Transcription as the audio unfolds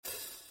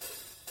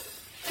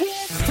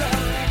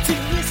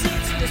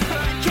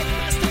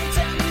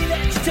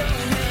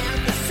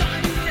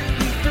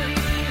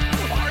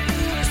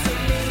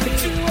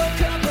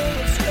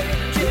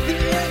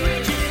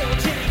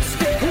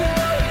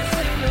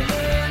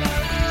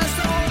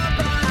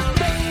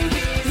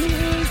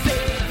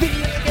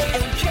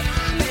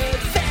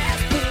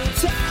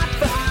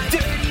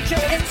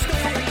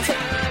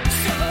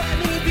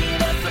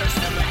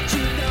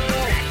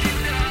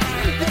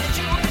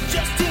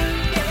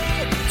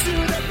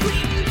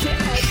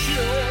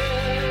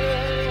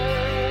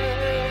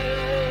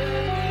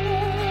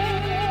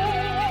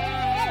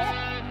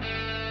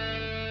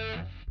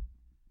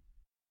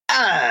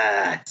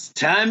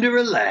time to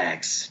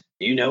relax.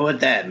 You know what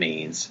that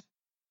means.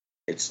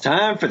 It's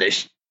time for the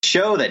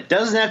show that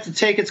doesn't have to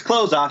take its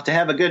clothes off to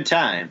have a good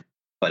time,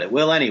 but it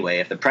will anyway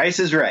if the price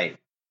is right.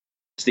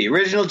 It's the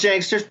original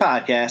Janksters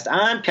podcast.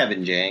 I'm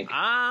Kevin Jank.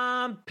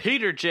 I'm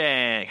Peter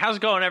Jank. How's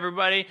it going,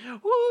 everybody? Woo,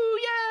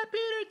 yeah,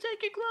 Peter,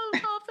 take your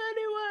clothes off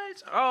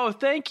anyways. Oh,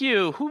 thank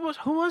you. Who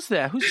was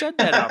that? Who said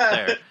that out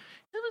there? It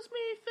was me,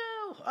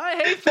 Phil.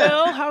 Hey,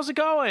 Phil. How's it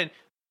going?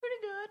 Pretty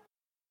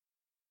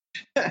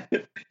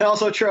good.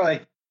 Also,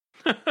 Troy.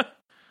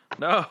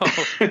 No.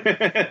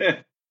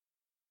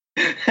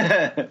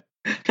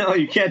 No,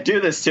 you can't do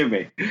this to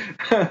me.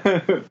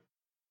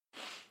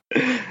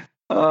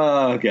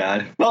 Oh,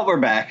 God. Well, we're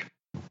back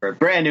for a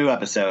brand new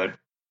episode.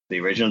 The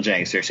original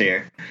Janksters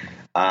here.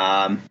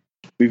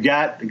 We've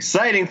got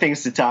exciting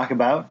things to talk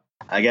about.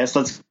 I guess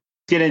let's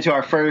get into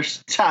our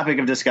first topic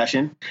of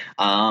discussion.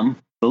 The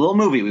little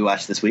movie we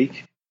watched this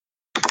week.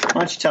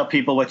 Why don't you tell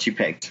people what you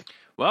picked?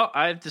 Well,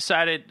 I've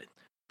decided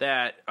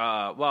that,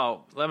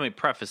 let me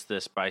preface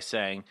this by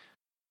saying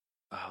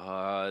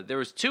there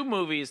was two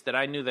movies that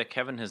I knew that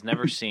Kevin has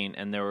never seen,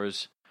 and there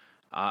was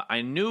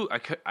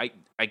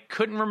I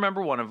couldn't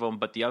remember one of them,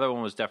 but the other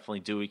one was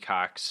definitely Dewey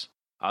Cox,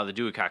 the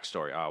Dewey Cox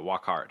story,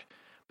 Walk Hard.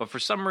 But for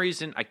some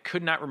reason, I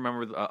could not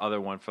remember the other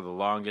one for the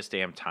longest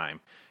damn time.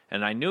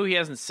 And I knew he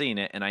hasn't seen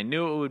it, and I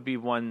knew it would be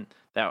one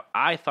that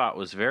I thought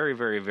was very,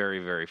 very, very,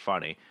 very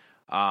funny.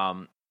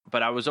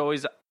 But I was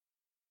always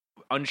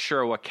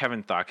unsure what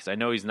Kevin thought, because I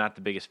know he's not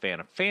the biggest fan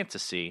of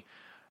fantasy.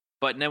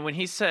 But then when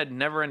he said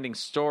Neverending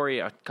Story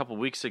a couple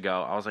weeks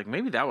ago, I was like,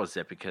 maybe that was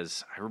it,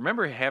 because I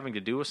remember having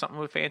to do with something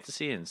with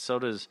fantasy, and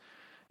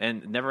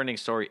Neverending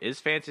Story is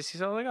fantasy,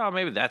 so I was like, oh,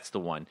 maybe that's the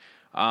one.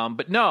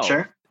 But no,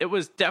 sure. It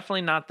was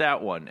definitely not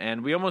that one,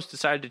 and we almost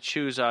decided to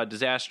choose a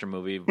disaster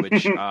movie,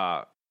 which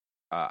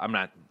I'm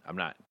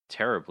not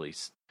terribly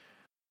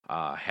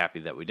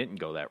happy that we didn't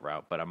go that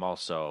route, but I'm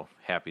also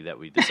happy that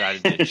we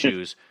decided to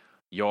choose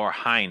Your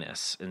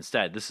Highness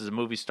instead. This is a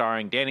movie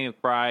starring Danny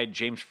McBride,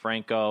 James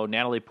Franco,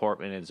 Natalie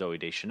Portman, and Zooey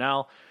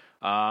Deschanel.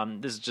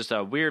 This is just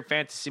a weird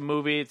fantasy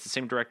movie. It's the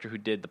same director who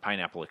did The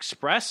Pineapple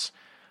Express.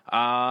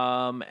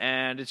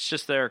 And it's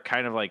just their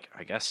kind of like,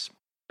 I guess,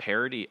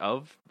 parody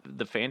of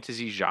the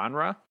fantasy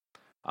genre,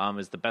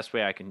 is the best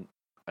way I can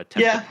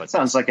attempt to put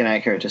sounds like an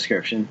accurate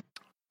description.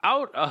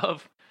 Out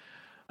of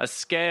a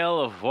scale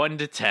of 1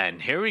 to 10,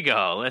 here we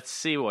go. Let's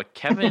see what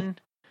Kevin...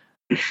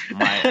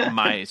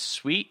 my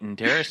sweet and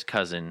dearest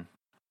cousin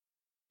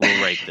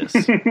will rate this.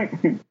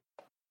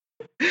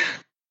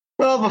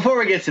 Well, before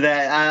we get to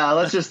that,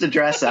 let's just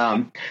address.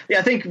 I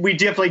think we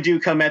definitely do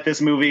come at this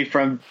movie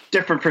from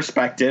different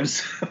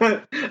perspectives.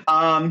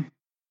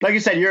 Like you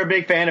said, you're a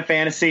big fan of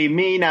fantasy.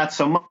 Me, not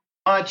so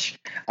much.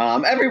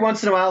 Every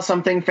once in a while,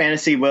 something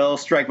fantasy will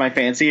strike my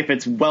fancy if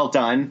it's well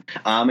done.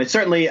 It's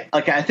certainly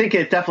I think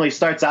it definitely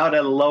starts out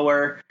at a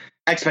lower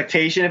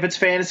expectation if it's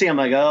fantasy. I'm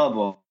like,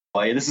 oh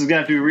boy, this is going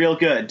to have to be real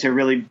good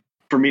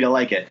for me to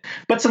like it.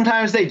 But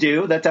sometimes they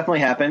do. That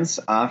definitely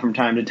happens from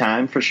time to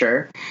time, for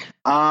sure.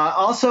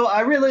 Also,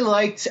 I really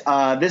liked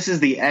This Is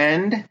the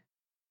End.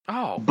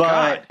 Oh, but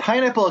God.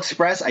 Pineapple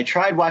Express, I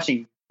tried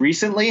watching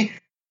recently,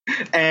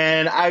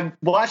 and I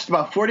watched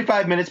about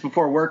 45 minutes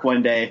before work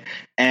one day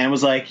and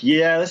was like,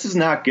 yeah, this is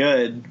not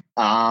good.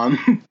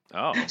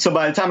 So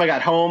by the time I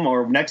got home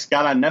or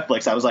got on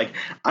Netflix, I was like,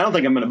 I don't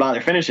think I'm going to bother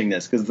finishing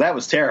this because that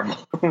was terrible.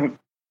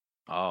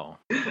 Oh.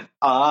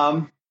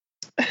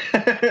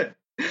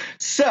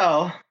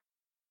 So,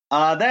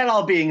 that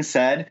all being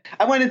said,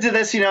 I went into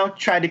this,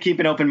 tried to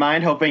keep an open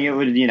mind, hoping it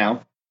would,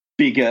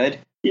 be good.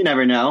 You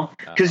never know.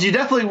 Because you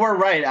definitely were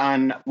right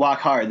on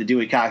Walk Hard, the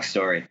Dewey Cox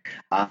story.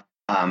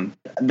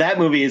 That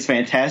movie is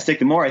fantastic.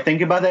 The more I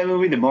think about that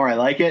movie, the more I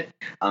like it.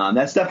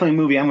 That's definitely a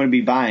movie I'm going to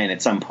be buying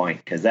at some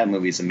point, because that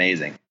movie is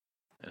amazing.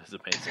 It's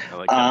amazing. I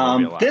like that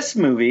movie a lot. This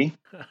movie...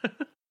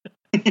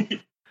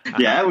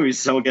 Yeah, that movie's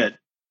so good.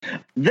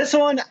 This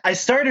one, I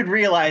started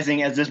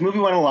realizing as this movie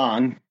went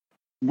along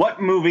what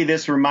movie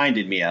this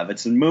reminded me of.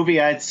 It's a movie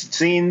I'd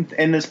seen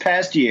in this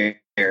past year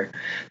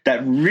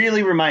that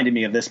really reminded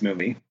me of this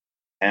movie.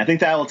 And I think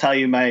that will tell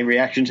you my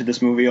reaction to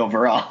this movie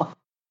overall.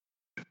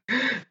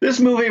 This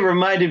movie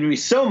reminded me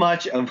so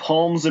much of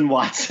Holmes and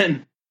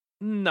Watson.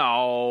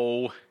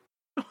 No.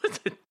 Was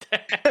it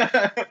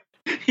that?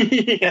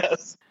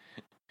 Yes.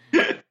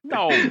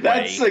 No way.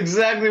 That's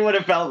exactly what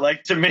it felt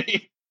like to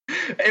me.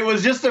 It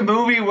was just a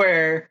movie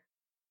where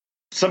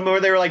they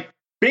were like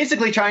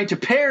basically trying to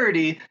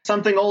parody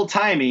something old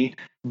timey,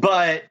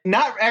 but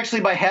not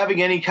actually by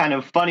having any kind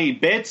of funny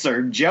bits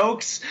or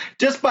jokes,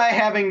 just by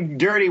having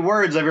dirty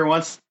words every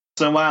once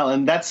in a while.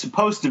 And that's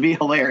supposed to be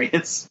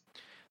hilarious.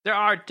 There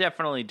are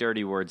definitely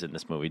dirty words in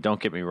this movie. Don't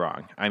get me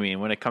wrong. I mean,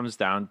 when it comes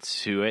down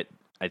to it,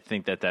 I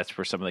think that's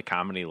where some of the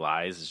comedy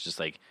lies. It's just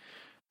like,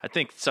 I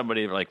think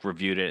somebody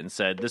reviewed it and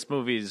said, this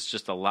movie is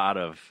just a lot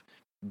of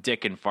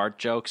dick and fart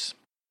jokes.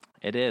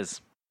 It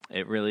is.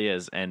 It really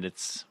is. And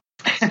it's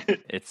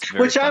very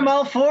which funny. I'm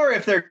all for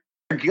if they're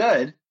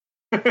good.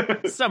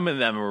 Some of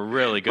them were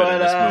really good in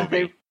this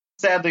movie.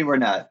 Sadly, we're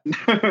not.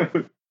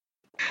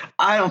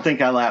 I don't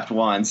think I laughed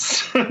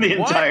once the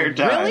entire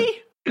time.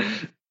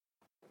 Really?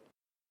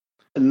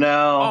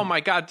 No. Oh my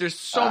God! There's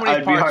so many I'd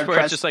be parts hard where it's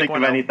pressed just to like think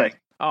of anything.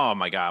 Oh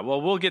my God!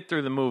 Well, we'll get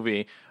through the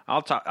movie.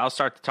 I'll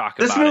start to talk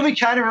This about movie it.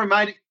 kind of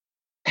reminded.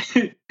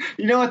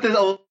 You know what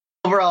the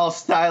overall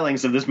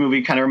stylings of this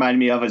movie kind of reminded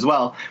me of as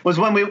well was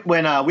when we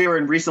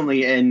were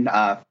recently in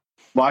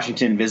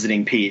Washington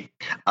visiting Pete.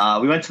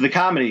 We went to the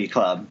comedy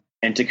club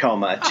in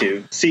Tacoma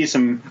to see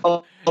some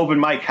open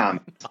mic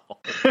comics.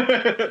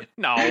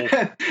 No.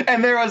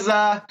 And there was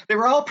they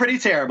were all pretty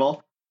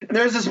terrible. And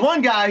there was this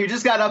one guy who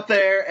just got up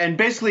there and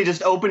basically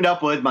just opened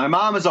up with, "My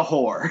mom is a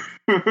whore."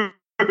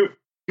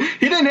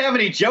 He didn't have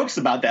any jokes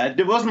about that.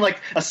 It wasn't like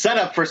a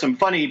setup for some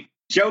funny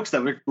jokes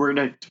that were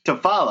to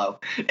follow.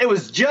 It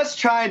was just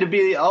trying to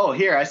be, "Oh,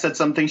 here, I said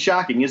something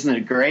shocking. Isn't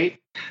it great?"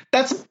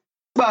 That's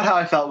about how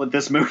I felt with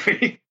this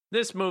movie.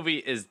 This movie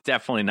is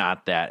definitely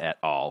not that at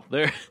all.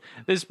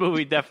 This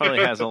movie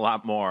definitely has a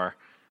lot more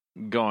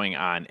going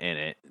on in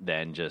it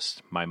than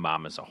just "my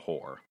mom is a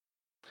whore."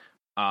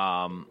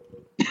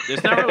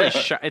 There's not really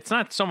it's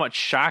not so much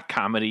shock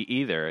comedy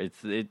either.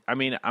 I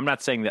mean, I'm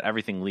not saying that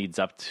everything leads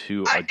up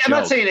to a joke. I'm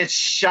not saying it's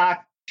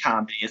shock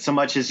comedy as so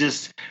much as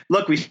just,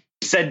 look, we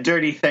said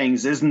dirty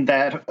things. Isn't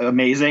that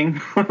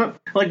amazing?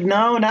 Like,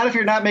 no, not if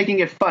you're not making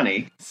it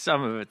funny.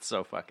 Some of it's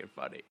so fucking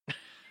funny.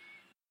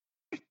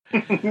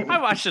 I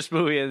watched this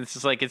movie and it's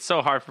just like, it's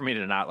so hard for me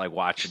to not like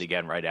watch it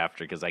again right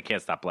after because I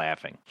can't stop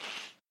laughing.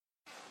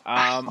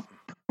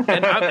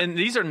 And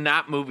these are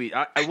not movies.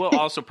 I will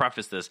also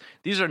preface this.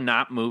 These are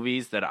not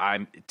movies that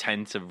I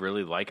tend to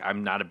really like.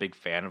 I'm not a big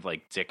fan of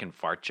like dick and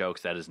fart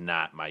jokes. That is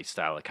not my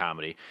style of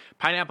comedy.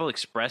 Pineapple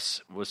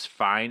Express was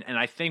fine. And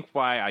I think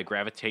why I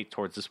gravitate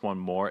towards this one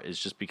more is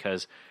just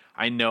because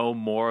I know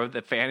more of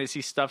the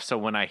fantasy stuff. So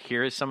when I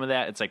hear some of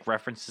that, it's like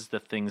references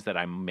to things that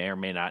I may or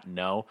may not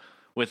know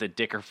with a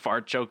dick or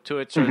fart joke to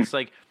it. So it's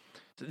like,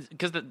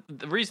 because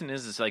the reason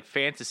is like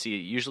fantasy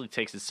usually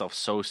takes itself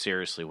so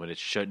seriously when it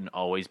shouldn't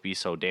always be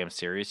so damn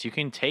serious. You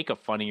can take a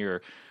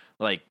funnier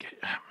like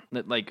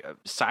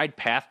side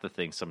path to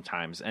things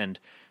sometimes, and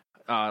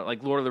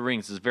like Lord of the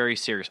Rings is very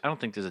serious. I don't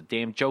think there's a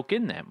damn joke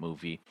in that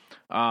movie.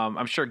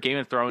 I'm sure Game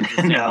of Thrones is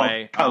the same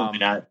way. Probably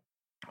not.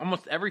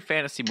 Almost every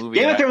fantasy movie.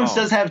 Game of Thrones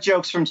does have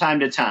jokes from time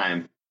to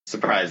time,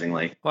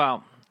 surprisingly.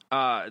 Well,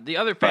 the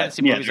other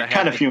fantasy movies I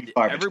kind have,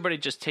 of everybody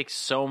just takes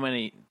so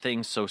many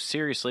things so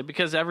seriously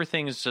because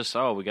everything is just,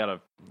 we got to,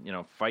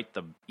 fight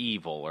the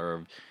evil,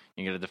 or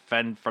you got to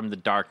defend from the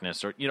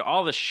darkness, or,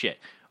 all this shit.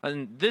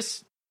 And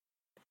this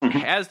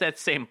has that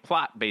same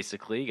plot,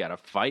 basically. You got to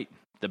fight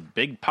the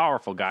big,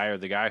 powerful guy, or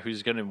the guy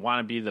who's going to want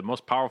to be the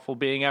most powerful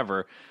being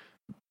ever.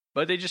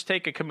 But they just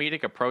take a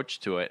comedic approach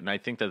to it. And I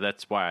think that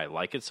that's why I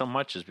like it so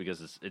much, is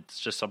because it's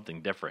just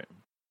something different.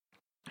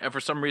 And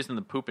for some reason,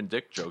 the poop and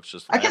dick jokes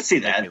just I can see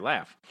make that. me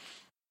laugh.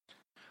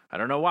 I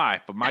don't know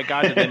why, but my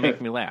God, did they make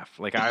me laugh.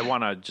 Like, I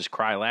want to just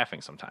cry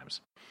laughing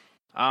sometimes.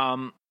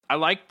 I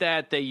like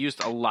that they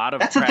used a lot of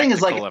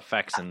practical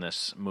effects in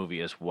this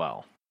movie as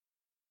well.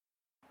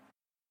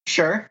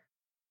 Sure.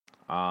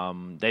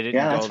 They didn't.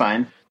 That's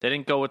fine. They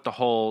didn't go with the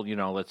whole,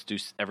 let's do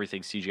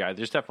everything CGI.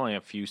 There's definitely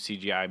a few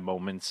CGI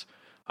moments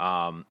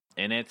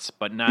in it,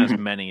 but not as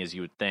many as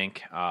you would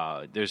think.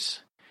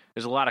 There's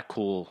a lot of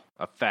cool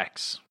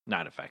effects,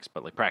 not effects,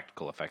 but like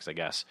practical effects, I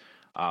guess.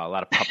 A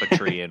lot of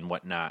puppetry and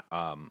whatnot.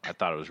 I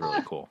thought it was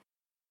really cool.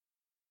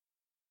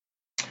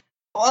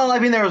 Well, I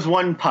mean, there was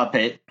one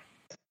puppet.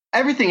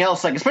 Everything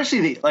else, like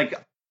especially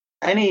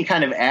any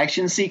kind of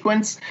action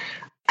sequence,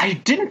 I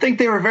didn't think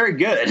they were very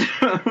good.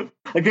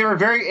 Like they were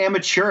very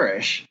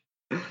amateurish.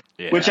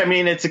 Yeah. Which, I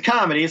mean, it's a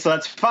comedy, so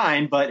that's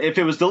fine. But if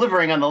it was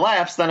delivering on the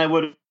laughs, then I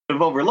would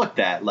have overlooked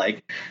that.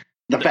 Like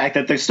the fact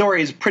that the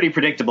story is pretty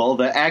predictable,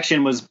 the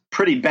action was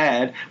pretty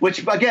bad, which,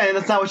 again,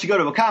 that's not what you go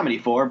to a comedy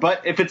for.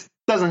 But if it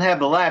doesn't have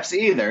the laughs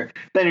either,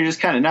 then you're just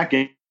kind of not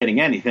getting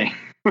anything.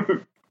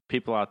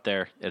 People out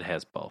there, it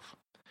has both.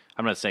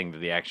 I'm not saying that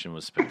the action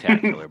was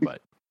spectacular,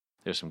 but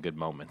there's some good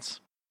moments.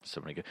 So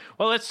many good.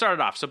 Well, let's start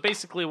it off. So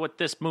basically what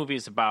this movie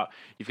is about,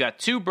 you've got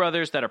two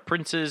brothers that are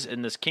princes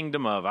in this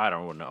kingdom of, I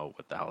don't know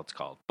what the hell it's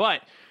called,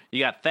 but you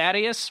got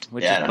Thaddeus,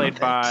 which is played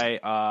by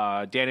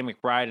Danny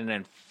McBride, and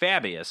then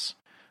Fabius,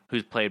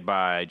 who's played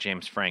by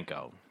James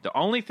Franco. The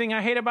only thing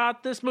I hate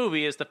about this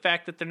movie is the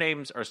fact that their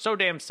names are so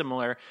damn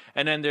similar.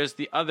 And then there's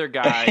the other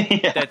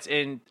guy that's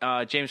in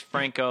James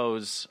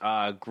Franco's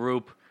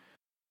group,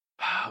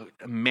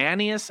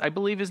 Manius, I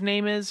believe his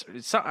name is.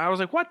 So I was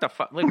like, what the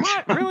fuck? Like,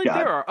 what? Really?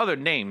 There are other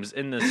names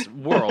in this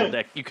world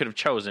that you could have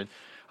chosen.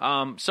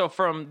 So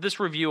from this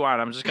review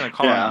on, I'm just going to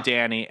call him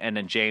Danny and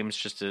then James,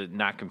 just to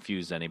not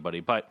confuse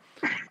anybody. But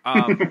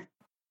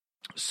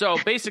so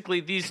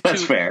basically, these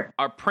two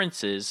are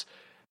princes.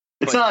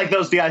 It's not like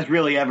those guys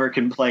really ever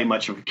can play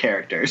much of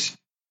characters.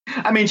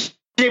 I mean,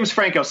 James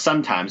Franco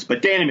sometimes,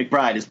 but Danny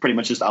McBride is pretty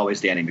much just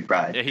always Danny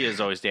McBride. Yeah, he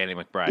is always Danny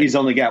McBride. He's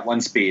only got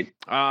one speed.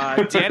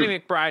 Danny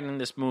McBride in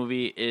this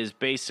movie is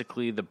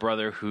basically the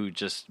brother who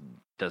just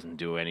doesn't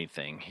do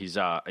anything. He's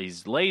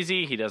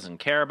lazy. He doesn't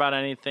care about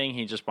anything.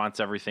 He just wants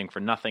everything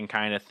for nothing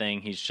kind of thing.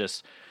 He's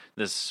just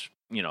this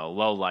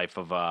low life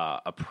of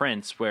a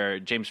prince, where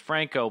James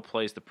Franco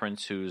plays the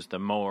prince who's the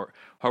more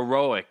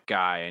heroic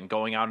guy and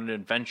going out on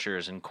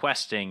adventures and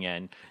questing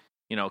and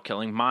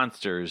killing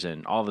monsters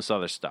and all this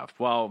other stuff.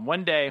 Well,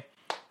 one day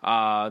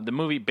the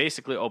movie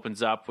basically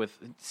opens up with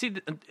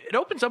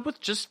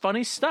just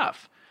funny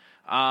stuff.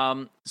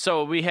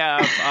 So we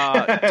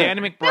have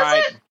Danny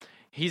McBride.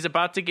 He's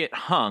about to get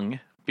hung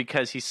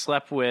because he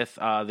slept with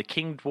the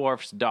King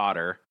Dwarf's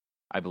daughter,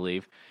 I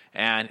believe,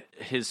 and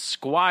his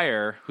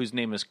squire, whose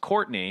name is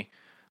Courtney.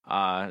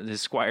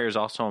 His squire is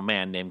also a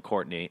man named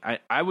Courtney.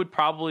 I would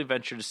probably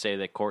venture to say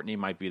that Courtney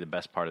might be the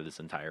best part of this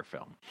entire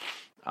film.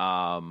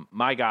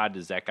 My God,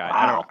 is that guy?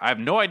 Wow. I have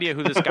no idea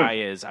who this guy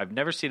is. I've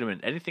never seen him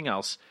in anything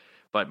else,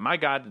 but my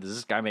God, does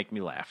this guy make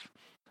me laugh?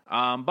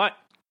 But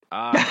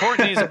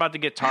Courtney is about to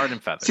get tarred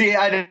and feathered. See,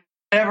 I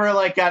never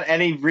got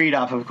any read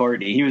off of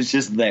Courtney. He was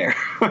just there.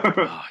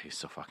 Oh, he's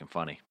so fucking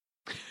funny.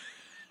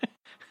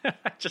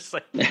 Just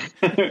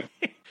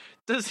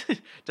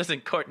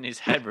doesn't Courtney's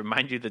head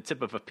remind you the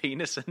tip of a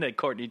penis? And then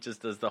Courtney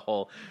just does the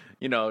whole,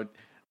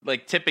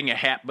 tipping a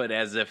hat, but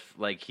as if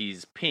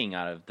he's peeing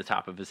out of the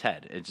top of his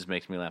head. It just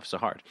makes me laugh so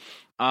hard.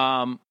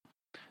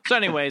 So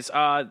anyways,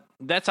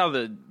 that's how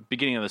the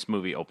beginning of this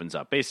movie opens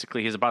up.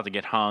 Basically, he's about to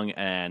get hung,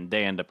 and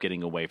they end up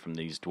getting away from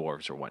these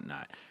dwarves or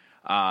whatnot.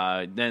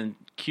 Then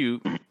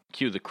cue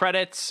the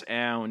credits,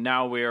 and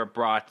now we are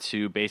brought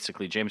to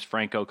basically James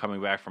Franco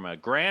coming back from a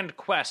grand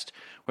quest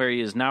where he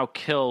has now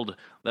killed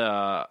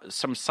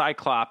some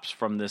Cyclops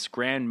from this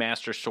Grand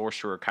Master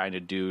Sorcerer kind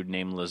of dude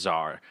named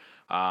Lazar.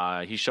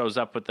 He shows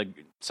up with the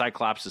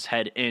Cyclops'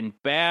 head in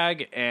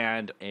bag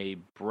and a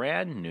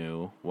brand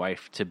new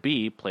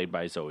wife-to-be played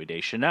by Zooey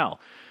Deschanel.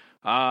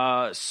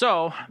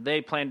 So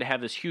they plan to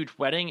have this huge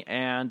wedding,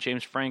 and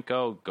James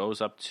Franco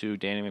goes up to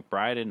Danny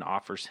McBride and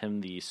offers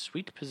him the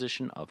sweet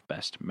position of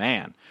best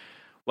man.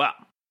 Well,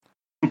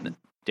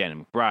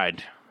 Danny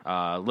McBride,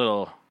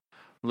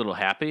 little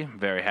happy,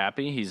 very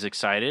happy. He's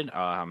excited.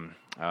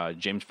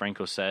 James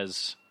Franco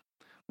says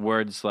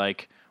words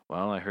like,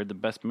 "Well, I heard the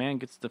best man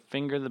gets to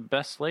finger the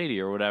best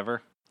lady," or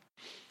whatever.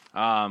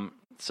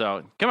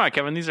 So come on,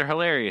 Kevin, these are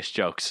hilarious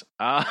jokes.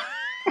 I'm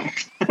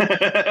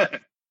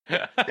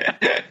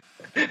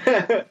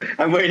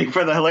waiting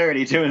for the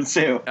hilarity to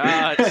ensue.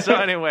 So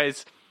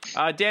anyways,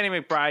 Danny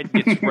McBride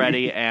gets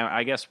ready, and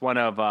I guess one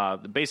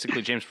of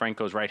basically James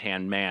Franco's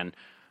right-hand man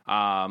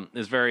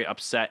is very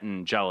upset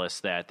and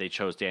jealous that they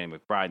chose Danny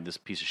McBride, this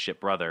piece of shit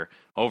brother,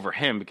 over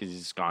him because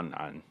he's gone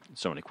on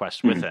so many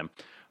quests with him.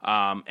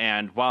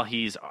 And while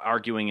he's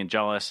arguing and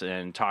jealous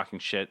and talking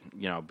shit,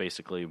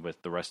 basically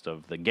with the rest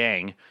of the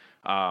gang,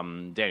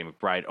 Danny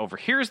McBride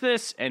overhears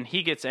this, and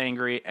he gets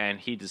angry, and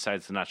he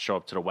decides to not show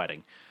up to the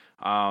wedding.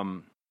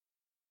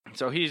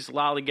 So he's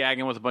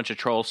lollygagging with a bunch of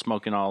trolls,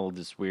 smoking all of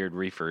this weird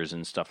reefers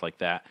and stuff like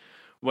that,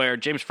 where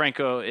James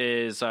Franco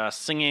is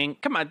singing.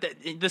 Come on,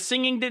 the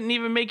singing didn't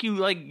even make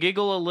you,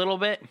 giggle a little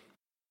bit?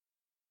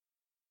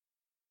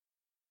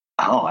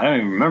 Oh, I don't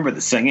even remember the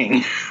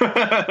singing.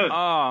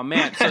 Oh,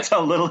 man. That's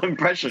a little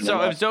impression. So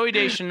if Zooey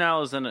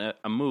Deschanel is in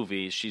a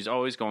movie, she's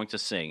always going to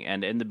sing.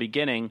 And in the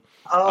beginning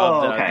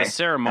of the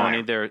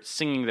ceremony, they're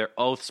singing their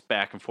oaths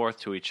back and forth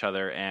to each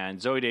other. And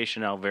Zooey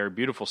Deschanel, very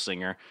beautiful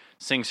singer,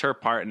 sings her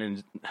part. And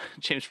then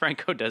James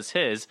Franco does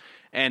his.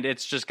 And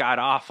it's just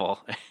god-awful.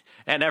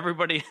 And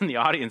everybody in the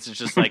audience is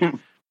just like,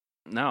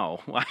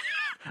 no.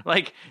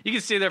 You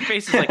can see their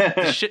faces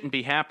this shouldn't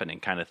be happening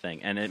kind of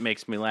thing. And it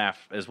makes me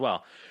laugh as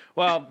well.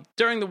 Well,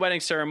 during the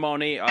wedding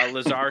ceremony,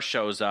 Lazar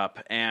shows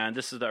up, and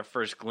this is our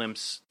first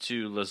glimpse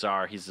to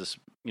Lazar. He's this,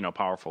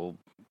 powerful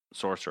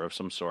sorcerer of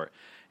some sort,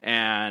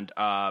 and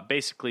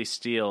basically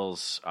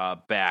steals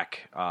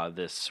back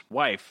this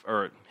wife,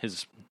 or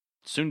his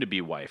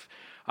soon-to-be wife.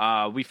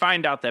 We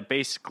find out that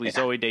basically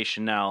Zooey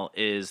Deschanel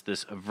is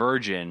this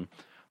virgin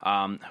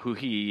who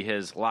he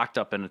has locked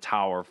up in a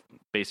tower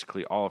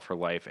basically all of her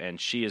life, and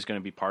she is going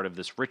to be part of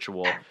this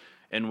ritual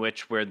in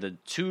which where the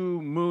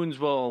two moons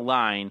will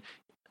align,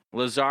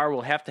 Lazar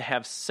will have to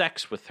have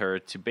sex with her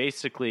to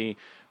basically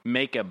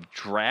make a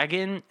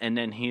dragon, and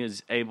then he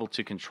is able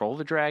to control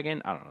the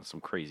dragon. I don't know,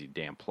 some crazy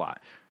damn plot.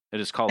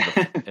 It is called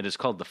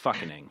the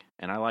fucking,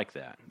 and I like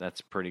that. That's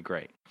pretty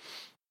great.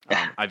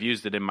 I've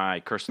used it in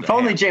my Curse of the If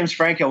only Hand. James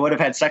Franco would have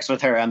had sex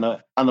with her on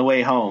the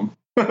way home.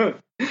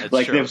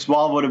 This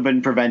wall would have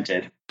been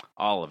prevented.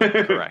 All of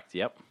it, correct.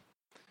 Yep.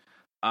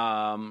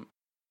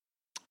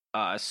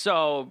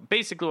 So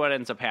basically what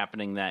ends up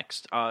happening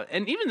next,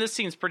 and even this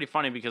scene's pretty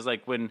funny because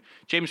when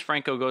James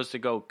Franco goes to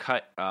go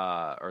cut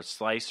or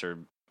slice or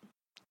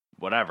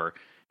whatever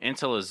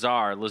into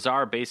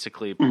Lazar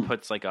basically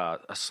puts a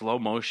slow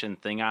motion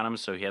thing on him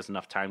so he has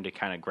enough time to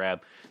kind of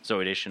grab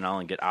Zooey Deschanel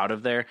and get out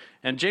of there.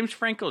 And James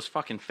Franco's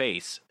fucking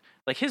face,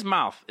 his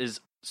mouth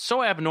is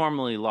so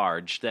abnormally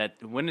large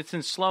that when it's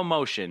in slow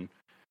motion,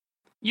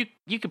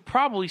 you could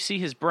probably see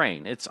his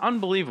brain. It's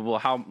unbelievable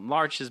how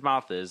large his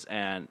mouth is.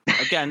 And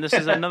again, this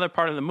is another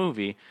part of the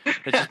movie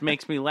that just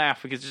makes me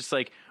laugh because it's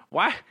just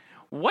why?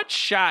 What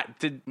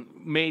shot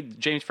made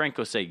James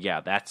Franco say,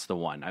 yeah, that's the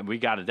one? We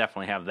got to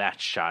definitely have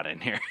that shot in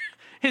here.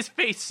 His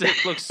face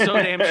looks so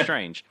damn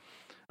strange.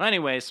 Well,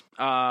 anyways,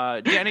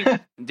 Danny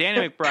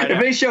McBride. If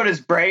they showed his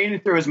brain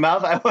through his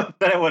mouth,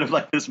 I would have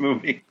liked this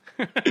movie.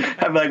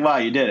 I'd be like, wow,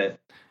 you did it.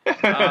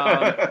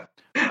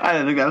 I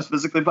didn't think that was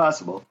physically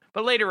possible.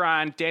 But later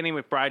on, Danny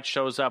McBride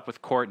shows up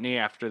with Courtney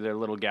after their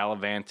little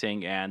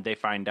gallivanting, and they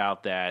find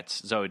out that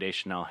Zooey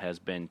Deschanel has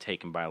been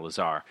taken by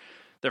Lazar.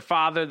 Their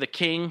father, the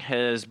king,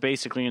 has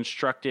basically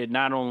instructed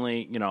not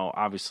only,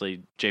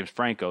 obviously James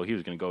Franco, he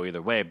was going to go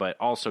either way, but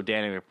also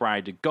Danny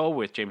McBride to go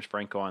with James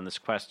Franco on this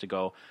quest to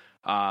go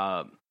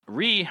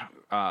rescue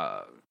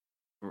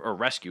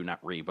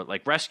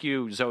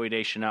Zooey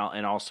Deschanel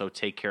and also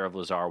take care of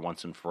Lazar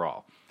once and for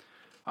all.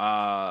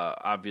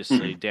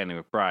 Obviously, Danny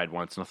McBride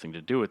wants nothing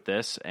to do with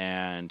this,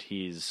 and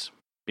he's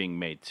being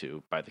made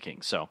to by the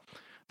king. So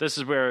this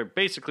is where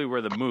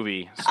the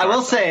movie starts. I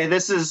will say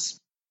this is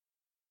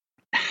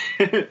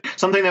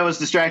something that was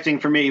distracting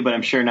for me, but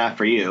I'm sure not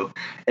for you,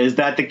 is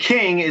that the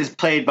king is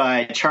played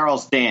by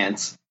Charles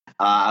Dance,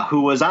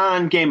 who was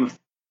on Game of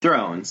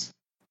Thrones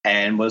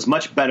and was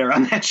much better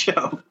on that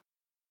show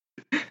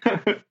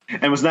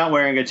and was not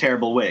wearing a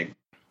terrible wig.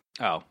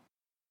 Oh.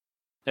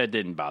 That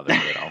didn't bother me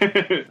at all.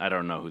 I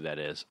don't know who that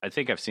is. I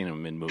think I've seen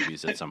him in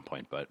movies at some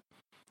point, but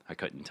I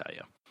couldn't tell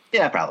you.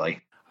 Yeah,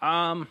 probably.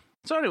 So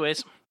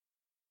anyways,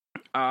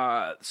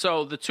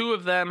 so the two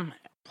of them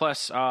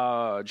plus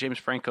James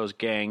Franco's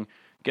gang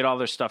get all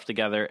their stuff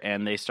together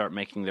and they start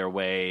making their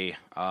way,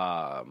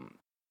 I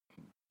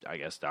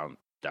guess down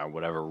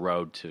whatever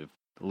road to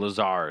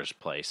Lazar's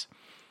place.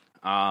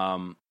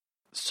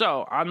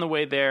 So on the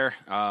way there,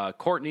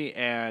 Courtney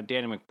and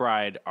Danny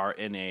McBride are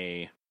in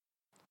a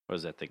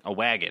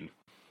wagon,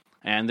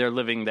 and they're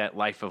living that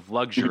life of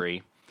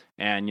luxury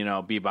and,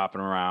 bebopping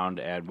around,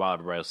 and while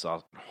everybody else saw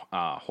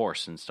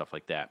horse and stuff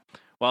like that.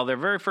 Well, their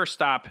very first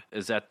stop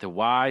is at the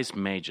Wise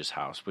Mage's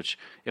house, which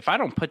if I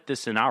don't put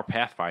this in our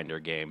Pathfinder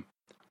game,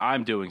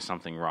 I'm doing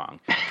something wrong,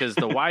 because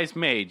the Wise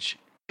Mage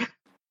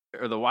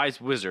or the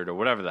Wise Wizard or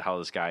whatever the hell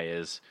this guy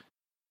is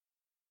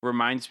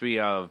reminds me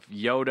of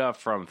Yoda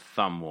from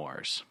Thumb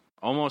Wars.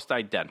 Almost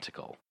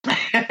identical.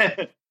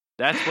 That's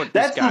what this guy is.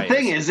 That's the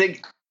thing is.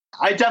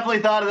 I definitely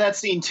thought of that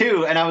scene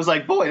too, and I was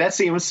like, boy, that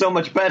scene was so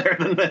much better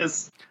than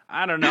this.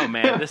 I don't know,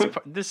 man.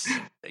 This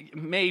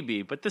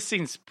maybe, but this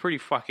scene's pretty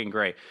fucking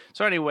great.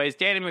 So anyways,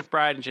 Danny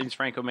McBride and James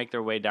Franco make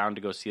their way down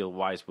to go see the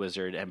Wise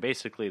Wizard, and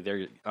basically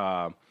we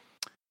learn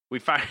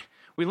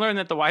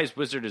that the Wise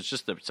Wizard is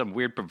just some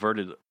weird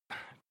perverted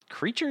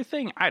creature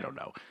thing. I don't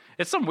know.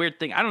 It's some weird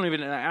thing.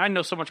 I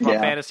know so much about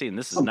fantasy, and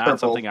this is not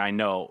something I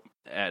know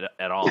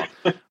at all.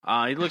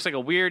 He looks like a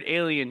weird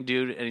alien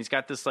dude, and he's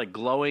got this like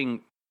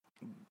glowing,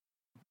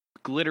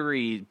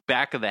 glittery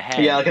back of the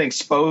head. Yeah, like an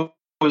exposed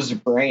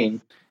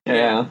brain.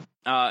 Yeah.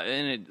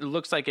 And it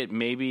looks like it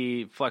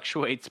maybe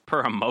fluctuates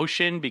per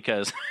emotion,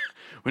 because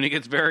when it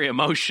gets very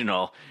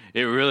emotional,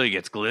 it really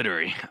gets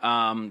glittery.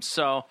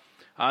 So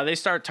they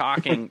start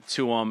talking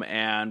to him,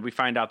 and we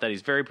find out that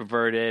he's very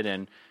perverted,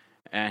 and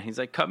he's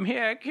like, "Come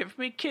here, give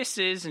me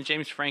kisses." And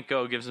James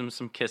Franco gives him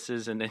some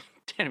kisses, and then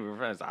Danny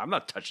McBride's like, "I'm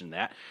not touching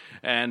that."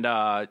 And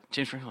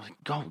James Franco's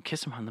like, "Go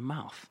kiss him on the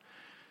mouth."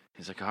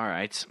 He's like, all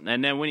right.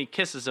 And then when he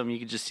kisses him, you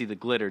can just see the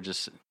glitter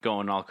just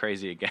going all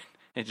crazy again.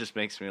 It just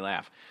makes me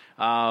laugh.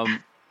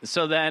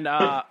 So then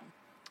the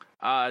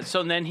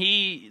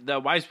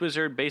Wise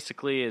Wizard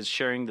basically is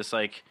sharing this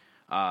like,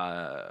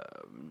 I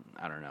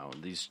don't know,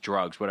 these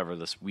drugs, whatever,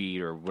 this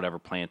weed or whatever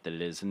plant that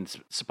it is. And it's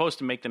supposed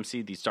to make them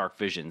see these dark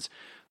visions.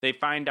 They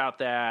find out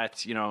that,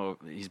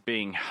 he's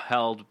being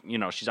held,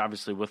 she's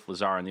obviously with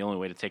Lazar, and the only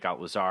way to take out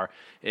Lazar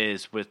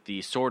is with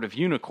the Sword of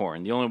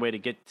Unicorn. The only way to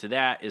get to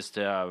that is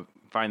to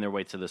find their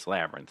way to this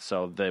labyrinth.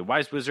 So the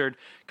Wise Wizard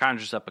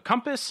conjures up a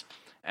compass,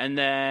 and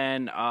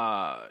then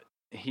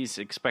he's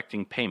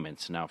expecting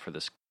payments now for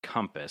this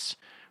compass,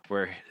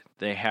 where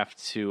they have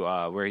to,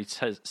 where he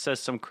says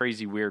some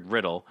crazy weird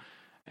riddle,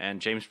 and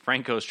James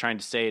Franco is trying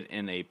to say it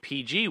in a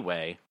PG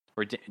way,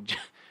 where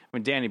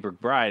when Danny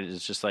McBride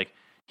is just like,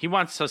 he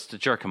wants us to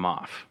jerk him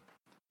off.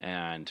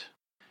 And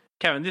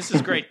Kevin, this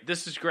is great.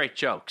 This is great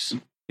jokes.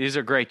 These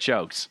are great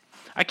jokes.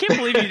 I can't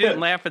believe you didn't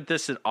laugh at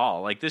this at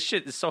all. Like, this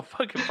shit is so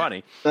fucking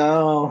funny.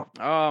 No.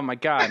 Oh, my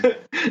God.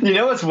 You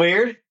know what's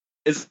weird?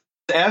 Is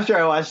after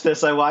I watched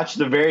this, I watched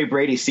the Very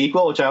Brady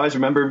sequel, which I always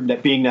remember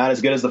being not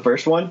as good as the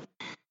first one.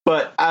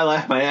 But I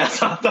laughed my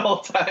ass off the whole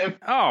time.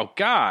 Oh,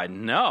 God,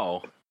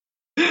 no.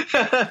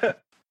 There's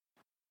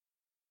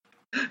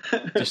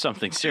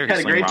something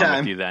seriously wrong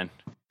with you then.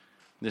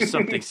 There's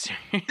something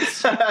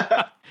serious.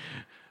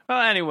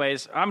 Well,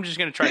 anyways, I'm just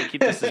going to try to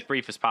keep this as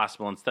brief as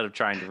possible instead of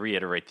trying to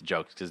reiterate the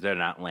jokes because they're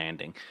not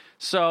landing.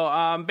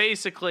 So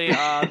basically,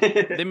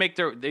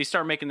 they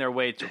start making their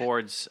way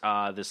towards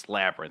this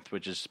labyrinth,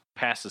 which is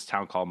past this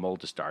town called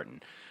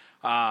Moldestarten.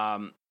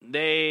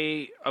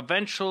 They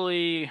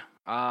eventually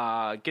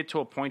get to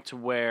a point to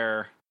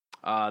where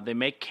They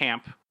make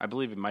camp. I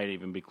believe it might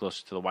even be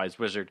closer to the Wise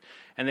Wizard.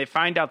 And they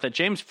find out that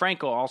James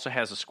Franco also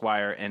has a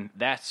squire, and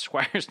that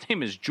squire's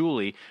name is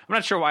Julie. I'm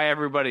not sure why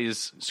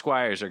everybody's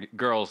squires are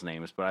girls'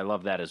 names, but I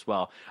love that as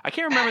well. I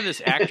can't remember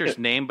this actor's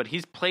name, but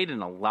he's played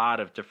in a lot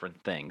of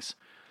different things.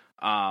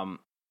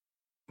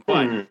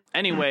 But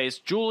anyways,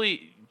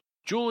 Julie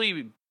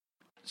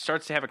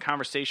starts to have a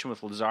conversation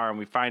with Lazar, and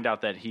we find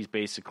out that he's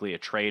basically a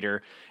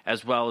traitor,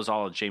 as well as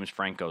all of James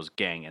Franco's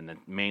gang, and then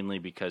mainly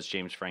because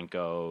James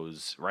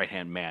Franco's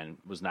right-hand man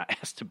was not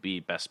asked to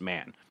be best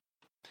man.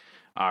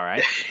 All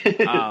right.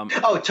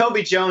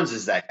 Toby Jones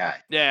is that guy.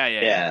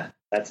 Yeah.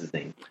 That's his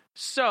name.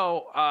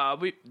 So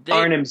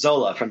Arnim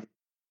Zola from the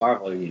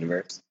Marvel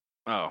Universe.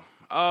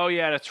 Oh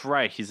yeah, that's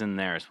right. He's in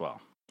there as well.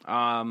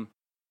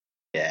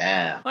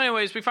 Yeah. Well,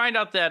 anyways, we find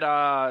out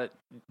that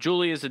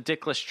Julie is a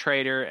dickless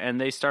traitor,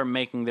 and they start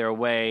making their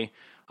way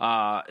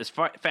as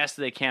fast as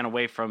they can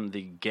away from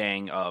the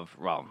gang of,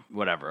 well,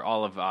 whatever,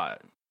 all of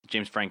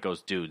James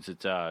Franco's dudes.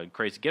 It's a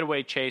crazy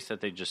getaway chase that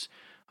they just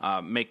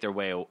make their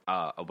way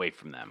away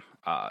from them.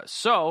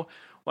 So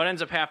what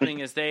ends up happening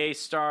is they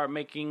start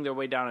making their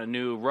way down a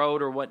new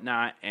road or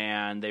whatnot,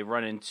 and they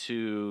run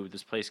into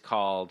this place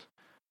called,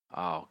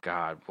 oh,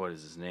 God, what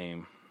is his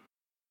name?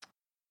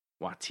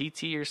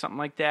 Watiti or something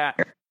like that.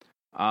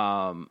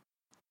 Yeah.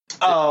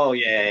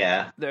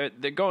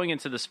 They're going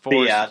into this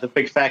forest. The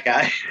big fat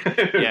guy.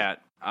 Yeah.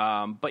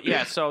 But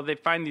yeah, so they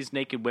find these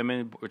naked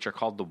women, which are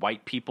called the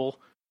White People,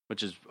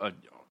 which is a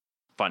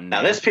fun name.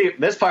 Now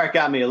this part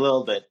got me a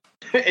little bit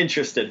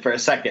interested for a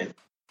second.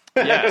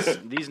 Yes,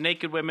 these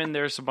naked women.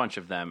 There's a bunch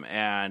of them,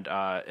 and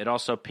it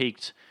also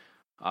piqued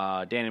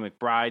Danny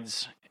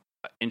McBride's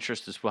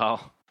interest as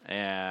well.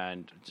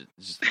 And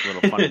just a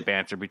little fun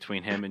banter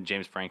between him and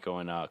James Franco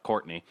and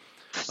Courtney.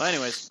 Well,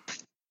 anyways,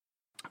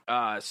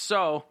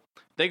 so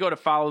they go to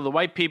follow the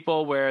White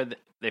People, where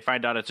they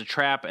find out it's a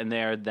trap, and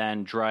they're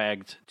then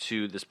dragged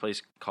to this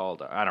place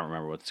called, I don't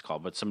remember what it's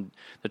called, but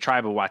the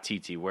tribe of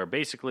Watiti, where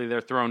basically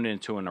they're thrown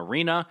into an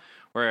arena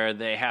where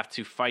they have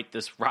to fight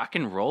this rock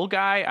and roll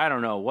guy. I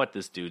don't know what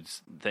this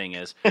dude's thing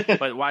is,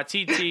 but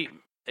Watiti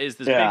is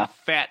this big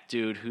fat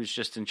dude who's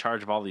just in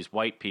charge of all these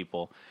white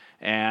people.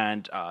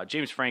 And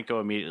James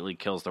Franco immediately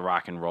kills the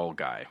rock and roll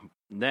guy.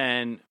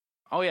 Then,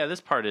 this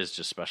part is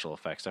just special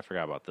effects. I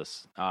forgot about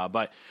this.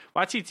 But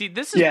Watiti,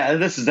 this is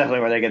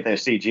definitely where they get their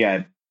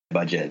CGI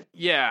budget.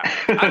 Yeah,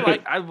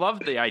 I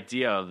love the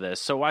idea of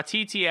this. So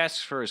Watiti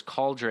asks for his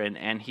cauldron,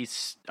 and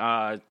he's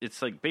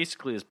it's like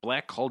basically this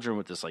black cauldron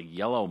with this like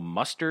yellow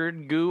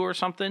mustard goo or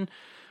something.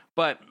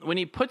 But when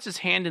he puts his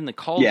hand in the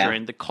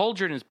cauldron, the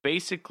cauldron is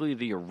basically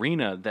the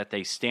arena that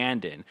they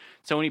stand in.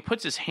 So when he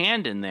puts his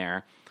hand in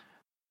there,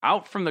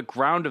 out from the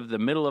ground of the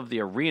middle of the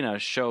arena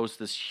shows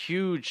this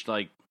huge,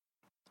 like,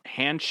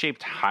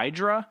 hand-shaped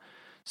hydra.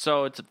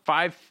 So it's a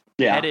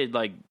five-headed,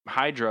 like,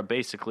 hydra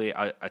basically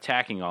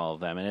attacking all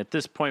of them. And at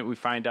this point, we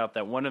find out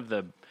that one of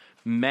the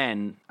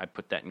men, I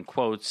put that in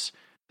quotes,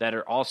 that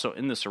are also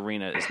in this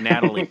arena is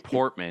Natalie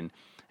Portman.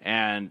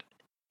 And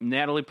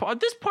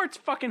this part's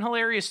fucking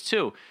hilarious,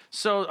 too.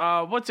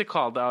 So what's it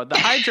called?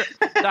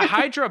 The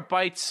hydra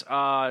bites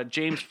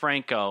James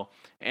Franco.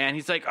 And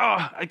he's like,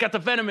 oh, I got the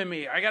venom in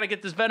me. I got to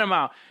get this venom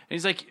out. And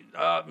he's like,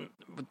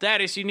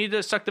 Thaddeus, you need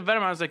to suck the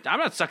venom out. I was like, I'm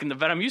not sucking the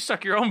venom. You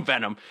suck your own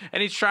venom.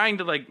 And he's trying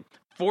to, like,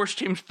 force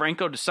James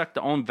Franco to suck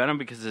the own venom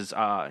because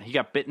he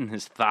got bitten in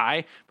his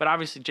thigh. But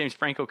obviously James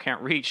Franco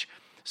can't reach.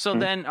 So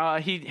then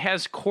he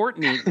has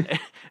Courtney, and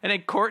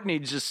then Courtney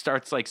just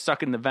starts, like,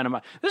 sucking the venom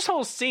out. This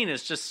whole scene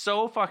is just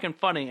so fucking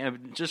funny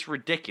and just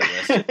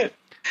ridiculous.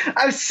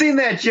 I've seen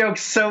that joke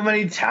so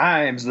many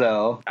times,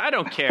 though. I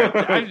don't care.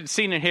 I've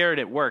seen it here, and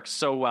it works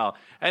so well.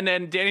 And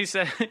then Danny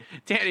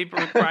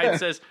McBride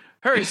says,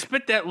 hurry,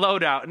 spit that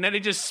load out. And then he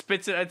just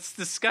spits it. It's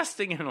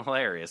disgusting and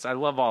hilarious. I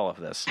love all of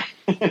this.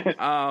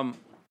 I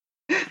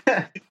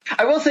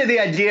will say the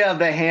idea of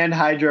the hand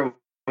hydra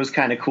was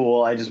kind of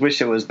cool. I just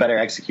wish it was better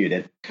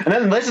executed. And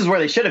then this is where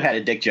they should have had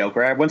a dick joke,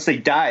 where once he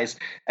dies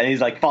and he's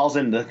like falls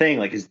into the thing,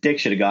 like his dick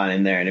should have gone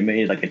in there and it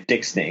made like a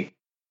dick snake.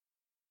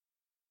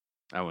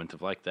 I wouldn't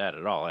have liked that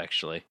at all,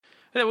 actually.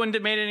 That wouldn't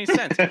have made any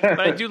sense. But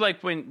I do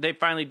like when they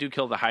finally do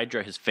kill the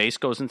Hydra, his face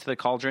goes into the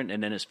cauldron,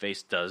 and then his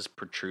face does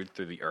protrude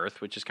through the earth,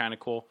 which is kind of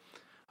cool.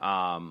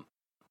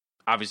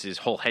 Obviously, his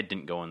whole head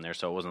didn't go in there,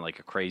 so it wasn't like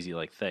a crazy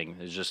like thing.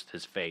 It was just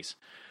his face.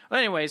 But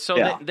anyway,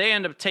 so they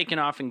end up taking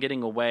off and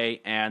getting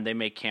away, and they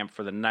make camp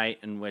for the night,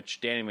 in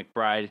which Danny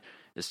McBride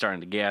is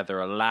starting to gather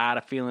a lot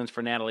of feelings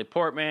for Natalie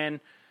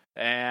Portman.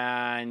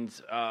 And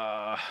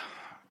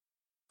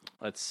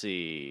let's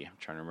see. I'm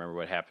trying to remember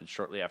what happened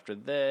shortly after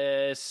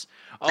this.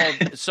 Oh,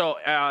 so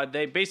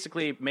they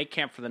basically make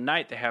camp for the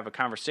night. They have a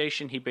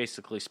conversation. He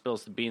basically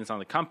spills the beans on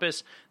the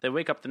compass. They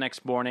wake up the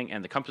next morning,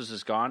 and the compass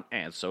is gone,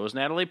 and so is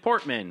Natalie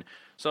Portman.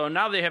 So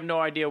now they have no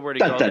idea where to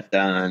go. Dun,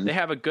 dun. They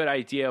have a good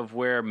idea of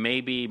where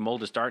maybe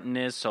Moldus Darton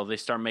is, so they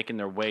start making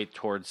their way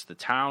towards the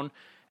town.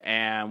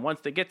 And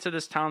once they get to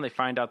this town, they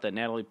find out that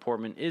Natalie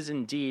Portman is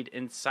indeed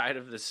inside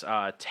of this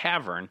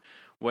tavern,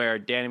 where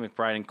Danny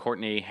McBride and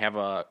Courtney have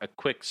a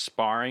quick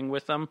sparring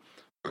with them.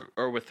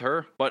 or with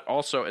her, but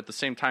also at the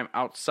same time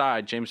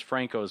outside, James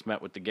Franco is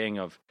met with the gang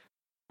of,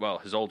 well,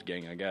 his old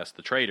gang, I guess,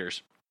 the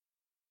traitors,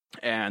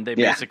 and they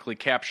basically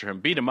capture him,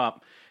 beat him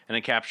up, and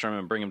then capture him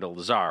and bring him to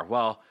Lazar.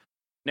 Well,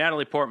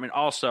 Natalie Portman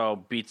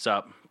also beats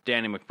up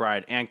Danny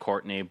McBride and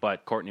Courtney,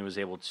 but Courtney was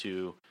able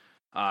to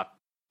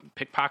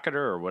pickpocket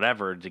her or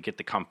whatever to get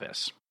the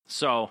compass.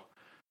 So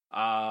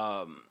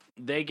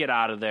they get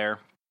out of there,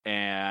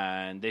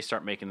 and they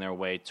start making their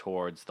way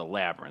towards the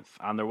labyrinth.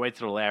 On their way to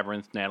the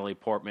labyrinth, Natalie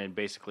Portman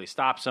basically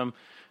stops them,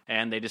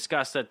 and they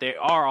discuss that they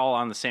are all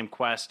on the same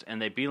quest,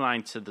 and they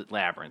beeline to the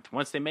labyrinth.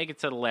 Once they make it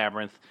to the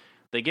labyrinth,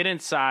 they get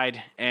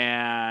inside,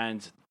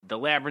 and the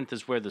labyrinth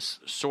is where the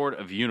Sword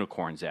of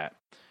Unicorn's at.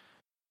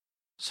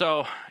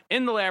 So,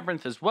 in the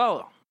labyrinth, as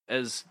well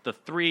as the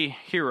three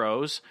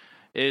heroes,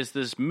 is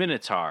this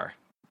Minotaur.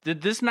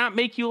 Did this not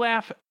make you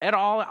laugh at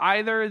all,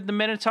 either, the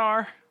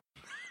Minotaur?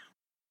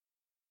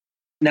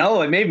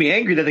 No, it made me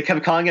angry that they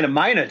kept calling it a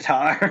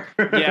Minotaur.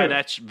 Yeah,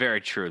 that's very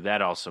true.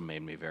 That also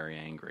made me very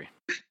angry.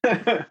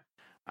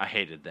 I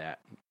hated that.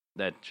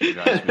 That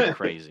drives me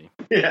crazy.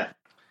 Yeah.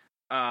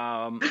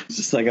 It's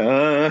just like,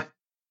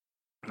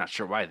 Not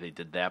sure why they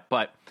did that,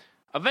 but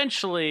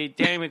eventually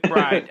Danny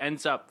McBride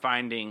ends up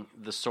finding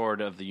the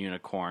Sword of the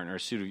Unicorn, or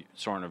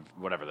Sword of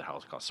whatever the hell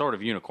it's called, Sword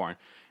of Unicorn.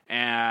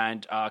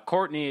 And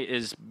Courtney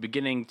is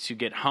beginning to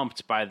get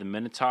humped by the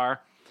Minotaur,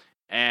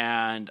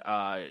 and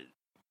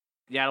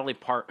Natalie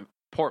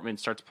Portman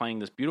starts playing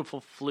this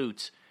beautiful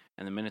flute,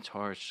 and the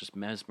Minotaur is just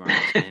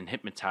mesmerized and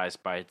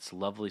hypnotized by its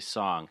lovely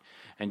song.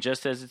 And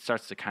just as it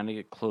starts to kind of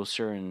get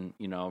closer and,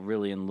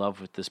 really in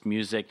love with this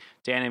music,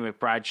 Danny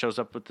McBride shows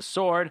up with the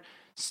sword,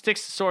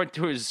 sticks the sword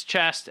through his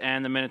chest,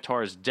 and the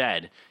Minotaur is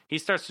dead. He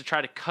starts to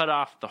try to cut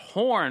off the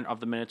horn of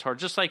the Minotaur,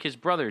 just like his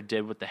brother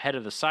did with the head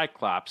of the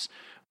Cyclops,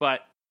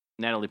 but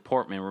Natalie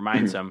Portman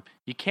reminds him,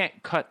 you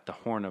can't cut the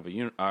horn of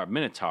a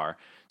Minotaur.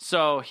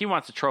 So he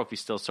wants a trophy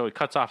still, so he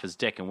cuts off his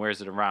dick and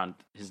wears it around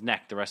his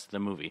neck the rest of the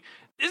movie.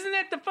 Isn't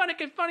that the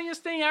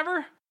funniest thing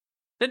ever?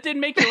 That didn't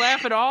make you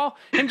laugh at all?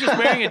 Him just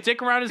wearing a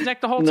dick around his neck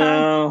the whole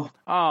time? No.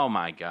 Oh,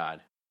 my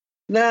God.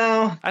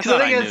 No. I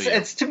thought I knew you.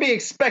 It's to be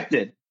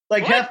expected.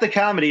 Like, half the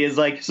comedy is,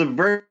 like,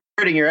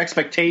 subverting your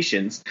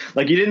expectations.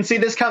 Like, you didn't see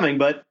this coming,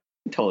 but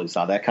you totally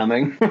saw that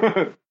coming.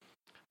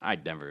 I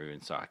never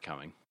even saw it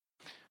coming.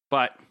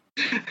 But,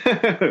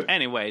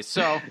 anyway,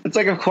 so... It's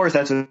like, of course,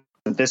 that's what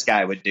this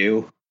guy would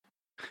do.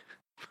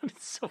 But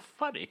it's so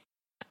funny.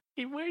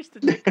 He wears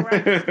the dick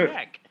around his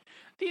neck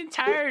the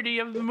entirety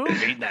of the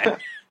movie, then.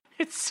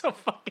 It's so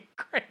fucking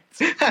great.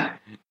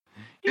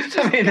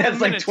 That's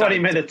like 20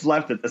 minutes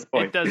left at this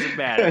point. It doesn't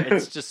matter.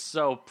 It's just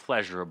so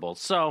pleasurable.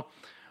 So,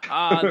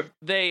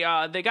 they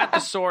got the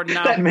sword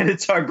now. That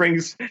Minotaur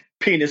brings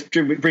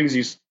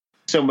you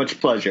so much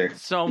pleasure.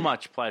 So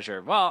much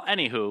pleasure. Well,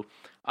 anywho,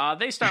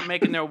 they start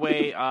making their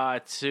way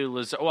to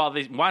Lazar. Well,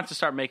 they want to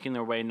start making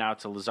their way now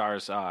to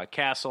Lazar's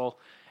castle,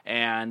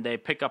 and they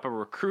pick up a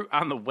recruit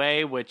on the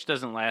way, which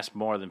doesn't last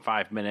more than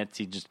 5 minutes.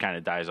 He just kind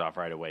of dies off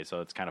right away, so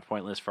it's kind of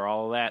pointless for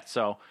all of that.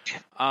 So,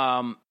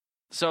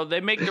 so they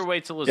make their way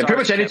to Lazar's. Yeah,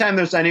 pretty much anytime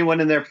there's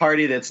anyone in their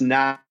party that's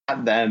not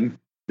them,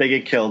 they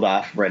get killed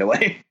off right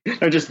away.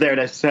 They're just there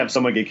to have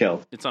someone get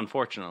killed. It's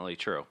unfortunately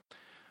true.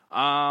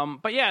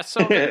 But yeah, so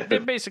they're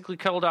basically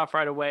killed off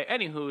right away.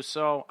 Anywho,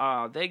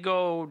 so they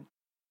go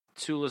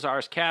to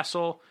Lazar's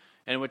castle,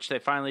 in which they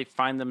finally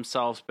find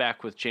themselves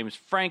back with James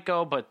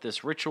Franco, but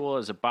this ritual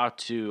is about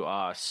to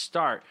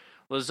start.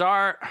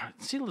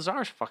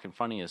 Lazar's fucking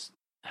funny as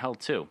hell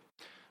too.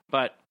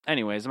 But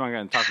anyways, I'm not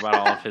going to talk about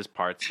all of his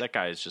parts. That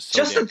guy is just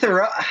so Justin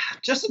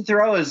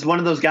Theroux is one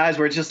of those guys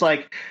where it's just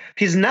like,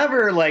 he's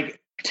never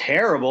like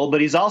terrible, but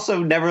he's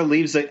also never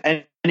leaves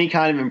any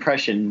kind of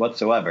impression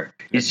whatsoever.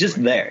 He's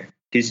just there.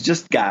 He's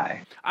just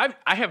guy. I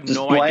have just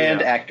no idea.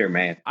 Bland actor,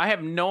 man. I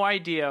have no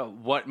idea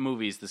what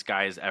movies this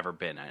guy has ever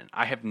been in.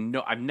 I've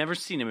never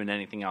seen him in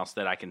anything else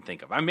that I can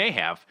think of. I may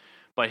have,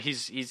 but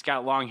he's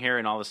got long hair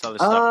and all this other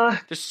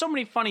stuff. There's so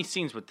many funny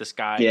scenes with this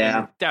guy. Yeah.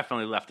 And it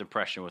definitely left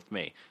impression with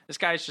me. This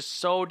guy is just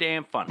so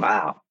damn funny.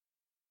 Wow.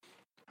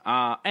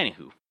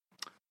 Anywho.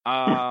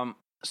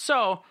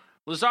 So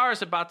Lazar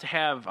is about to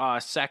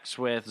have sex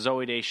with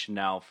Zooey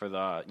Deschanel for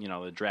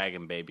the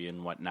dragon baby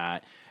and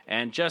whatnot.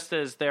 And just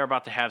as they're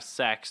about to have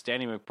sex,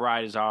 Danny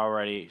McBride has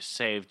already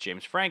saved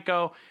James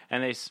Franco,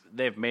 and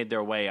they've made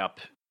their way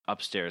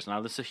upstairs. Now,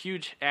 there's a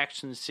huge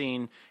action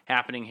scene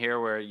happening here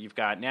where you've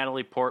got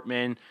Natalie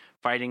Portman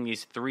fighting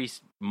these three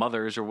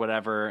mothers or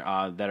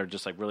whatever that are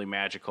just like really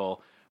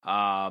magical.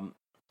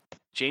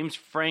 James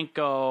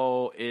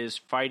Franco is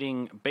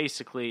fighting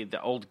basically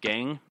the old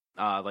gang,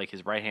 like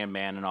his right-hand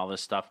man and all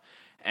this stuff.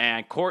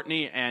 And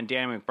Courtney and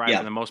Danny McBride,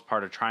 for the most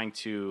part, are trying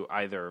to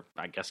either,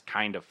 I guess,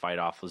 kind of fight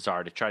off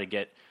Lazar to try to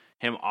get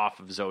him off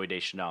of Zooey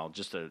Deschanel,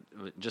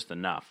 just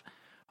enough.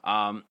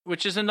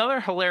 Which is another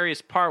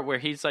hilarious part where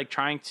he's like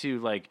trying to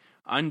like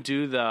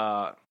undo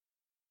the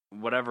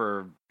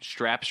whatever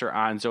straps are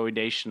on Zooey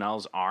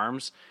Deschanel's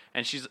arms,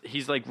 and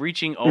he's like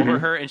reaching over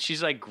her, and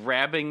she's like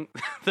grabbing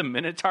the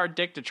Minotaur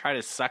dick to try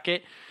to suck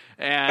it.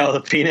 And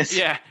the penis.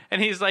 Yeah, and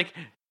he's like,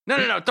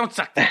 No, don't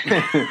suck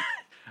that.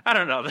 I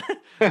don't know.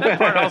 That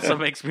part also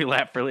makes me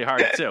laugh really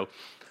hard, too.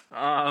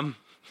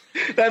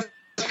 That's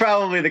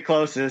probably the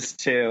closest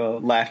to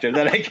laughter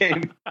that I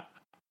came.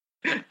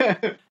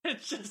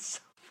 It's just so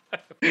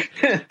funny.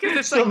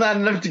 It's still not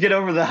enough to get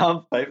over the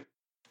hump.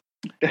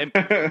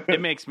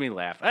 It makes me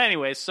laugh.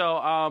 Anyway,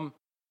 so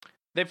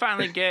they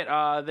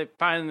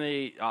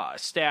finally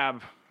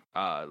stab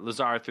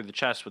Lazar through the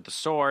chest with the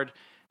sword,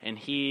 and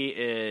he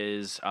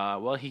is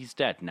he's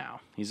dead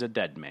now. He's a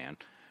dead man.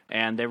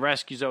 And they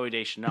rescue Zooey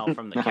Deschanel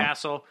from the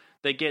castle.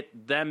 They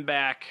get them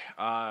back.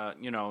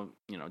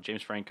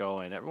 James Franco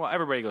and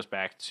everybody goes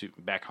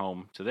back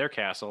home to their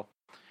castle.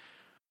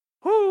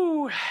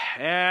 Whoo!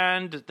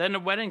 And then the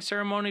wedding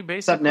ceremony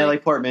basically. Except Natalie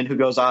Portman, who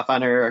goes off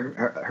on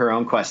her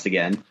own quest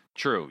again.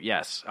 True,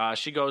 yes.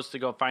 She goes to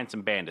go find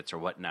some bandits or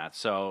whatnot.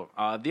 So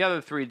the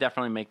other three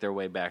definitely make their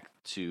way back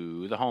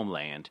to the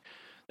homeland.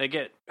 They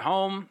get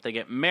home, they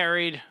get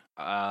married,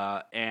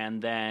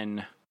 and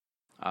then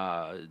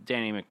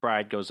Danny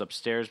McBride goes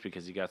upstairs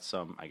because he got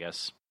some, I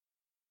guess,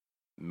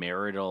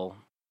 marital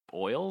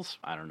oils?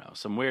 I don't know.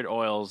 Some weird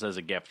oils as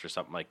a gift or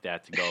something like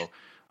that to go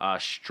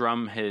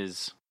strum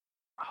his...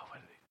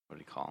 what do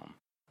you call him?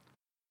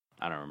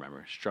 I don't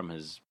remember. Strum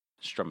his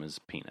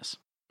penis.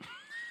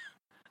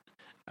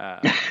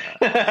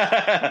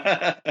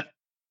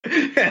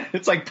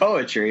 It's like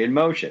poetry in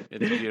motion.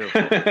 It's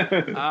beautiful.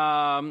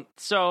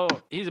 So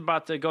he's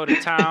about to go to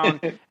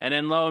town, and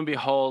then lo and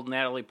behold,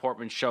 Natalie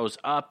Portman shows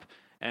up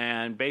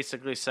and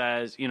basically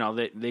says,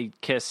 they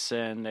kiss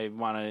and they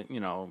want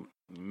to,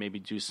 maybe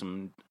do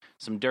some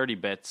dirty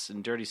bits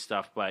and dirty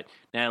stuff. But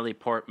Natalie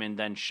Portman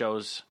then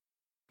shows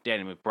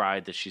Danny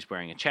McBride that she's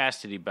wearing a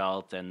chastity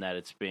belt and that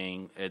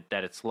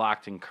it's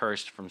locked and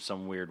cursed from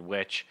some weird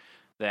witch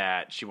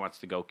that she wants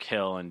to go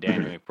kill, and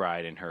Danny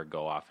McBride and her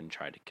go off and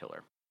try to kill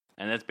her.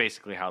 And that's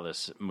basically how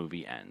this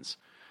movie ends.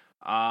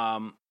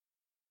 I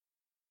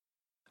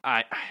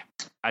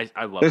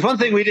love. There's one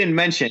thing we didn't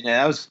mention, and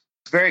I was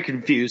very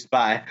confused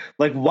by,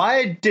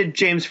 why did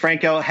James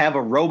Franco have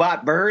a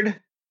robot bird?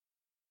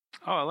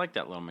 Oh, I like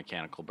that little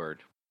mechanical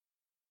bird,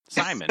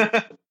 Simon.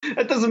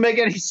 That doesn't make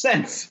any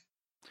sense.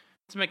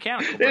 It's a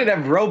mechanical bird. They didn't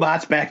have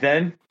robots back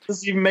then.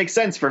 Doesn't even make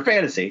sense for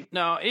fantasy.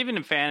 No, even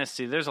in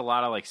fantasy, there's a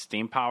lot of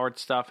steam powered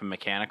stuff and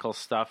mechanical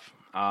stuff.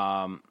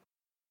 To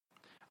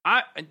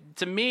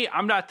me,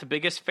 I'm not the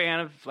biggest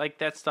fan of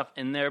that stuff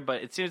in there,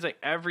 but it seems like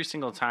every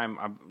single time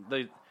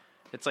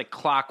it's like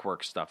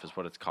clockwork stuff is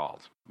what it's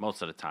called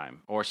most of the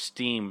time, or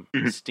steam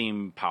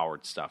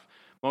powered stuff.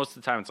 Most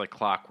of the time it's like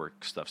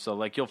clockwork stuff.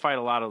 So you'll fight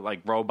a lot of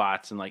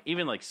robots and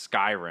even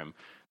Skyrim,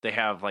 they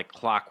have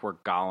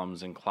clockwork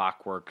golems and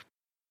clockwork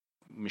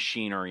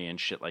machinery and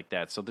shit like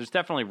that. So there's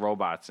definitely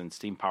robots and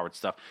steam powered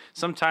stuff.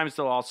 Sometimes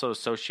they'll also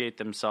associate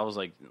themselves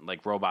like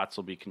robots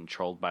will be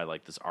controlled by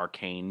this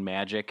arcane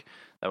magic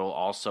that will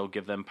also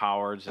give them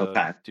power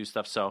to do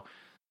stuff. So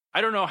I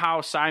don't know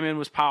how Simon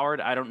was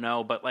powered. I don't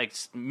know, but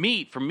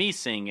for me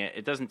seeing it,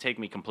 it doesn't take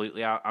me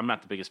completely out. I'm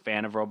not the biggest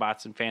fan of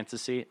robots in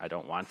fantasy. I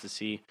don't want to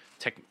see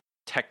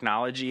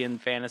technology in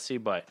fantasy,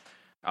 but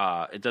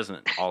it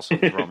doesn't also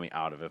throw me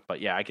out of it.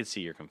 But yeah, I could see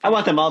your confusion. I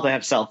want them all to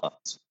have cell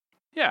phones.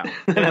 Yeah,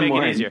 it'll make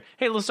it easier.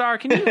 Hey, Lazar,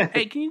 can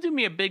you do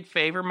me a big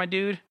favor, my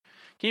dude?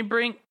 Can you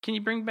bring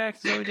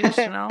back Zooey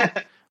Deschanel?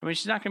 I mean,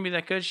 she's not gonna be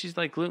that good. She's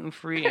gluten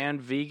free and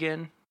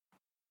vegan.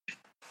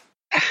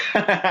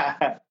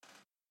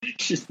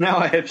 She's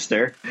now a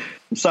hipster.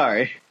 I'm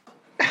sorry.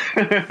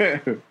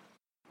 Or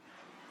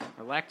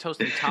lactose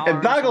intolerant.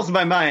 It boggles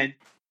my mind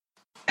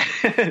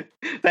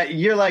that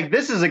you're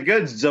this is a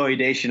good Zooey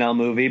Deschanel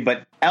movie,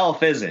 but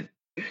Elf isn't,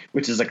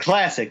 which is a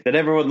classic that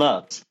everyone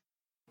loves.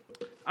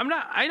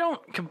 I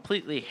don't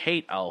completely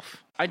hate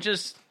Elf.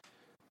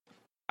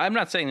 I'm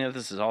not saying that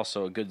this is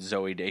also a good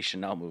Zooey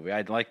Deschanel movie.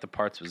 I'd like the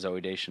parts with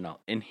Zooey Deschanel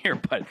in here,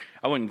 but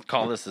I wouldn't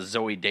call this a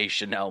Zooey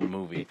Deschanel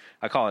movie.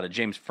 I call it a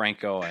James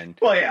Franco and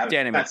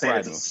Danny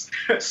McBride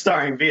movie.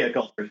 Starring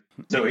vehicle for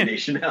Zooey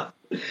Deschanel.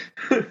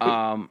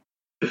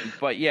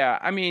 But yeah,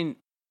 I mean,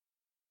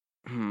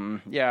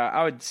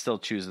 I would still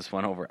choose this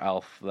one over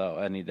Elf though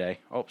any day.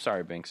 Oh,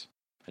 sorry, Binks.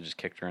 I just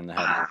kicked her in the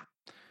head.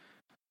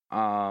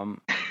 Oh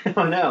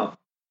no.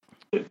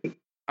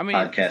 I mean,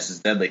 podcast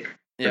is deadly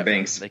for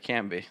Binks. They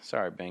can be.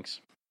 Sorry,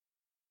 Binks.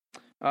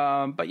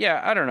 But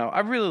yeah, I don't know. I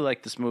really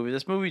like this movie.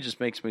 This movie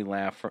just makes me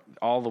laugh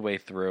all the way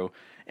through,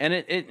 and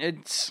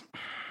it's.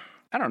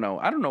 I don't know.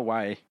 I don't know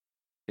why.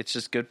 It's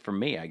just good for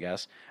me, I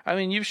guess. I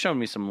mean, you've shown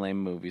me some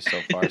lame movies so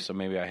far, so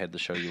maybe I had to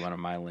show you one of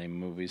my lame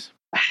movies.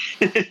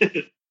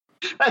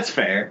 That's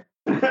fair.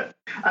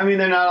 I mean,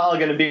 they're not all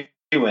going to be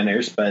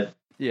winners, but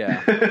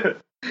yeah.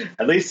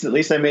 At least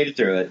I made it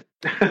through it.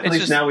 At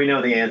least now we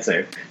know the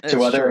answer to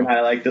whether or not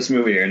I like this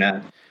movie or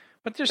not.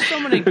 But there's so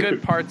many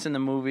good parts in the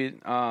movie.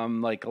 A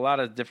lot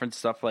of different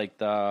stuff, like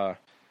the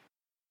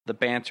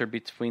banter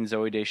between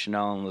Zooey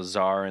Deschanel and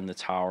Lazar in the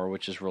tower,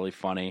 which is really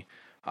funny.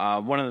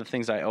 One of the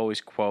things I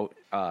always quote,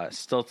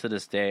 still to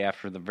this day,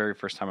 after the very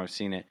first time I've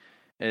seen it,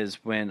 is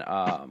when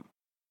oh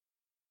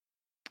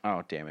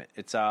damn it,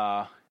 it's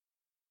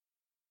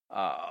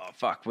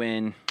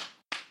when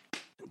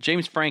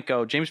James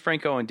Franco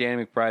and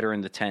Danny McBride are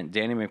in the tent.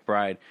 Danny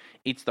McBride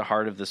eats the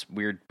heart of this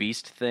weird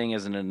beast thing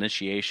as an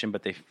initiation,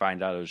 but he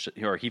finds out it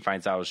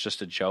was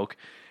just a joke.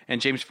 And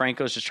James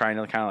Franco's just trying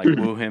to kind of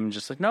like woo him,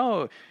 just like,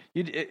 no,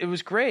 it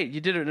was great. You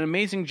did an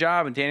amazing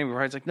job. And Danny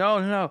McBride's like,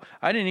 no,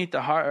 I didn't eat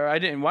the heart. Or I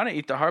didn't want to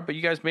eat the heart, but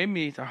you guys made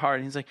me eat the heart.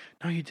 And he's like,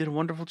 no, you did a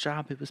wonderful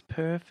job. It was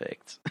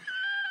perfect.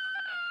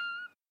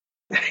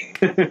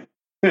 I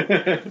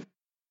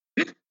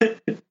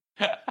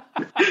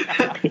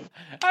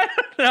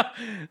don't know.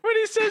 When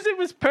he says it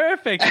was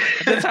perfect,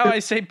 that's how I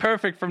say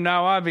perfect from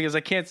now on, because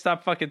I can't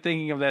stop fucking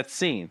thinking of that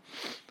scene.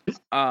 There's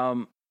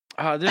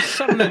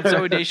something that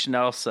Zooey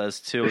Deschanel says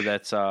too.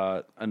 That's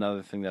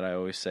another thing that I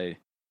always say.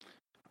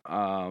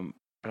 But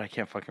I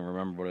can't fucking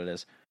remember what it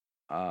is.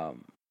 I'll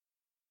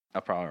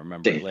probably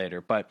remember it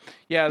later. But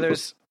yeah,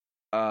 there's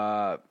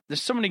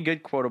so many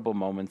good quotable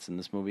moments in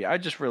this movie. I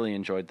just really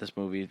enjoyed this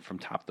movie from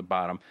top to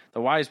bottom.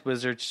 The Wise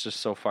Wizard's just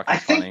so fucking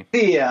funny.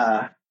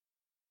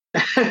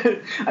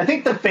 I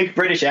think the fake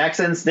British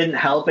accents didn't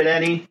help it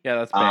any. Yeah,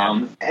 that's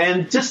bad.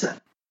 And just,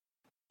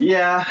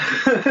 yeah,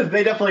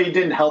 they definitely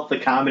didn't help the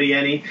comedy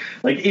any.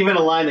 Like, even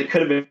a line that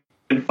could have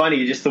been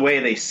funny, just the way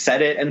they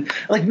said it. And,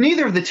 like,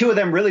 neither of the two of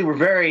them really were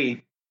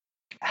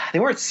they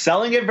weren't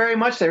selling it very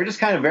much. They were just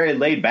kind of very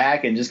laid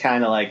back and just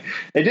kind of like,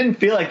 they didn't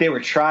feel like they were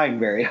trying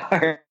very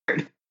hard.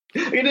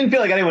 It didn't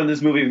feel like anyone in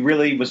this movie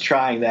really was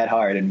trying that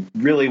hard and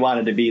really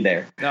wanted to be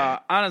there. No,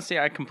 honestly,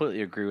 I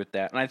completely agree with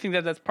that. And I think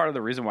that that's part of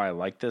the reason why I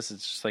like this.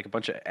 It's just like a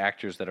bunch of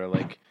actors that are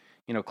like,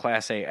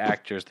 Class A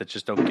actors that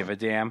just don't give a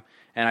damn.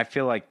 And I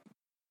feel like,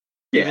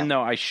 even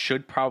though I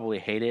should probably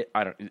hate it,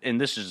 and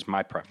this is just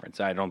my preference.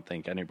 I don't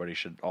think anybody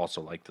should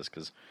also like this,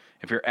 because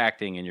if you're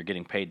acting and you're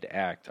getting paid to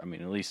act, I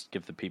mean, at least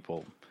give the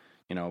people,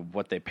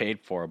 what they paid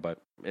for. But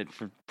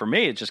for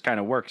me, it just kind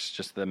of works.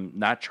 Just them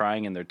not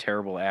trying and their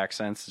terrible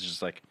accents. It's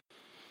just like,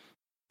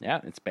 yeah,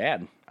 it's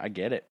bad. I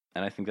get it.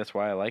 And I think that's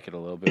why I like it a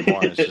little bit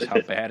more. It's just how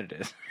bad it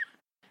is.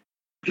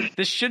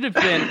 This should have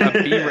been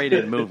a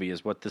B-rated movie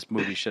is what this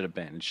movie should have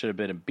been. It should have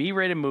been a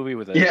B-rated movie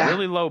with a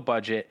really low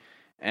budget,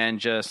 and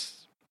for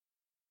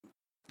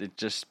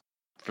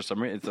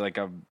some reason, it's like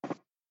a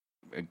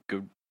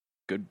good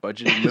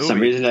budgeted movie. For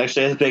some reason, it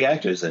actually has big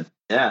actors in.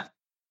 Yeah.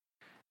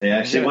 They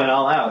actually went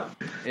all out.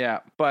 Yeah,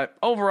 but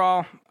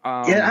overall,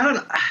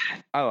 I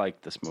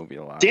like this movie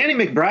a lot. Danny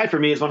McBride for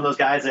me is one of those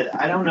guys that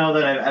I don't know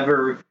that I've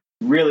ever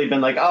really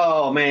been like,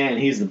 oh man,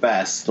 he's the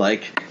best.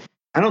 Like,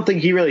 I don't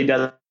think he really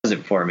does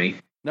it for me.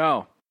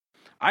 No,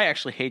 I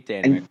actually hate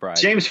Danny McBride.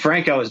 James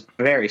Franco is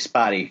very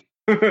spotty.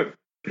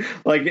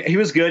 Like, he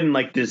was good in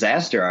like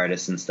Disaster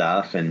Artist and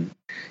stuff, and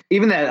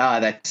even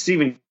that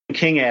Stephen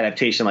King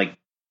adaptation, like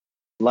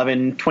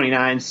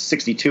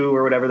 11/29/62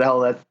 or whatever the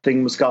hell that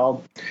thing was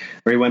called,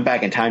 where he went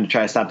back in time to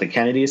try to stop the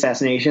Kennedy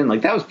assassination.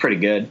 Like, that was pretty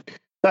good.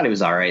 Thought he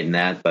was all right in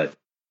that, but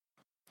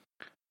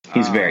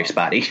he's very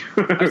spotty.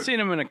 I've seen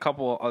him in a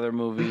couple other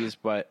movies,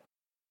 but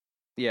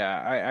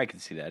yeah, I can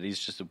see that. He's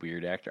just a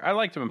weird actor. I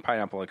liked him in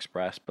Pineapple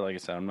Express, but like I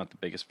said, I'm not the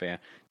biggest fan.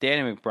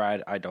 Danny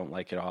McBride, I don't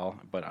like at all,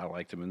 but I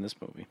liked him in this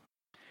movie.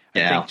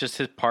 I think just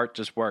his part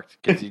just worked,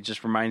 because he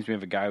just reminds me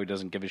of a guy who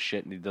doesn't give a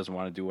shit and he doesn't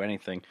want to do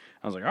anything.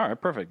 I was like, all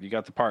right, perfect. You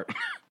got the part.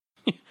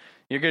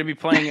 You're going to be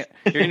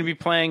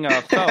playing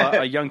a fella,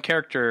 a young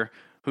character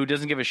who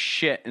doesn't give a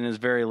shit and is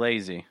very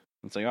lazy.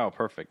 It's like, oh,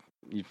 perfect.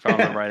 You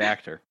found the right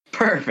actor.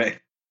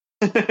 Perfect.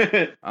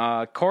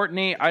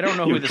 Courtney, I don't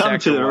know who this actor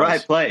was. Come to the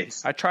right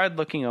place. I tried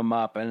looking him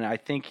up, and I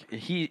think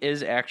he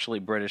is actually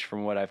British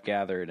from what I've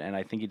gathered, and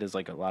I think he does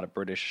like a lot of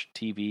British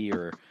TV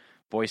or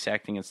voice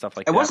acting and stuff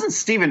like that. It wasn't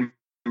Stephen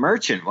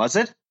Merchant, was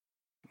it?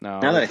 No.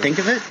 Now that I think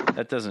of it,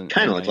 that doesn't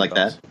kind of look like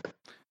that.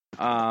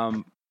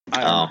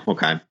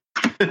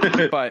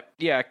 Okay. But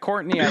yeah,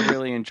 Courtney, I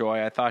really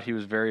enjoy. I thought he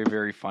was very,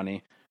 very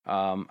funny.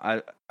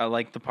 I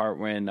like the part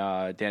when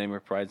Danny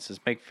McBride says,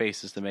 "Make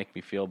faces to make me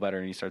feel better,"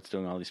 and he starts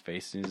doing all these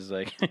faces. And he's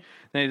like, then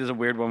he does a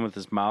weird one with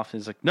his mouth. And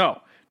he's like,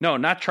 "No,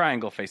 not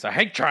triangle face. I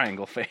hate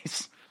triangle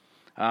face."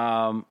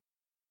 I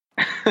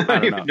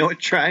don't even know what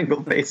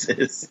triangle face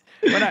is.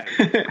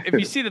 If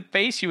you see the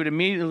face, you would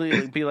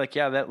immediately be like,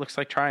 "Yeah, that looks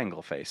like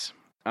triangle face."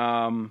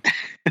 I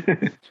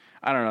don't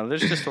know.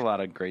 There's just a lot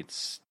of great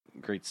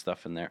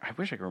stuff in there. I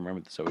wish I could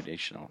remember the Zooey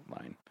Deschanel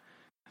line.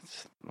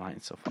 This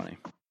line's so funny.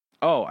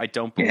 Oh, I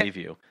don't believe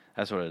you.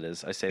 That's what it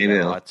is. I say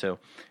that a lot too.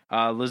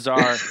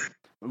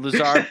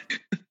 Lazar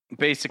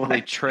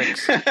basically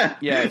tricks.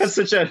 Yeah, that's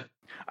such a.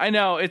 I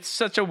know, it's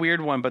such a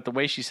weird one, but the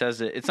way she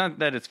says it, it's not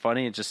that it's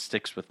funny. It just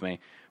sticks with me.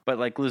 But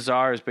like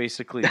Lazar is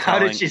basically How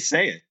did she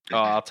say it? Oh,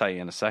 I'll tell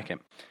you in a second.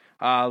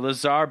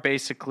 Lazar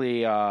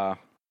basically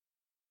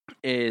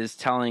is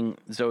telling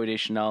Zooey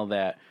Deschanel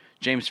that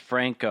James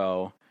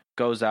Franco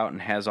goes out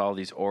and has all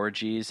these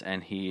orgies,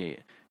 and he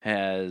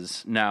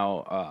has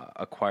now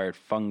acquired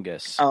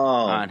fungus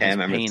on his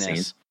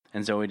penis.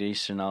 And Zooey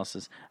Deschanel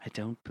says, "I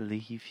don't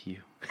believe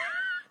you,"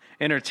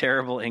 in her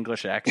terrible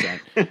English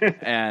accent.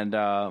 And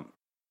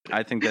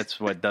I think that's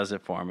what does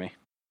it for me.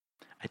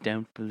 I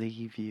don't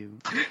believe you.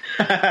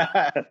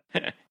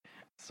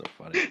 So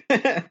funny.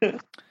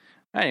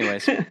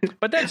 Anyways,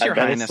 but that's Your I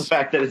bet Highness. it's the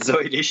fact that it's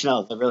Zoe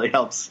Deschanel that really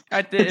helps.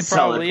 It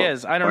probably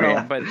is. I don't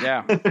know, but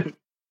yeah.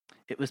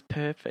 It was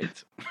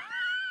perfect.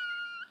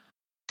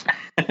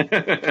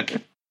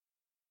 But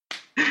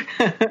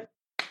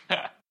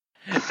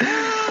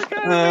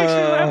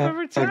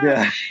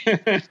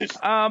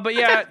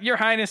yeah, Your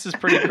Highness is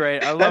pretty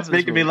great. I love That's this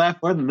making movie. me laugh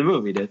more than the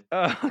movie did.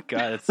 Oh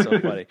god, it's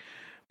so funny.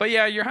 But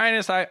yeah, Your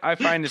Highness, I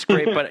find this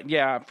great. But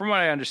yeah, from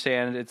what I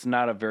understand, it's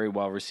not a very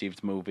well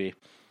received movie.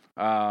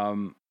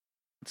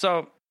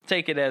 So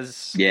take it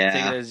as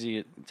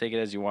you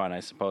want, I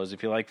suppose.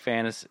 If you like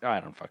fantasy, I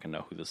don't fucking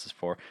know who this is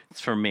for.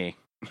 It's for me.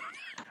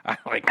 I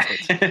like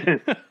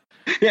it.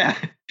 Yeah,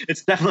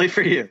 it's definitely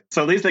for you.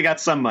 So at least they got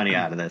some money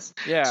out of this.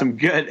 Yeah, some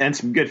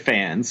good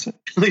fans.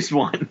 At least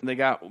one. They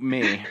got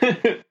me.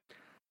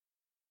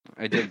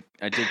 I did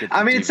get the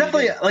I mean, DVD. it's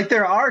definitely like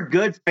there are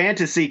good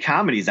fantasy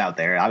comedies out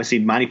there. Obviously,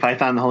 Monty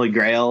Python and the Holy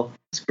Grail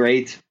is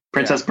great.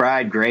 Princess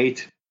Bride,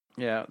 great.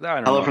 Yeah, I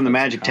don't Hello know from the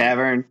Magic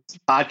Tavern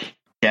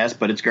podcast,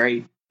 but it's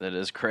great. That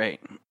is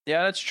great.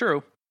 Yeah, that's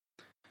true.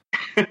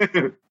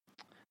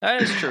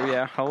 That is true.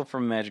 Yeah, Hello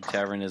from Magic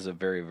Tavern is a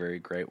very, very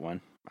great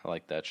one. I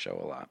like that show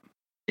a lot.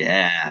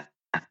 Yeah,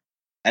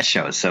 that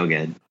show is so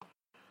good.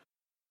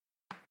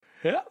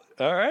 Yeah.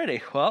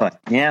 Alrighty. Well, but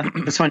yeah,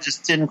 this one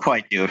just didn't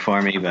quite do it for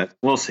me, but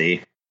we'll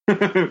see.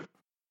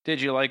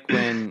 Did you like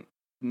when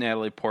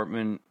Natalie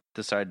Portman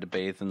decided to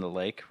bathe in the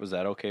lake? Was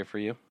that okay for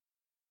you?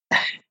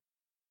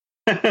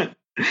 I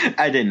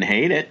didn't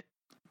hate it.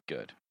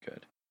 Good.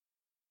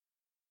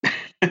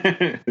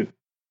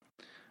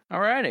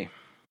 Alrighty.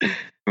 I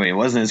mean, it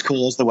wasn't as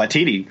cool as the white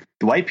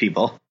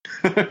people.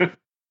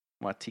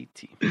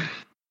 Watiti.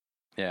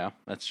 Yeah,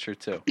 that's true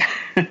too.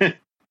 They're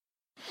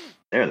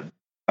the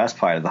best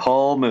part of the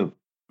whole movie.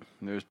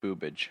 There's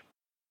boobage.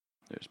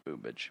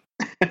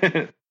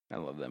 I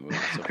love that movie.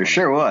 So For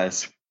sure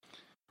was.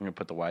 I'm gonna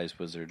put the Wise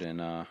Wizard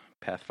in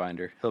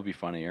Pathfinder. He'll be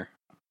funnier.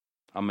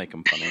 I'll make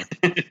him funnier.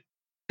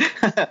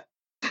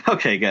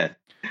 Okay, good.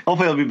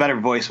 Hopefully it'll be better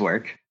voice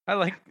work. I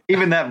like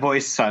even that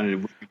voice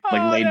sounded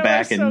like laid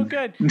back and so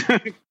good.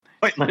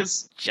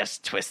 Pointless.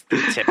 Just twist the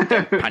tip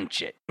and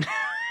punch it.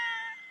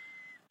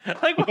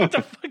 Like, what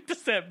the fuck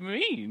does that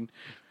mean?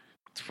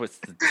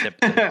 Twist the tip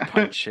and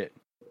punch it.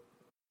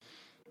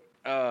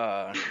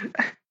 Alrighty.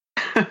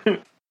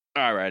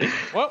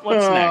 What's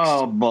next?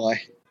 Oh boy.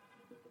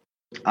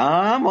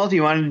 Well, do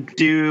you want to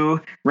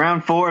do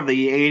round 4 of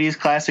the 80s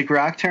classic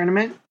rock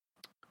tournament?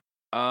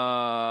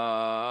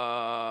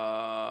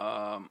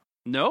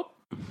 Nope.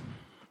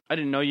 I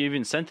didn't know you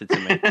even sent it to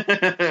me.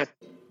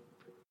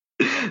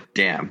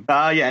 Damn.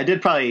 Yeah, I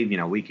did probably,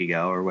 a week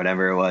ago or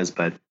whatever it was,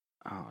 but.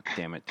 Oh,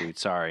 damn it, dude.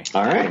 Sorry.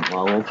 All right.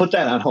 Well, we'll put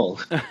that on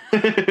hold.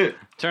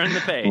 Turn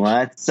the page.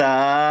 Let's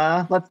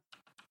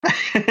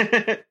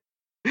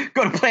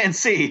go to plan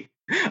C.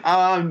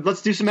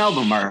 Let's do some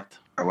album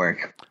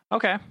artwork.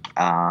 Okay.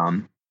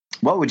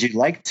 What would you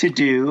like to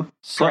do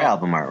for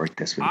album artwork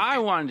this week? I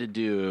wanted to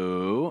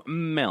do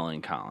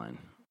Millencolin.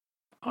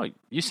 Oh,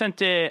 you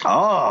sent it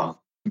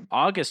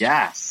August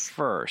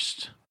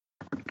 1st.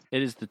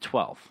 It is the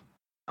 12th.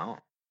 Oh.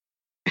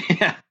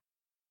 Yeah.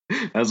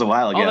 That was a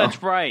while ago. Oh,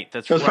 that's right.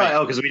 That's right.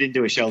 Probably, because we didn't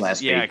do a show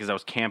last week. Yeah, because I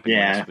was camping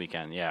last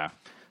weekend. Yeah.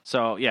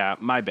 So, yeah,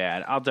 my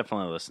bad. I'll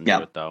definitely listen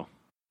to it, though.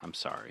 I'm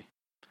sorry.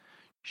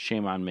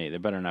 Shame on me. There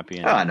better not be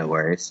any no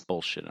worries.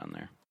 Bullshit on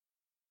there.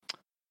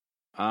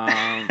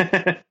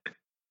 I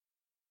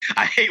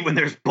hate when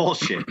there's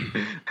bullshit.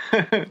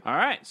 All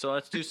right, so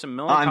let's do some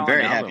Millencolin. I'm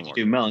very happy to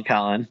do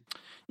Millencolin.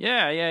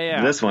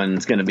 Yeah. This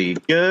one's going to be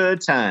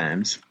good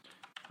times.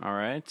 All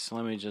right, so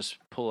let me just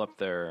pull up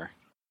their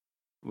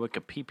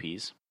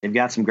Wikipedias. They've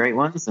got some great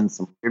ones and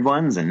some weird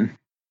ones, and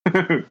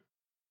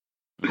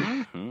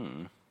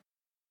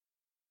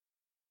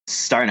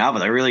starting out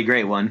with a really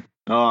great one.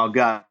 Oh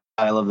God,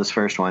 I love this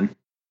first one.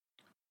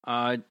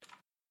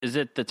 Is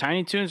it the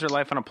Tiny Toons or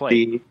Life on a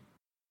Plate?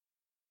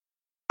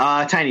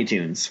 Tiny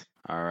Toons.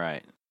 All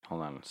right,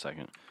 hold on a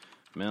second.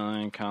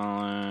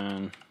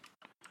 Millencolin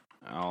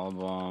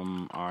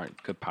album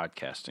art. Good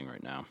podcasting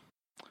right now.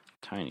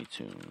 Tiny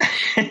Toons.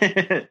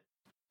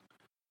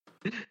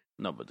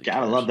 Nobody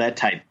gotta love that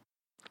type.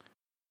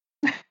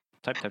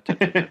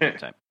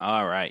 Type.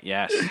 All right,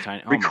 yes.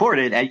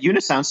 Recorded at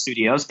Unisound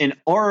Studios in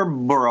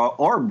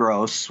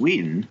Örebro,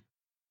 Sweden.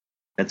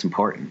 That's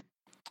important.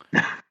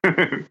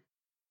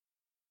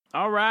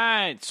 All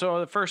right, so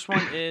the first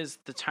one is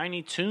the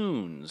Tiny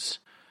Toons.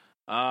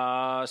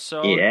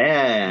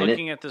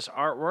 Looking at this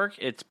artwork,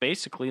 it's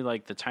basically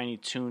like the Tiny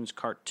Toons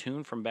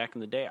cartoon from back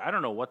in the day. I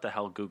don't know what the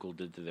hell Google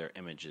did to their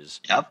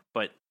images. Yep.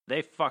 But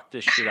they fucked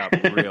this shit up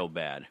real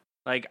bad.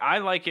 Like, I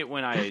like it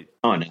when I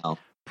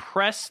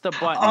press the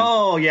button.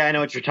 Oh, yeah, I know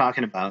what you're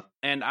talking about.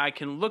 And I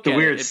can look at it. The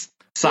weird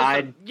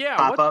side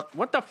pop up.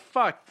 What the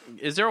fuck?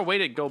 Is there a way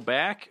to go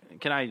back?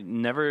 Can I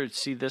never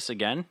see this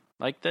again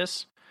like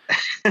this?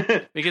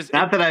 Because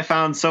Not that I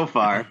found so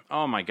far.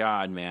 Oh, my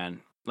God,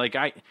 man. Like,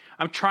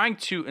 I'm trying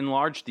to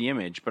enlarge the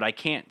image, but I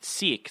can't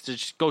see it because it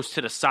just goes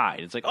to the side.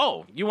 It's like,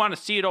 oh, you want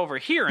to see it over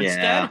here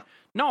instead?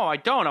 No, I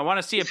don't. I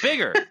want to see it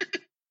bigger.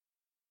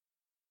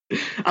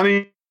 I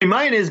mean,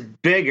 mine is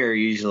bigger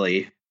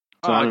usually.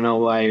 So I don't know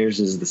why yours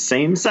is the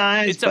same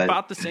size. It's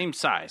about the same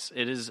size.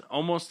 It is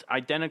almost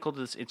identical to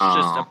this. It's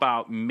just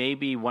about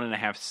maybe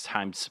 1.5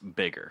 times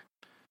bigger.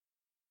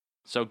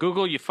 So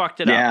Google, you fucked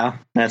it up. Yeah,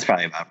 that's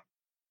probably about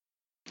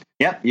it.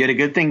 Yep, you had a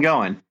good thing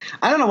going.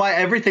 I don't know why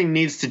everything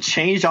needs to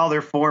change all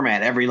their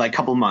format every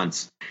couple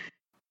months.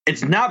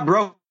 It's not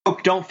broke,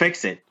 don't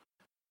fix it.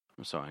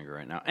 I'm so angry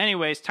right now.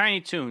 Anyways,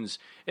 Tiny Toons.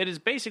 It is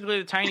basically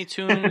the Tiny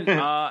Toon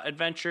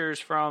adventures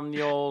from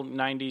the old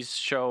 90s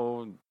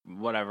show,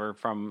 whatever,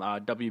 from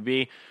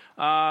WB.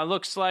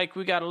 Looks like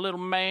we got a little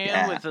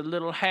man with a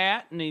little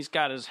hat, and he's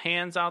got his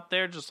hands out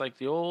there just like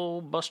the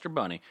old Buster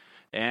Bunny.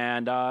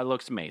 And it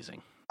looks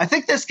amazing. I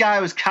think this guy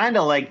was kind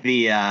of like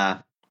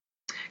their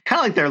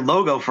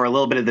logo for a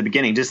little bit at the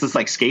beginning. Just this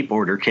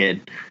skateboarder kid.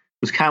 It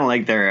was kind of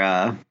like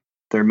their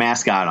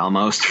mascot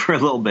almost for a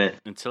little bit.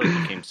 Until it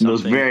became something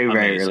those very, amazing.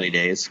 very early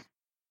days.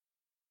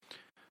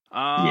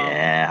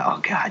 Yeah. Oh,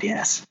 God,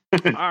 yes.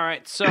 All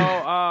right. So.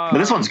 But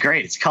this one's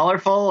great. It's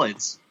colorful.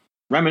 It's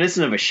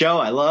reminiscent of a show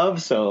I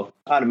love. So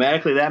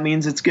automatically that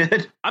means it's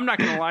good. I'm not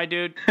going to lie,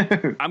 dude.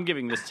 I'm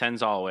giving this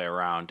 10s all the way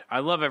around. I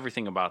love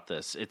everything about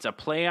this. It's a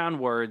play on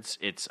words.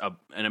 It's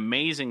an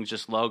amazing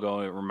just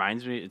logo. It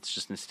reminds me. It's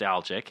just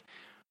nostalgic.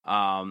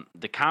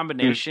 The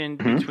combination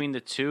between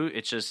the two,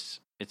 it's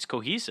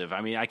cohesive.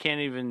 I mean, I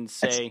can't even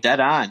say it's dead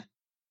on.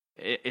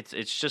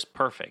 It's just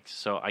perfect.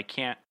 So I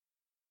can't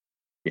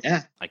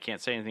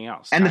say anything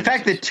else. And the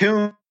fact that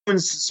tunes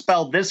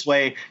spelled this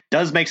way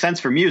does make sense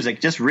for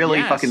music. Just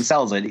really fucking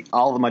sells it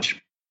all the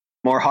much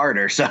more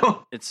harder.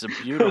 So it's a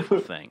beautiful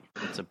thing.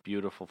 It's a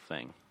beautiful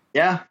thing.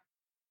 Yeah,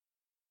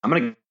 I'm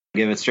gonna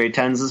give it straight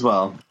 10s as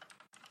well.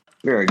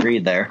 We're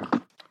agreed there.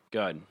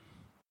 Good.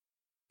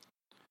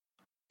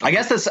 I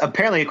guess this,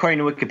 apparently, according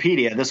to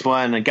Wikipedia, this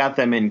one got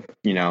them in,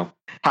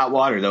 hot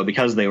water, though,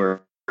 because they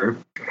were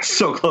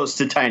so close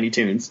to Tiny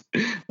Toons.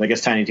 I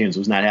guess Tiny Toons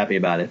was not happy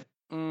about it.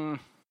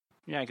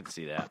 Yeah, I can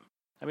see that.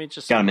 I mean, it's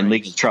just got them in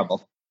legal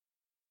trouble.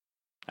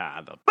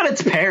 But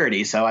it's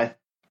parody, so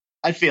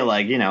I feel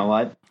like, you know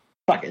what?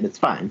 Fuck it, it's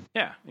fine.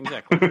 Yeah,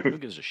 exactly. Who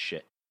gives a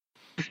shit?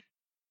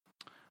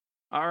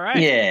 All right.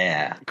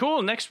 Yeah.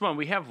 Cool. Next one,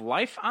 we have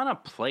Life on a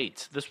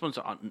Plate. This one's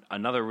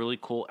another really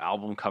cool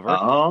album cover.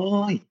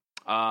 Oh,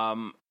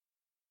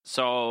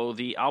 so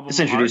the album this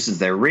introduces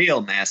their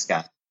real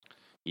mascot.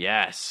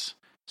 Yes.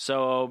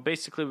 So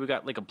basically, we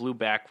got a blue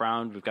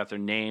background. We've got their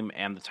name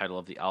and the title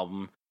of the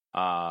album.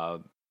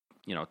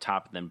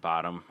 Top and then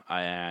bottom.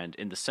 And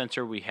in the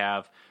center, we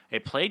have a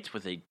plate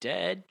with a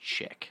dead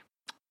chick.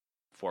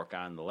 Fork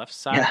on the left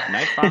side,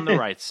 knife on the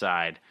right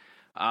side.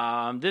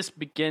 This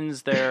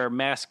begins their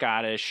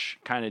mascotish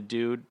kind of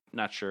dude.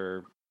 Not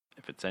sure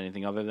if it's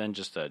anything other than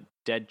just a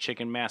dead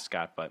chicken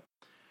mascot, but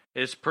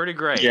it's pretty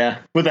great. Yeah,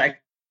 with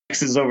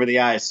X's over the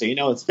eyes, so you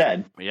know it's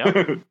dead.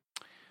 Yep.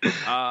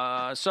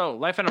 So,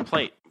 Life on a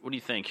Plate. What do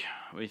you think?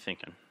 What are you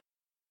thinking?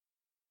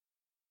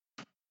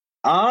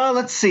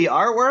 Let's see.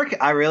 Artwork.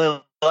 I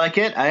really like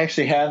it. I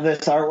actually have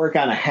this artwork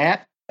on a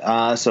hat,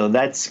 so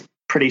that's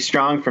pretty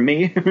strong for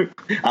me.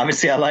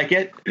 Obviously, I like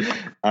it.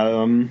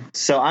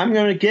 So I'm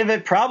going to give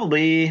it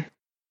probably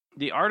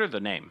the art or the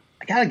name.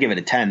 I gotta give it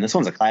a 10. This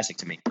one's a classic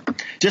to me.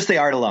 Just the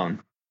art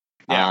alone.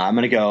 Yeah. I'm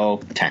going to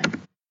go 10.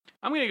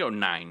 I'm going to go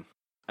 9.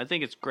 I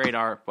think it's great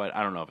art, but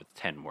I don't know if it's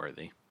 10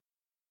 worthy.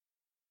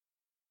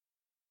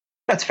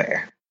 That's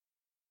fair.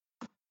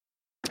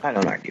 I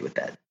don't argue with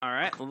that. All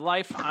right.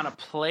 Life on a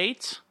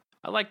Plate.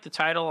 I like the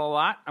title a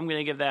lot. I'm going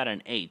to give that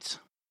an 8.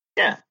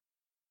 Yeah.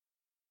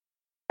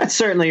 That's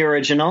certainly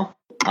original.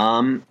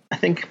 I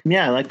think,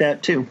 I like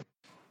that too.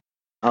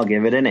 I'll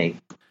give it an 8.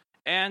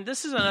 And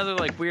this is another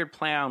weird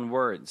play on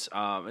words.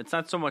 It's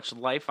not so much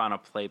life on a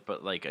plate,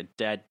 but a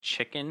dead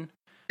chicken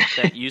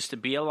that used to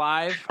be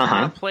alive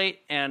on a plate.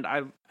 And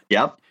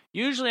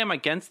usually I'm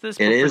against this.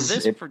 But it is.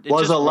 This, it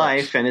was a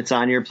life, and it's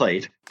on your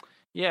plate.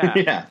 Yeah.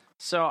 Yeah.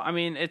 So I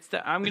mean,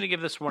 I'm going to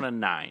give this one a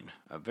 9,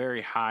 a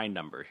very high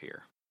number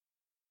here.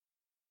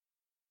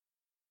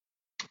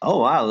 Oh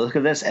wow! Look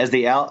at this. As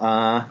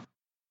the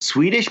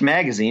Swedish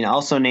magazine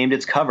also named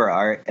its cover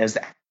art as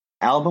the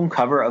album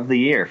cover of the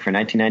year for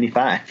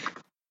 1995.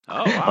 Oh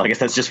wow! Well, I guess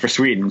that's just for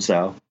Sweden.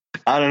 So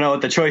I don't know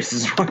what the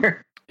choices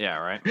were. Yeah.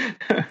 Right.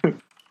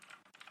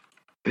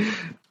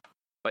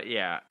 But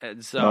yeah,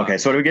 it's okay.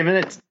 So what are we giving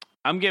it?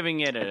 I'm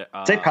giving it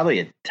I'd say probably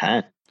a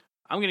 10.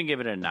 I'm going to give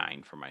it a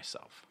 9 for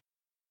myself.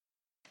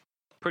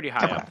 Pretty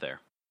high up there.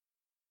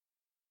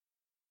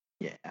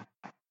 Yeah,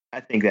 I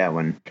think that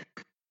one.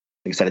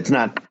 Like I said, it's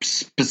not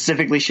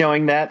specifically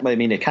showing that, but I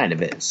mean, it kind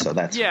of is. So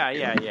that's yeah,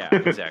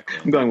 exactly.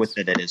 I'm going with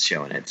it. It is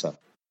showing it. So,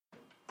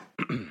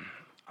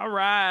 all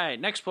right.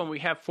 Next one, we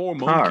have 4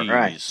 Monkeys. All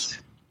right. This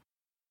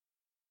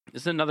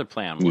is another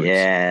play on words.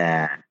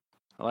 Yeah,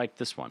 I like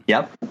this one.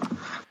 Yep.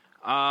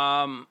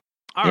 All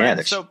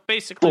right. So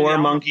basically, 4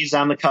 monkeys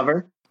on the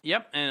cover.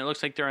 Yep, and it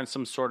looks like they're on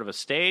some sort of a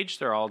stage.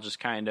 They're all just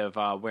kind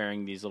of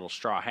wearing these little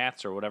straw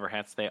hats or whatever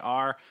hats they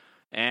are.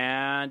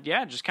 And,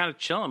 yeah, just kind of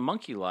chilling,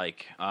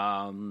 monkey-like.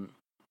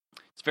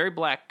 It's very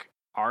black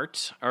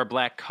art or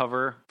black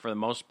cover for the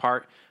most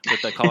part,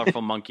 with the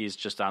colorful monkeys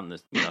just on the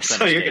center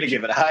So you're going to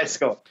give it a high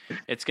score.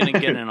 It's going to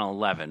get an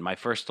 11. My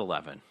first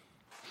 11.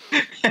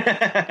 No,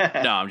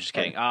 I'm just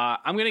kidding.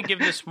 I'm going to give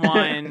this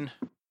one.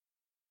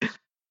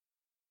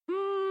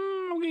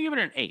 I'm going to give it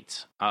an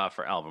 8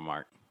 for album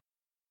art.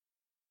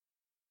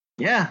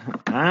 Yeah,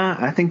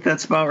 I think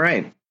that's about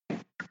right.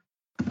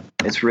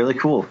 It's really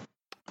cool.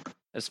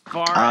 As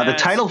far as the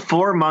title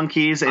 4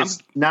 Monkeys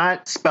is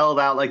not spelled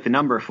out like the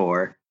number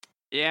 4.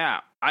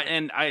 Yeah,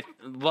 I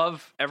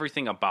love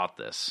everything about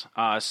this.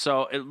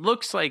 So it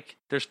looks like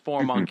there's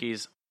 4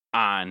 monkeys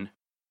on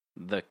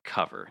the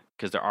cover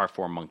because there are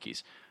 4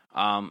 monkeys.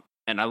 And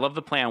I love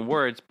the play on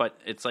words, but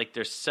it's like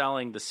they're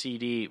selling the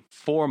CD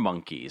for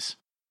monkeys.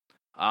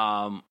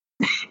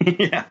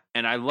 Yeah,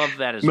 and I love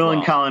that as well.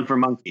 Millencolin for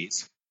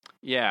monkeys.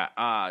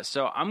 Yeah.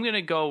 So I'm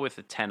gonna go with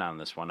a 10 on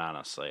this one.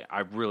 Honestly, I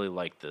really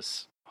like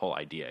this whole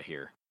idea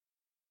here.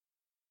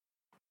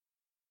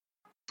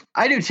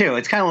 I do too.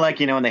 It's kind of like,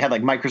 when they had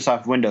like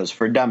Microsoft Windows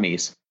for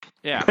dummies.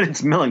 Yeah. But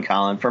it's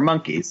Millencolin for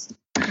monkeys.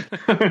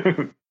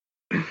 And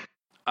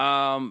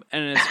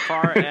as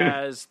far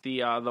as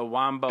the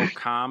Wombo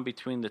com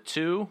between the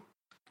two,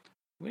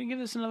 I'm gonna give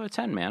this another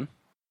 10, man.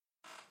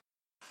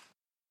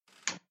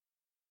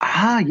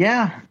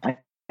 Yeah. I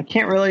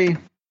can't really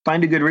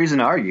find a good reason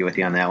to argue with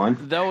you on that one.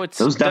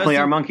 Those definitely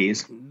are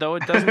monkeys. Though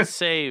it doesn't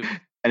say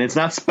and it's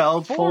not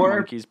spelled 4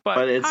 monkeys, but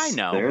I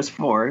know. There's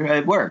 4.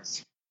 It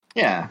works.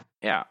 Yeah.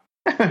 Yeah.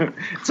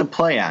 It's a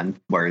play on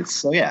words.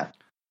 So yeah.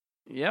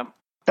 Yep.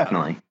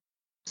 Definitely.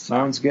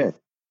 Sounds good.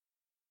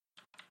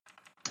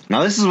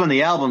 Now this is when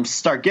the albums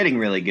start getting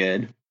really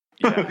good.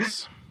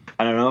 Yes.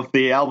 I don't know if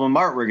the album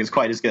artwork is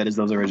quite as good as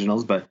those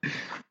originals, but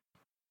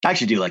I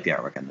actually do like the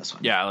artwork on this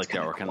one. Yeah, I like the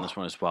artwork on this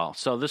one as well.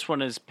 So this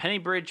one is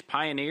Pennybridge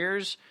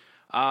Pioneers.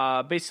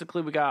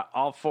 Basically, we got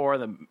all 4 of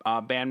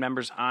the band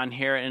members on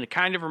here, and it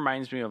kind of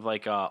reminds me of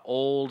like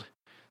old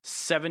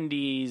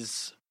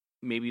 70s,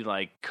 maybe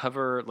like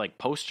cover, like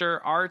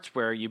poster art,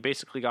 where you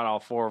basically got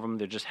all 4 of them.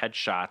 They're just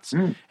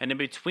headshots. And in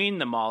between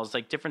them all is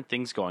like different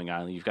things going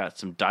on. You've got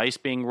some dice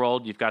being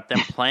rolled. You've got them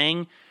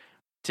playing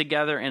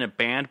together in a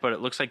band, but it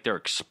looks like they're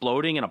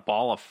exploding in a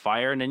ball of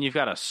fire. And then you've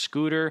got a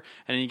scooter,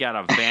 and then you got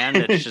a van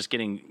that's just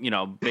getting,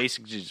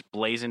 basically just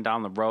blazing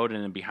down the road.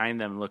 And then behind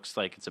them looks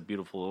like it's a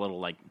beautiful little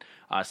like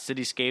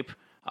cityscape.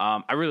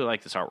 I really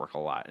like this artwork a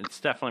lot.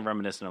 It's definitely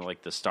reminiscent of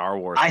like the Star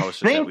Wars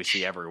posters that we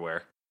see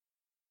everywhere.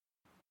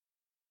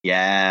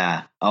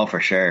 Yeah. Oh,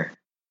 for sure.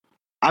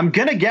 I'm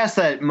going to guess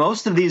that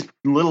most of these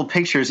little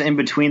pictures in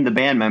between the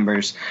band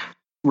members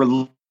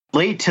relate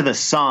to the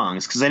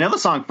songs, because I know the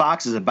song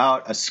Fox is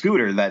about a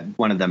scooter that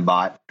one of them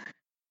bought.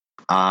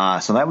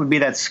 So that would be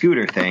that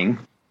scooter thing.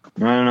 I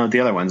don't know what the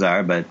other ones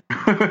are, but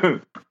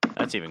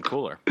that's even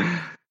cooler.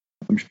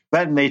 I'm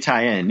betting they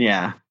tie in.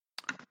 Yeah.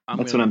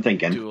 That's what I'm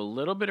thinking. Do a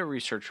little bit of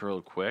research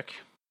real quick.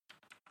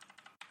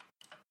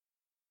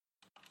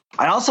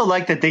 I also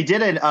like that they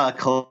did a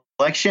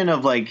collection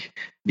of like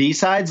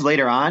B-sides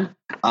later on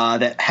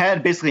that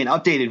had basically an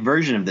updated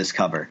version of this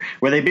cover,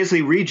 where they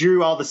basically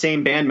redrew all the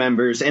same band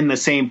members in the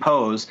same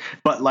pose,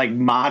 but like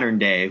modern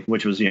day,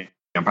 which was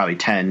probably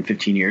 10,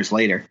 15 years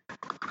later.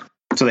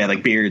 So they had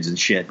like beards and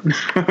shit.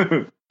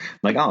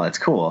 Like, oh, that's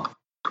cool.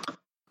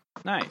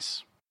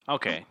 Nice.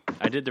 Okay,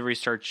 I did the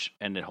research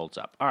and it holds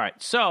up. All right,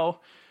 so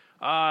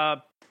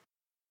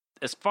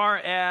as far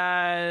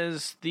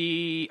as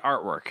the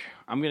artwork,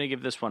 I'm gonna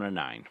give this one a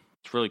 9.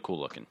 It's really cool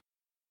looking.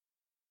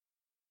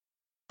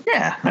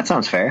 Yeah, that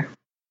sounds fair.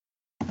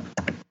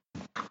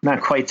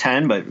 Not quite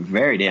 10, but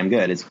very damn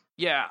good. It is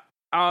a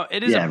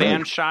band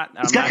really shot.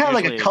 It's got kind of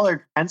like a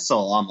colored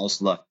pencil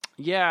almost look.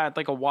 Yeah,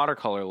 like a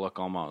watercolor look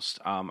almost.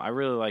 I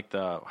really like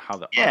how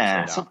the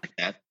art's something like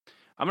that.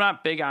 I'm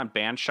not big on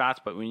band shots,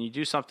 but when you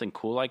do something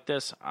cool like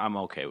this, I'm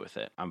okay with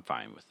it. I'm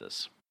fine with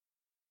this.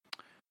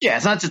 Yeah,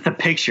 it's not just a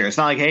picture. It's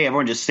not like, hey,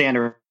 everyone just stand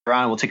around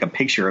and we'll take a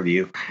picture of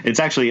you. It's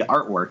actually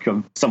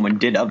artwork someone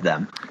did of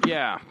them.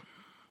 Yeah.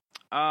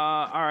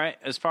 All right.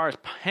 As far as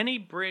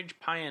Pennybridge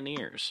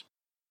Pioneers,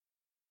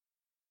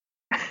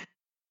 I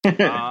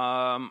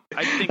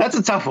think that's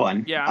a tough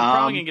one. Yeah, I'm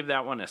probably gonna give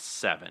that one a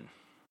 7.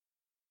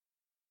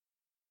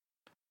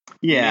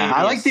 Yeah, maybe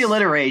I like the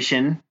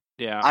alliteration.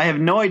 Yeah, I have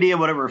no idea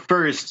what it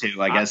refers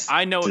to. I guess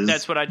I know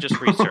that's what I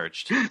just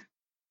researched.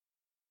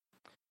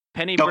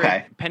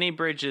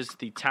 Pennybridge is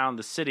the town,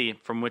 the city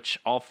from which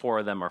all 4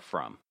 of them are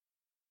from,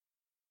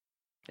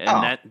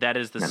 and that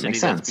is the city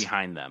that's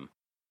behind them.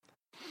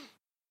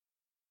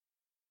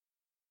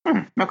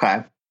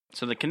 Okay.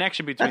 So the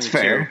connection between that's the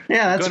fair. two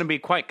is going to be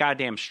quite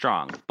goddamn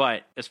strong.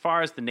 But as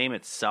far as the name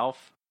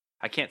itself,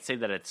 I can't say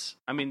that it's.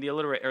 I mean, the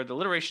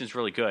alliteration is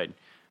really good,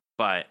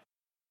 but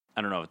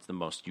I don't know if it's the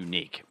most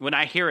unique. When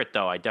I hear it,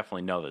 though, I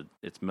definitely know that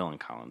it's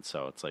Millencolin.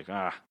 So it's like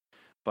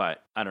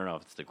but I don't know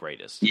if it's the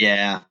greatest.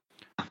 Yeah.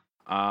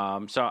 So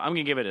I'm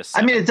gonna give it a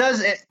 7. I mean, it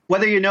does.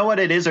 Whether you know what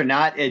it is or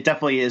not, it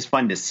definitely is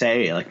fun to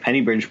say. Like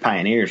Pennybridge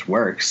Pioneers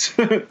works.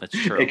 That's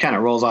true. It kind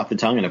of rolls off the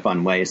tongue in a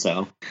fun way.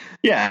 So,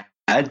 yeah,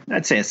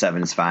 I'd say a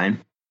 7 is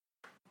fine.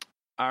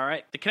 All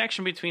right, the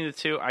connection between the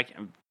two,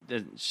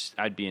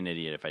 I'd be an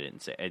idiot if I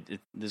didn't say it.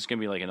 This is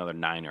gonna be like another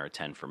 9 or a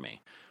 10 for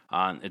me.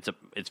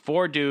 It's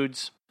 4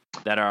 dudes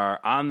that are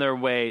on their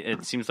way.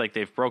 It seems like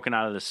they've broken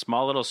out of this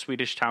small little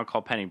Swedish town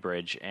called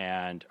Pennybridge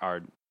and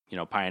are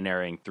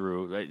pioneering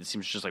through. It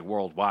seems just like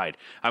worldwide.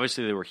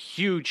 Obviously, they were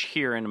huge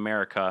here in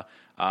America.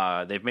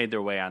 They've made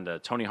their way onto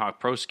Tony Hawk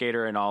Pro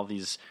Skater and all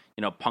these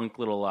punk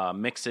little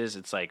mixes.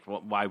 It's like,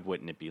 well, why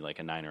wouldn't it be like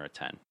a 9 or a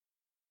 10?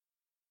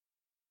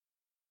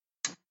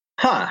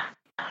 Huh.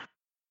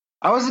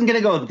 I wasn't going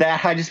to go that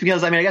high just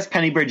because, I guess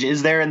Pennybridge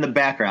is there in the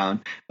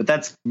background, but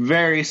that's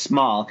very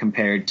small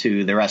compared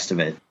to the rest of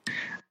it.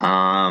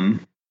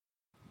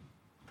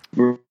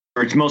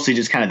 It's mostly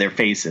just kind of their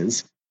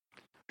faces.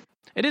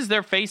 It is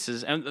their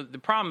faces, and the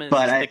problem is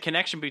the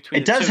connection between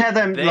it does have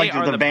them, like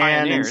the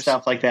band pioneers. And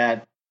stuff like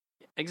that.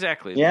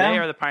 Exactly. Yeah. They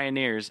are the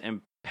pioneers,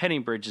 and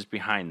Pennybridge is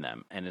behind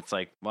them. And it's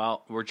like,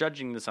 well, we're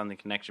judging this on the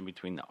connection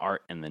between the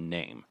art and the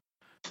name.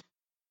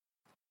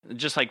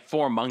 Just like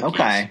 4 monkeys.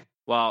 Okay.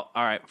 Well,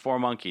 all right, 4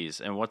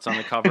 monkeys. And what's on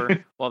the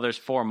cover? Well, there's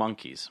 4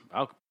 monkeys.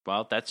 Oh,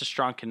 well, that's a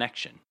strong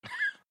connection.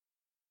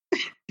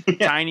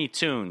 Yeah. Tiny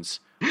Toons.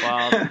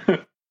 Well,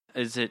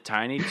 is it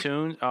Tiny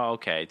Toons? Oh,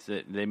 okay.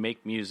 They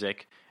make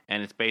music,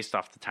 and it's based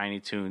off the Tiny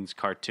Toons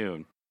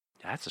cartoon.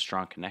 That's a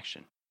strong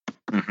connection.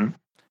 Mm-hmm.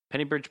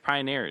 Pennybridge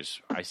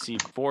Pioneers. I see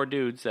 4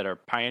 dudes that are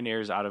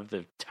pioneers out of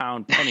the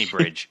town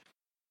Pennybridge.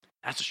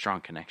 That's a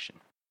strong connection.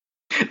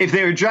 If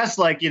they were dressed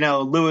like,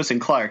 Lewis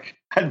and Clark,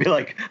 I'd be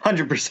like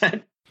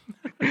 100%.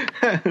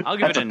 I'll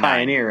give it a 9.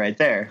 Pioneer right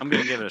there. I'm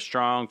going to give it a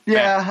strong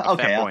fat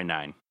boy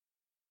 9.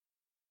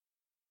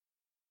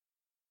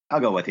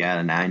 I'll go with you at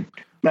a 9.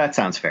 That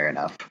sounds fair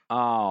enough.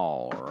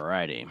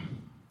 Alrighty.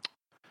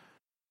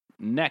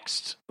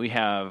 Next, we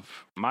have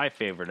my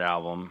favorite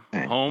album,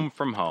 Home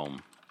from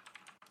Home.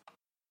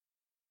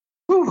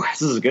 Ooh,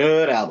 this is a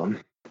good album.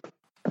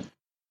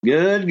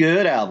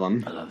 Good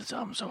album. I love this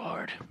album so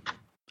hard.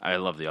 I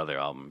love the other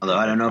album. Although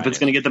I don't know if it's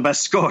going to get the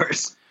best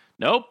scores.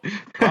 Nope.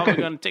 Probably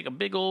going to take a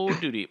big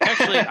old duty.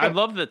 Actually, I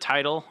love the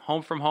title,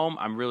 Home from Home.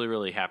 I'm really,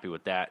 really happy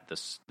with that.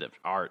 The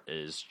art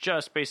is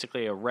just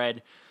basically a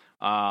red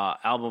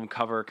album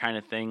cover kind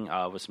of thing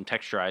with some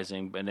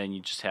texturizing, and then you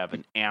just have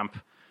an amp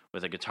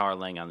with a guitar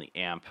laying on the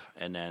amp,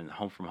 and then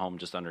Home from Home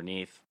just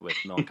underneath with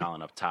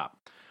Millencolin up top.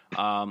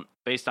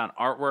 Based on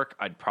artwork,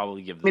 I'd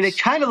probably give this... it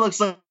kind of looks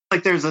like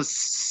there's a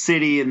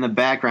city in the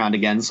background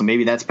again, so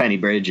maybe that's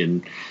Pennybridge,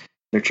 and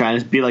they're trying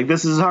to be like,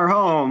 this is our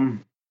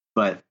home.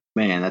 But,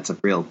 man, that's a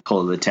real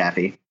pull of the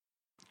taffy.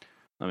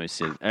 Let me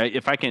see.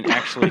 If I can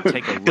actually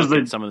take a look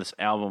at some of this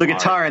album the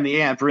guitar art. and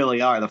the amp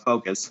really are the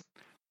focus.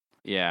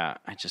 Yeah,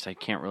 I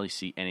can't really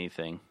see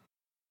anything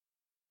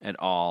at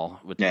all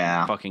with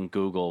fucking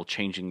Google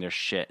changing their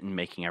shit and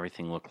making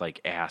everything look like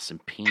ass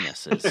and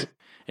penises.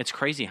 It's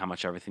crazy how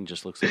much everything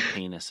just looks like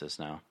penises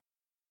now.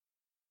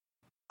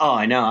 Oh,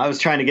 I know. I was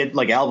trying to get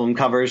album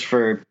covers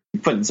for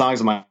putting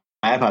songs on my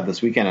iPod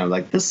this weekend. I was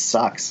like, this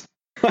sucks.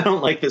 I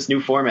don't like this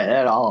new format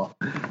at all.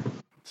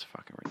 It's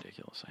fucking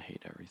ridiculous. I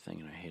hate everything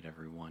and I hate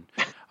everyone.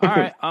 All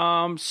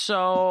right.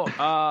 So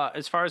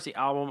as far as the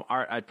album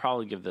art, I'd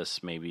probably give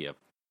this maybe a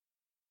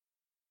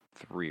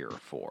 3 or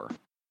 4.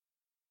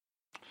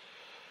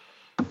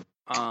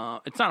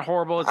 It's not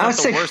horrible. It's not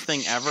the worst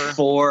thing ever.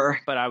 4,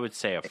 but I would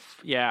say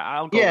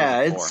I'll go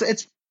with 4.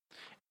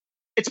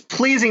 It's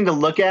pleasing to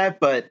look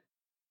at, but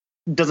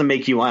doesn't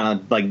make you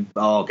want to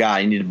oh god,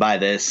 I need to buy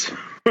this.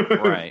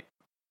 Right.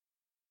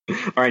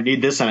 Or I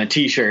need this on a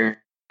T-shirt.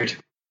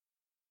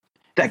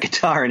 That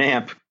guitar and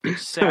amp.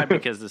 It's sad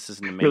because this is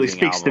an amazing really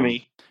speaks album. to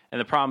me.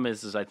 And the problem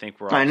is I think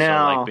we're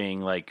also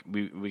being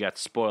we got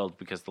spoiled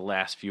because the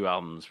last few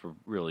albums were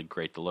really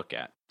great to look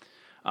at.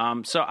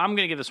 So I'm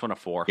going to give this one a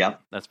 4.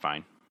 Yep. That's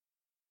fine.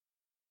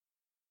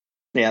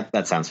 Yeah,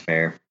 that sounds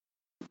fair.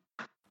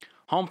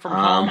 Home from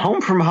Home.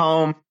 Home from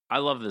Home. I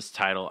love this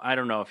title. I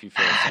don't know if you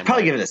feel the same. I'd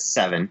probably give it a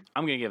 7.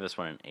 I'm going to give this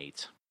one an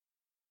 8.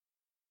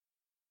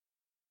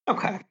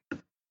 Okay.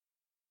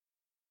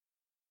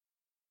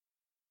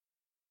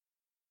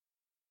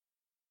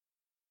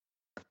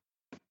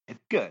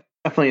 Good.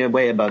 Definitely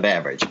way above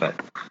average, but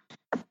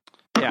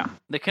yeah,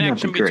 the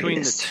connection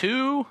between the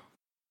two.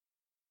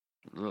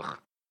 Ugh.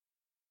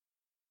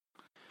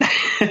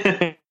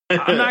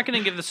 I'm not going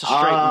to give this a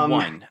straight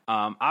 1.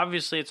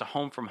 Obviously, it's a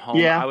Home from Home.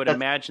 Yeah, I would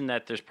imagine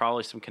that there's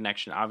probably some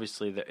connection.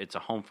 Obviously, that it's a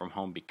Home from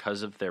Home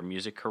because of their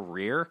music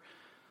career,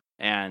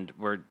 and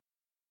we're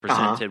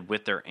presented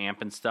with their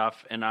amp and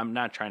stuff. And I'm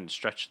not trying to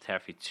stretch the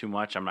taffy too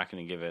much. I'm not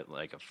going to give it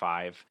like a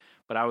 5,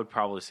 but I would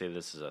probably say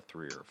this is a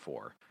 3 or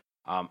 4.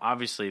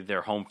 Obviously,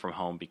 they're Home from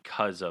Home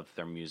because of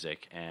their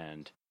music,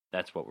 and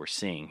that's what we're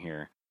seeing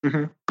here.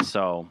 Mm-hmm.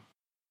 So,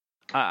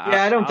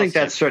 I don't think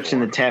that's stretching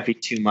 4. the taffy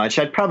too much.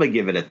 I'd probably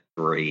give it a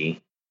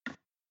 3.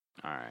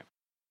 All right.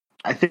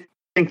 I think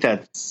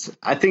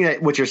that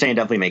what you're saying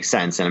definitely makes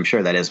sense, and I'm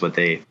sure that is what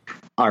they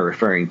are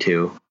referring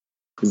to.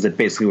 Is that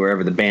basically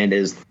wherever the band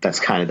is, that's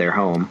kind of their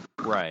home.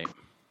 Right.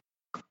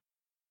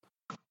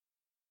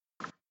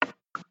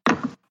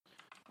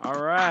 All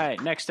right.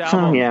 Next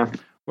album.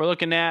 We're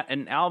looking at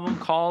an album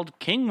called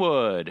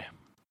Kingwood.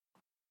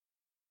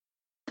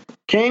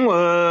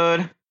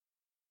 Kingwood.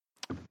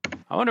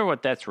 I wonder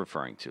what that's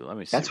referring to. Let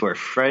me see. That's where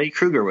Freddy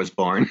Krueger was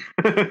born.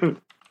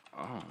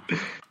 Oh.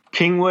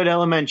 Kingwood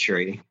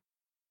Elementary.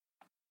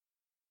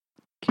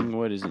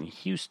 Kingwood is in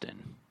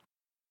Houston.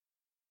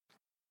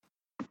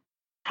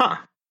 Huh.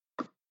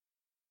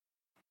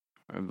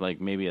 Or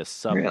like maybe a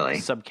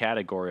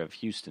subcategory of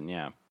Houston,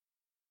 yeah.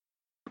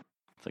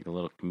 It's like a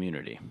little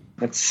community.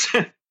 That's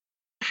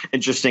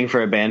interesting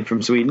for a band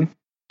from Sweden.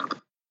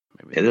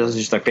 Maybe it was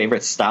just their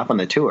favorite stop on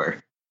the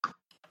tour.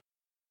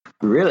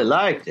 We really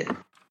liked it.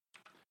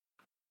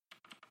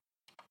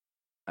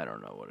 I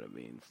don't know what it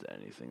means to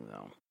anything,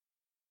 though.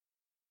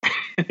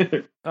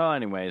 Well,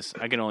 anyways,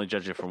 I can only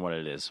judge it from what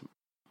it is.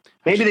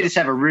 Maybe they just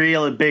have a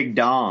really big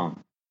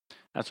dong.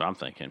 That's what I'm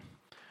thinking.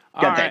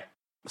 Got that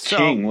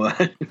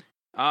Kingwood.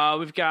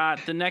 We've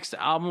got the next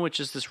album, which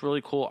is this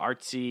really cool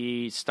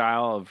artsy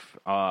style of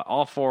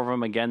all four of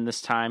them again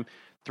this time.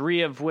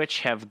 Three of which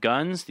have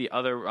guns. The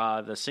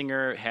other, the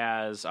singer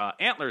has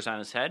antlers on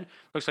his head.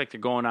 Looks like they're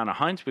going on a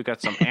hunt. We've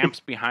got some amps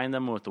behind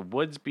them with the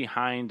woods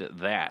behind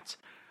that.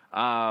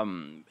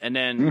 And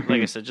then,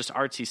 like I said, just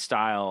artsy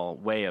style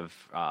way of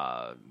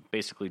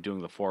basically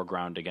doing the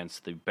foreground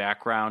against the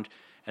background.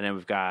 And then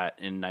we've got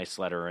in nice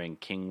lettering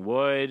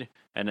Kingwood,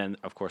 and then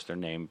of course their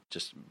name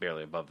just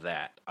barely above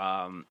that.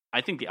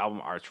 I think the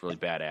album art's really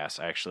badass.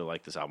 I actually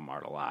like this album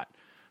art a lot.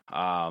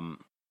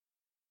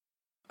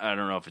 I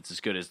don't know if it's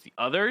as good as the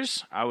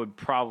others. I would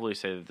probably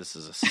say that this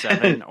is a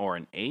 7 or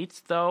an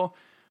 8, though.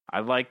 I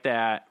like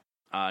that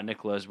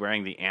Nicola is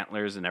wearing the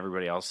antlers and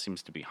everybody else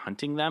seems to be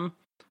hunting them.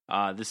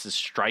 This is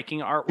striking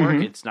artwork.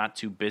 Mm-hmm. It's not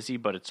too busy,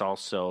 but it's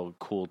also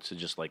cool to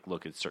just like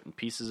look at certain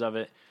pieces of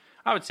it.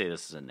 I would say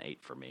this is an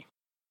 8 for me.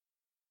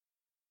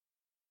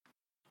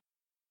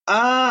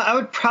 I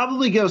would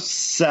probably go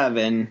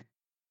 7.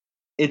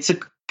 It's a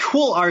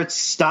cool art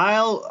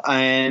style,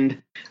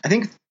 and I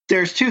think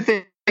there's two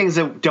things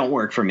that don't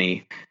work for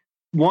me.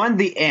 One,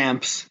 the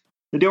amps.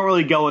 They don't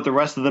really go with the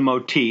rest of the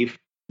motif.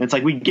 It's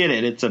like, we get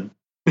it. It's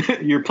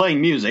you're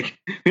playing music.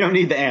 We don't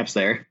need the amps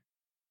there.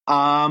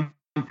 And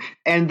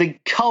the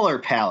color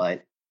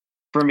palette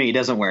for me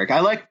doesn't work. I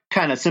like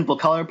kind of simple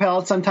color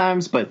palettes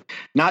sometimes, but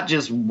not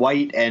just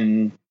white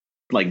and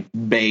like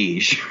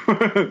beige.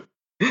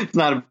 It's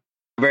not a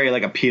very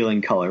like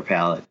appealing color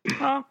palette.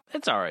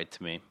 It's all right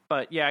to me,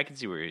 but yeah, I can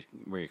see where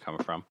you're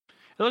coming from.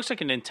 It looks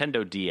like a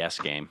Nintendo DS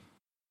game.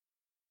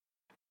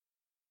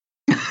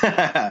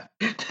 That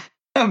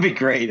would be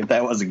great if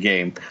that was a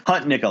game.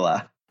 Hunt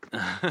Nicola.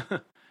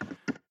 The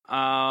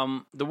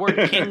word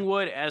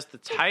Kingwood as the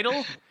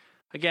title.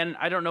 Again,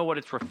 I don't know what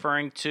it's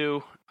referring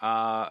to.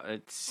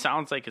 It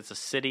sounds like it's a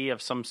city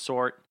of some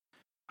sort.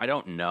 I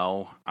don't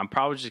know. I'm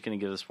probably just going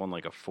to give this one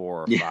like a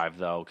 4 or 5,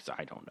 though, because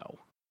I don't know.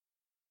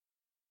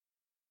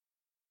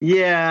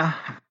 Yeah,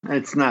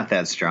 it's not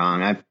that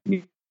strong.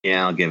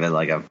 I'll give it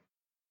like a...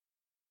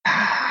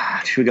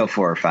 Should we go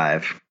 4 or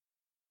 5?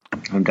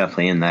 I'm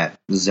definitely in that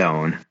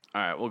zone.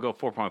 All right, we'll go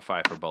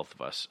 4.5 for both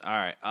of us. All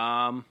right.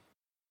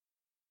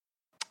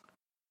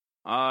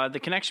 The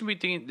connection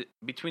between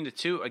the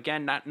two,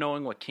 again, not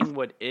knowing what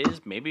Kingwood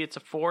is, maybe it's a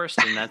forest,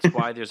 and that's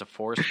why there's a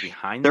forest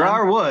behind them. There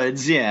are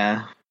woods,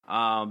 yeah.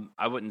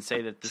 I wouldn't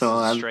say that this is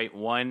a straight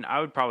 1. I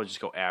would probably just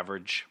go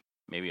average,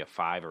 maybe a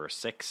 5 or a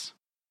 6.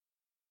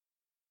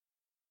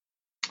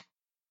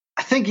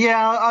 I think,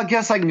 I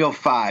guess I can go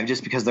 5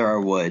 just because there are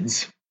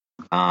woods.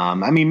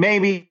 I mean,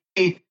 maybe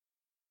the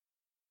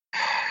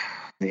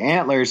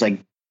antlers, I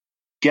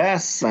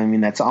guess. I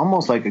mean, that's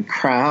almost like a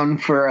crown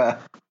for a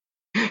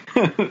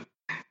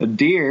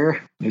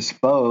deer, I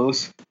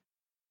suppose.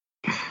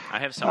 I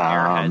have some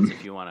arrowheads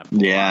if you want to.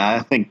 Yeah,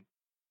 I think.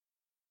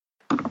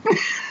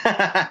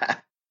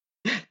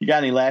 You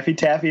got any Laffy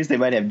Taffies? They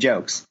might have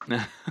jokes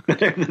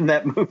better than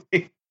that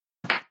movie.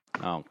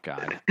 Oh,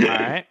 God. All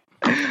right.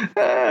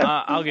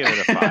 I'll give it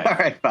a 5. All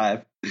right,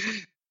 5.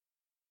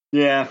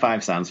 Yeah,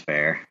 5 sounds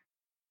fair.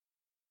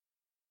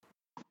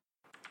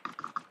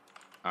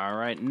 All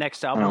right,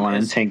 next album I don't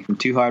want to tank them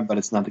too hard, but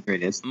it's not the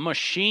greatest.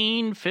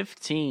 Machine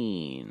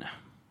 15.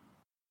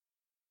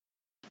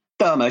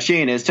 The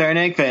machine is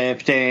turning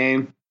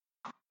 15.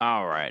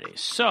 All righty,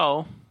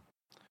 so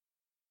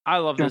I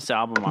love this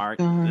album art.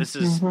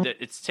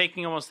 It's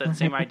taking almost that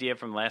same idea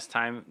from last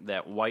time,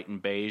 that white and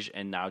beige,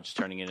 and now just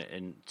turning it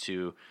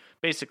into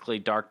basically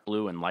dark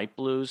blue and light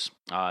blues,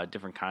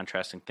 different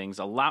contrasting things.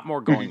 A lot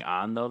more going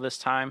on, though, this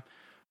time.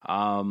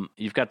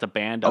 You've got the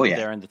band up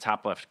there in the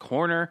top left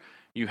corner.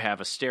 You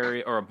have a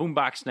stereo or a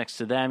boombox next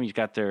to them. You've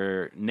got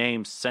their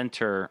name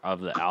center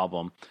of the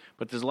album.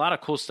 But there's a lot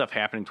of cool stuff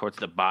happening towards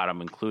the bottom,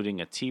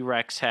 including a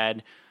T-Rex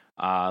head.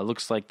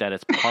 Looks like that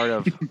it's part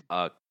of...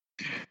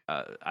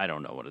 I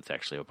don't know what it's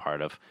actually a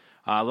part of.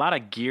 A lot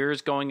of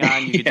gears going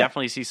on. You can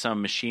definitely see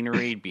some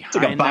machinery behind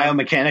them. It's like a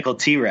biomechanical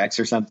T-Rex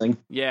or something.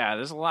 Yeah,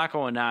 there's a lot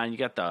going on. You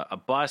got a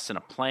bus and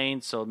a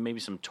plane, so maybe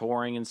some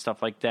touring and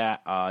stuff like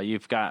that.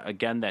 You've got,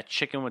 again, that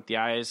chicken with the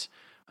eyes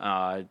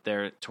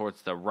They're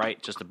towards the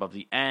right, just above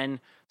the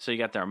N. So you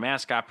got their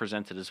mascot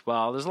presented as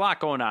well. There's a lot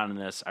going on in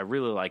this. I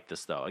really like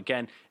this, though.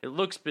 Again, it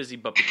looks busy,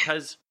 but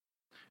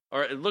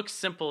it looks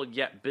simple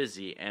yet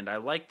busy, and I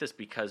like this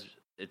because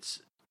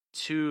it's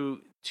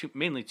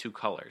mainly two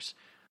colors.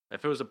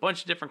 If it was a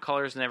bunch of different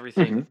colors and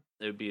everything,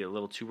 it would be a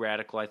little too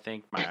radical, I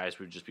think. My eyes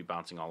would just be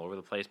bouncing all over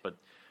the place, but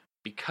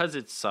because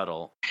it's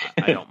subtle,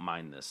 I don't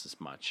mind this as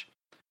much.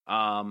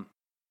 I'd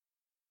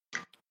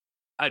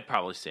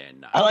probably say a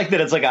 9. I like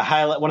that it's like a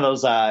highlight, one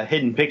of those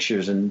hidden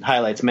pictures in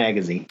Highlights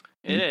magazine.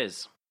 It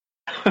is.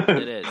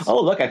 It is.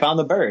 Oh, look, I found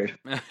the bird.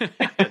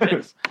 It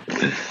is.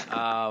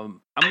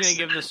 I'm going to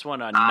give this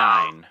one a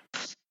 9.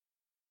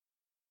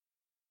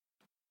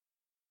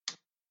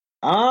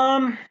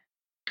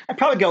 I'd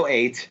probably go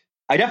 8.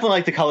 I definitely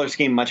like the color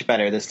scheme much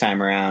better this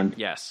time around.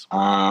 Yes.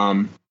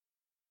 And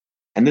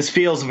this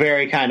feels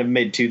very kind of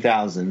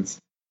mid-2000s.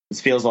 This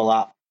feels a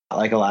lot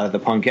like a lot of the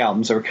punk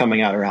albums that were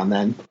coming out around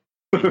then.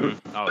 Oh,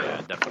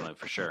 yeah, definitely,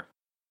 for sure.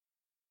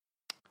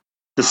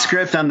 The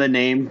script on the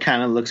name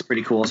kind of looks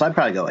pretty cool, so I'd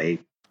probably go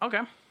 8.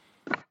 Okay.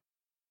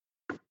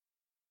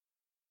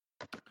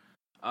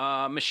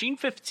 Machine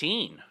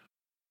 15.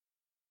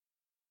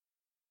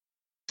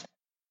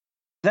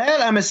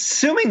 That, I'm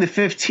assuming the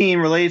 15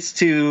 relates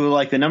to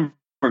like the number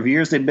of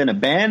years they've been a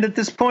band at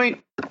this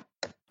point.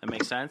 That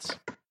makes sense.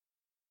 That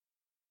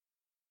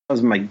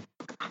was my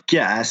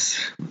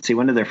guess. Let's see,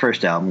 when did their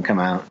first album come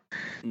out?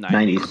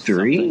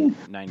 93?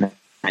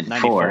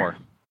 94.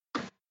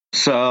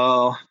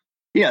 So,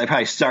 yeah, they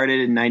probably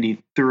started in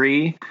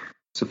 93.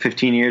 So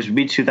 15 years would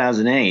be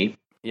 2008.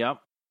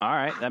 Yep. All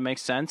right, that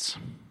makes sense.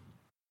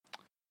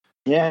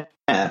 Yeah.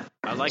 I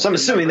like so I'm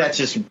assuming that's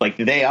just like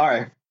they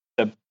are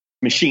the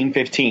Machine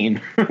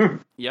 15.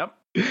 Yep.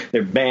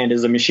 Their band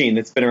is a machine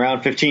that's been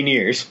around 15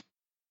 years.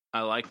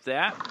 I like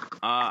that.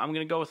 I'm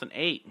going to go with an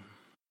 8.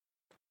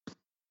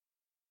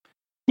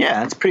 Yeah,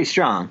 that's pretty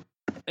strong.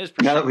 It is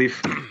pretty now strong. That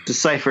we've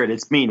deciphered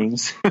its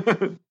meanings.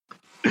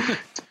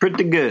 It's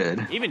pretty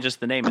good. Even just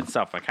the name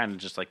itself, I kind of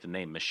just like the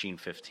name Machine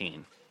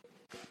 15.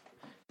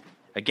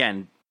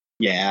 Again,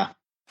 yeah,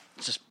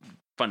 it's just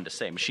fun to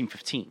say, Machine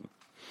 15.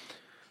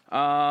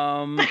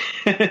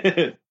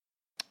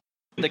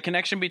 The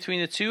connection between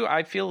the two,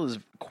 I feel, is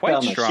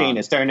quite strong. Machine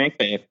is turning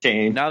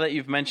 15. Now that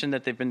you've mentioned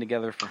that they've been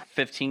together for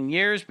 15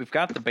 years, we've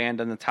got the band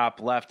on the top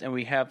left, and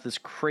we have this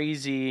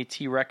crazy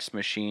T-Rex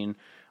machine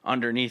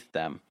underneath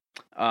them.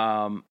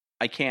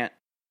 I can't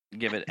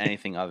give it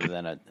anything other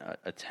than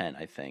a 10,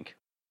 I think.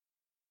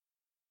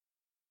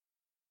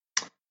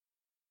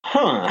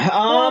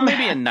 Well,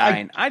 maybe a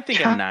 9. I think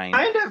a 9.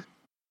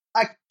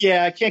 I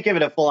can't give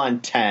it a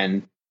full-on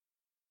 10.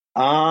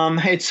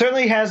 It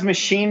certainly has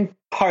machine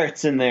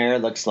parts in there,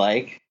 it looks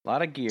like. A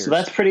lot of gears. So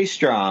that's pretty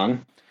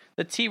strong.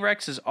 The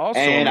T-Rex is also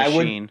and a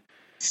machine. I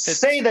would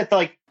say that,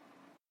 like,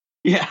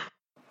 yeah.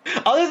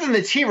 Other than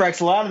the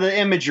T-Rex, a lot of the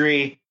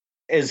imagery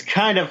is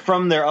kind of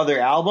from their other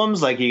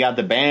albums. Like, you got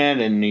the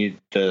band and you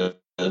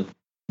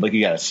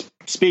got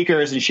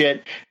speakers and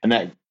shit.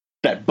 And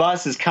that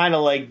bus is kind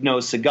of like No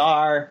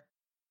Cigar.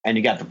 And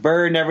you got the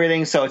bird and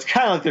everything. So it's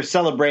kind of like they're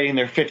celebrating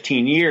their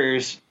 15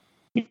 years,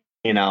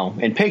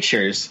 in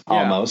pictures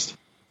almost.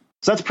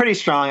 So that's pretty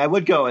strong. I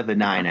would go with a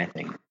 9, I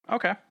think.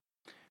 Okay.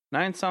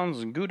 9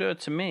 sounds Gouda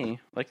to me,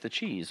 like the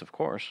cheese, of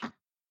course.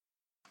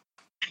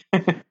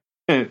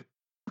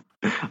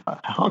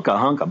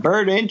 Hunka,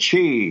 bird and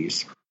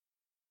cheese.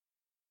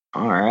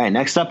 All right,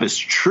 next up is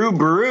True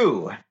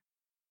Brew.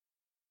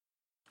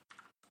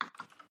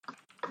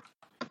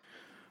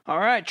 All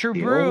right, True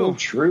Brew.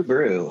 True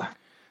Brew.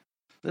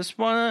 This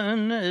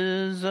one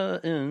is an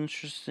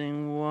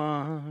interesting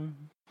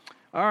one.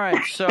 All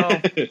right, so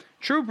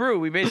True Brew,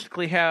 we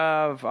basically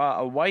have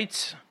a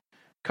white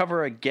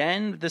cover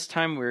again. This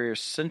time we're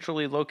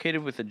centrally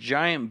located with a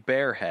giant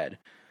bear head.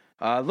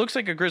 Looks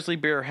like a grizzly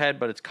bear head,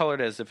 but it's colored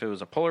as if it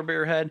was a polar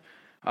bear head.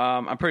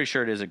 I'm pretty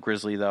sure it is a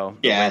grizzly, though.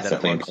 Yeah, it's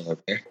definitely a polar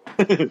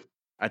bear.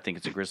 I think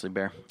it's a grizzly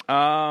bear.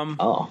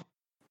 Oh.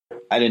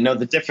 I didn't know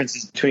the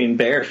differences between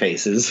bear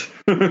faces.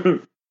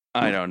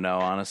 I don't know,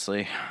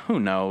 honestly. Who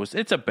knows?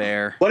 It's a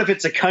bear. What if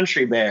it's a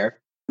country bear?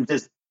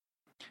 It's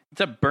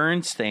a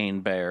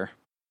Bernstein bear.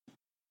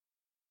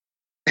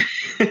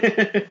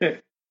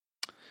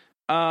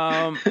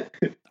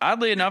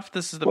 Oddly enough,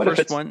 this is the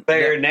first one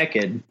bare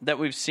naked that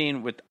we've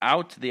seen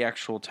without the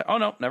actual. Oh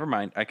no, never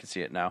mind. I can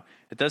see it now.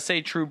 It does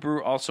say True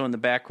Brew also in the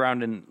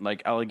background in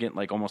like elegant,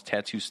 like almost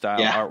tattoo style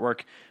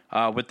artwork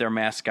with their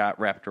mascot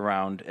wrapped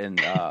around in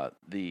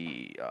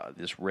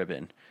this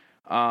ribbon.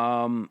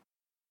 All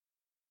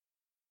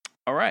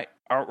right,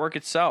 artwork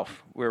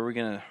itself. Where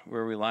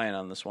are we lying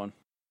on this one?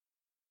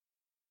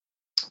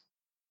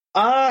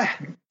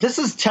 This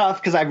is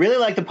tough because I really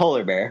like the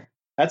polar bear.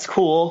 That's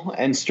cool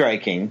and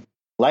striking.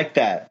 Like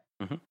that.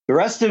 Mm-hmm. The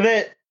rest of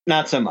it,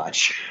 not so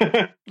much.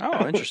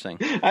 Oh, interesting.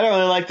 I don't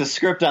really like the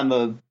script on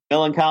the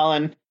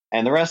Millencolin,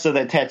 and the rest of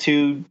the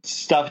tattoo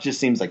stuff just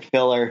seems like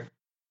filler.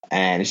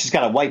 And it's just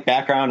got a white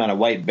background on a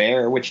white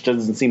bear, which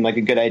doesn't seem like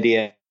a good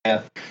idea.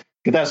 If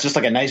that was just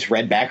like a nice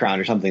red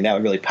background or something, that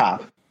would really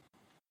pop.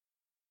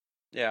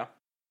 Yeah.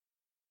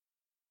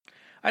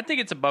 I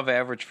think it's above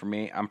average for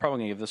me. I'm probably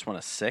going to give this one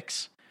a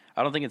 6.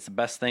 I don't think it's the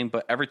best thing,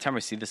 but every time I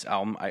see this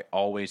album, I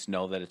always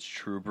know that it's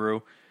True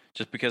Brew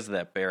just because of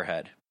that bear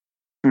head.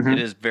 Mm-hmm. It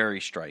is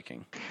very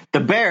striking. The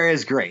bear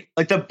is great.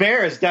 Like, the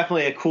bear is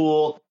definitely a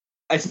cool...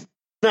 It's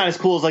not as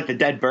cool as, like, the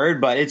dead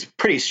bird, but it's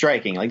pretty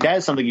striking. Like, that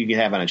is something you can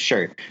have on a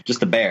shirt. Just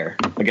the bear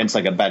against,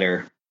 like, a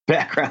better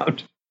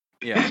background.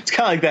 Yeah. It's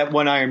kind of like that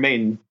one Iron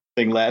Maiden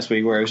thing last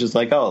week where it was just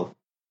like, oh,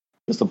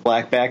 just a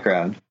black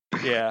background.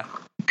 Yeah.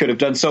 Could have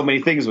done so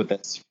many things with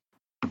this.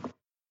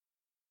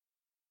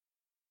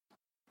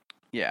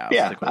 Yeah.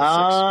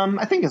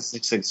 I think a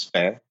 6 is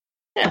fair.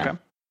 Yeah.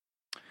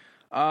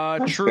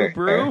 Okay. True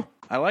Brew. Fair.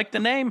 I like the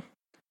name.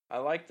 I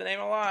like the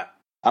name a lot.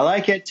 I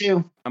like it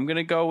too. I'm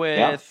gonna go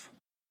with.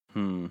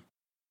 I'm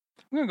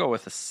gonna go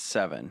with a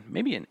 7,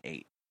 maybe an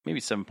 8, maybe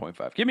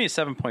 7.5. Give me a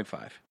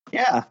 7.5.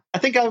 Yeah, I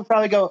think I would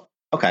probably go.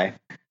 Okay,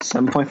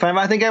 7.5.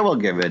 I think I will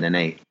give it an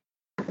 8.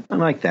 I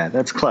like that.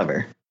 That's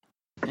clever.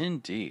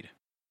 Indeed.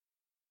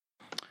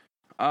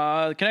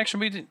 The connection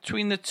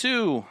between the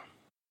two.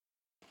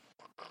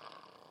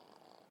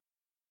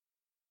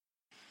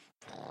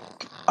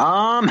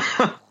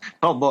 Oh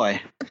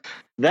boy,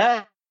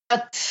 that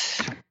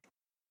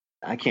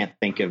I can't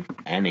think of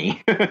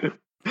any. I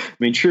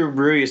mean, True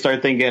Brew, you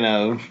start thinking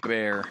of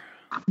bear,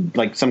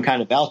 like some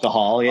kind of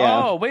alcohol.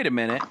 Yeah. Oh, wait a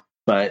minute.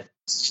 But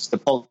it's just a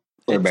polar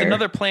bear. It's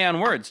another play on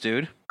words,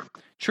 dude.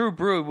 True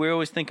Brew, we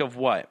always think of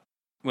what?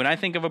 When I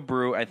think of a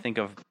brew, I think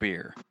of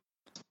beer.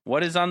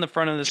 What is on the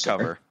front of this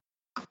cover?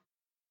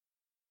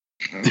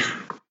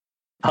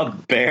 A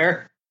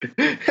bear?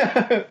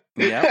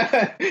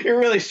 Yeah. You're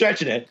really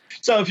stretching it.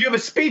 So if you have a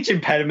speech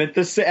impediment,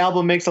 this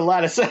album makes a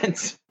lot of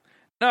sense.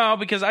 No,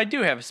 because I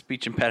do have a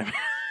speech impediment.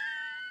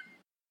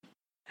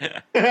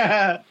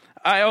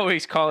 I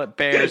always call it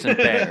bears and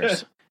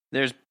bears.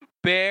 There's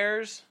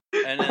bears,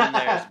 and then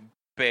there's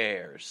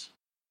bears.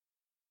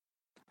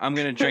 I'm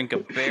going to drink a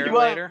bear you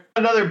want later.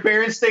 Another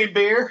Berenstain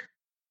beer?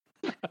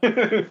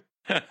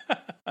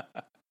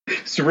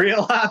 It's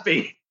real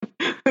happy.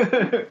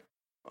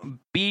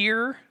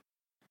 Beer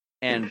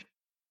and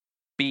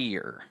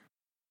beer.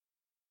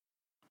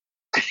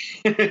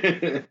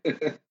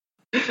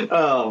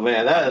 Oh,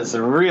 man, that is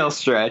a real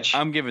stretch.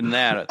 I'm giving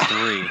that a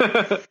 3.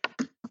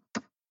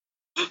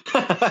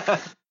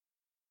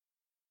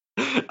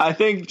 I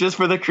think just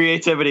for the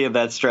creativity of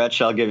that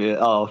stretch, I'll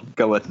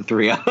go with the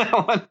 3 on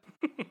that one.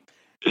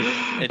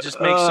 It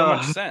just makes so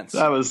much sense.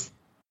 That was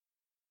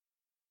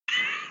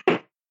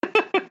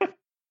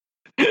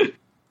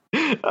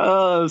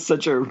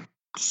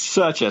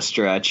such a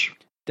stretch.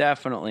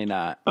 Definitely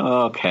not.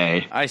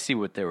 Okay. I see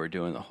what they were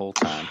doing the whole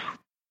time.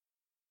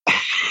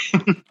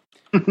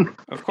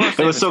 Of course,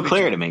 it was so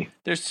clear to me.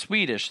 They're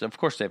Swedish. Of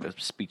course, they have a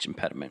speech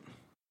impediment.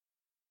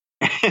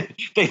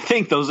 They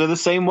think those are the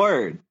same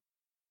word.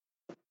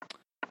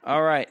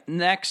 All right.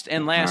 Next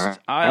and last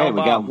album.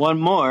 We got one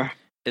more.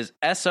 Is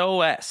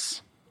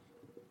SOS.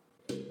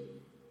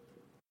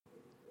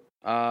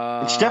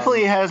 Which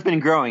definitely has been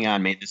growing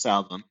on me, this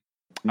album.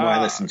 The more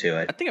I listen to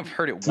it. I think I've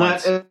heard it it's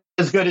once. Not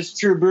as good as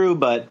True Brew,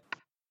 but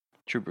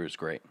True Brew is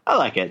great. I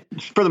like it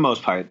for the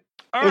most part.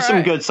 There's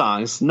some good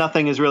songs.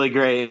 Nothing is really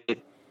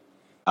great.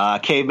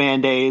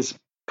 Caveman Days, a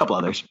couple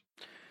others.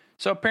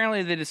 So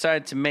apparently they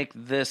decided to make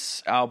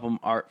this album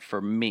art for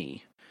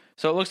me.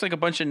 So it looks like a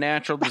bunch of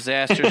natural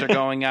disasters are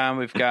going on.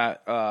 We've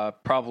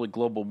got probably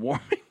global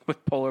warming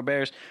with polar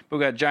bears. But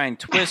we've got a giant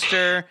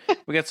twister.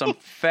 We got some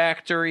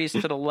factories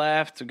to the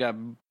left. We've got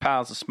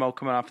piles of smoke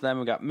coming off of them.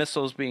 We've got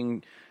missiles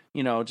being,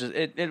 just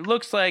it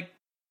looks like.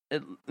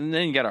 And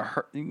then you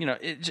got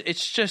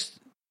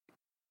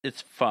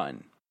it's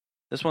fun.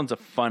 This one's a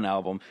fun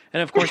album,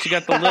 and of course you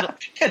got the little.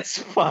 It's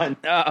fun.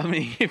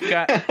 You've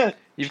got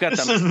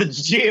this is the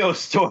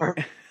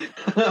Geostorm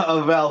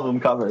of album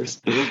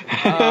covers. We've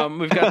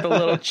got the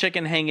little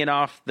chicken hanging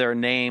off their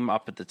name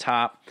up at the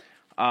top.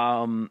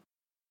 Yeah.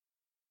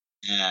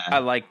 I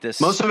like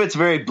this. Most of it's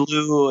very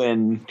blue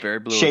and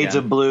shades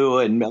of blue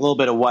and a little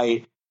bit of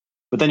white,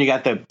 but then you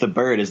got the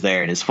bird is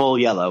there and it's full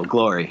yellow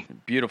glory.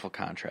 Beautiful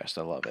contrast.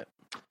 I love it.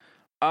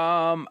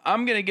 I'm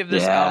gonna give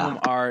this album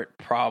art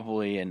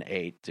probably an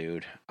 8,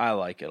 dude. I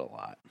like it a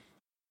lot.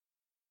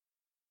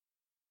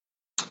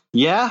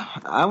 Yeah,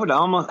 I would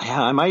almost.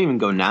 Yeah, I might even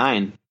go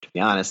 9. To be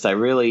honest, I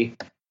really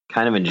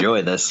kind of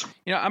enjoy this.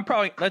 I'm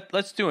probably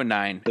let's do a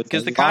 9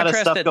 because the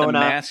contrast that the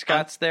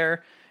mascot's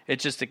there,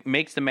 it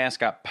makes the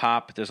mascot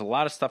pop. There's a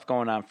lot of stuff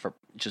going on for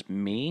just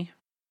me.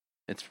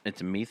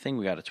 It's a me thing.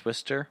 We got a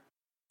twister.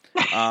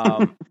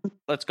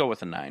 Let's go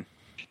with a 9.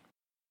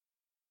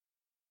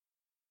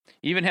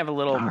 You even have a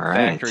little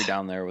factory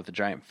down there with a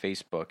giant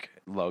Facebook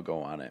logo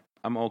on it.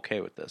 I'm okay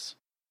with this.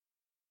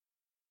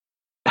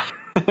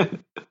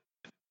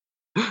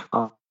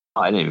 Oh,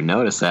 I didn't even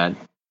notice that.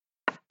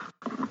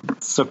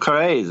 It's so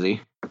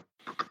crazy.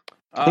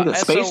 I think the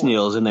Space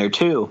Needle's in there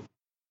too.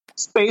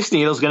 Space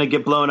Needle's going to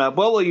get blown up.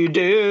 What will you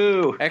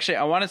do? Actually,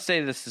 I want to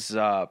say this is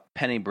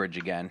Penny Bridge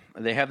again.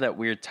 They have that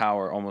weird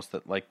tower almost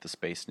like the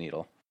Space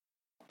Needle.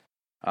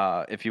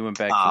 If you went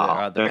back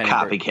to the they're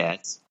Penny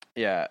copycats.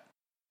 Yeah,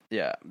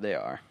 they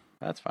are.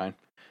 That's fine.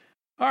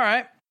 All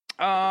right.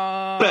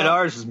 Bet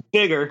ours is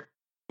bigger.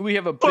 We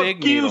have a Fuck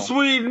big you, needle.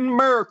 Sweden,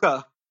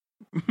 America.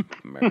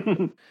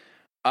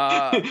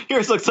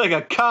 Yours looks like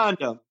a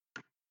condom.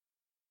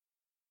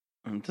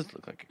 It does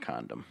look like a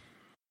condom.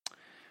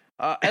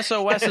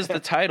 SOS is the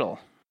title.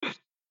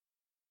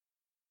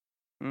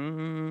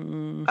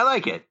 I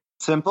like it.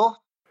 Simple.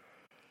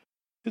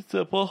 It's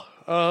simple.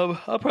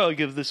 I'll probably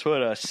give this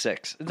one a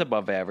 6. It's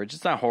above average.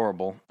 It's not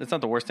horrible. It's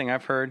not the worst thing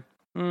I've heard.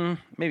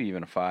 Maybe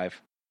even a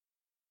 5.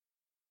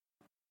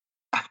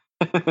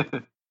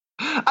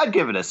 I'd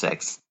give it a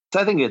 6.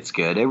 I think it's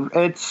good.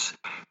 It's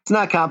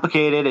not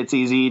complicated. It's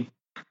easy.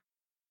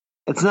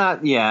 It's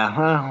not. Yeah.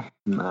 Well,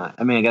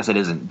 I mean, I guess it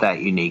isn't that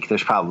unique.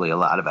 There's probably a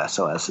lot of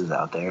SOSs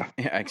out there.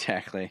 Yeah,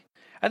 exactly.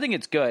 I think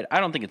it's good. I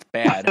don't think it's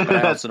bad, but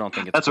I also don't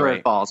think it's that's great. where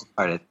it falls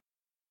apart.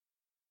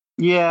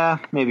 Yeah,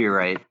 maybe you're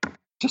right.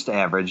 Just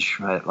average,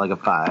 right? Like a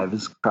 5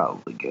 is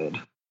probably good.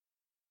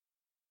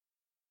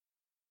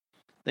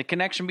 The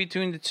connection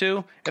between the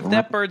two, if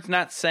that bird's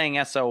not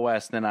saying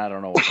SOS, then I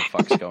don't know what the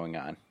fuck's going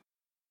on.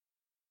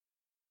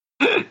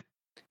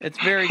 It's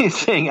very... He's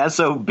saying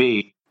SOB.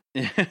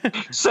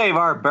 Save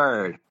our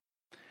bird.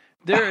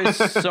 There is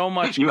so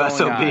much going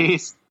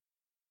SOBs. On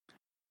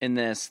in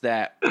this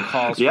that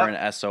calls for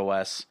an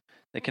SOS.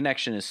 The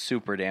connection is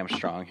super damn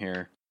strong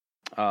here.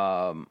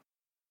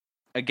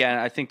 Again,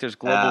 I think there's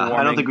global warming.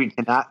 I don't think we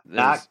cannot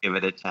not give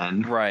it a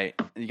 10. Right.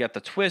 You got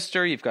the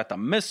twister. You've got the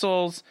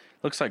missiles.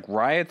 Looks like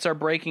riots are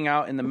breaking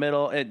out in the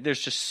middle. There's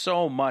just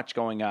so much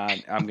going on.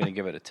 I'm going to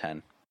give it a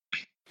 10.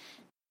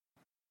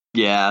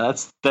 Yeah,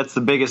 that's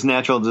the biggest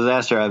natural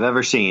disaster I've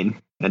ever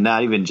seen. And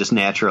not even just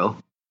natural.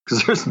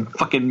 Because there's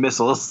fucking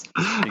missiles.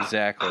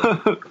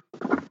 Exactly.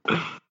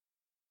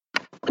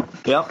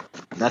 Yep,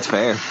 that's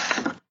fair.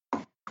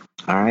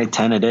 All right,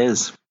 10 it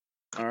is.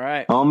 All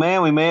right. Oh,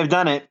 man, we may have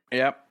done it.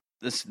 Yep.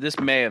 This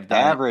may have done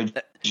average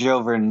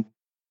over.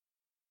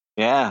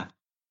 Yeah.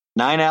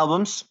 9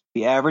 albums.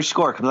 The average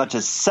score comes up to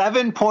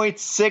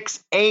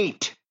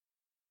 7.68.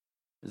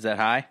 Is that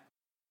high?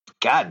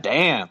 God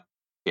damn.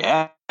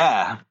 Yeah.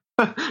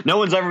 No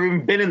one's ever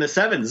even been in the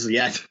 7s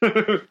yet.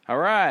 All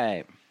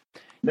right.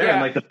 They're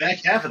in like the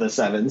back half of the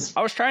 7s.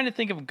 I was trying to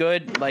think of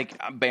good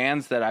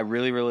bands that I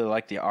really, really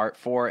like the art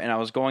for, and I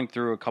was going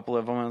through a couple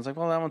of them, and I was like,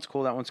 well, that one's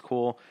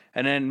cool.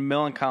 And then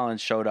Millencolin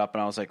showed up,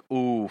 and I was like,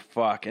 ooh,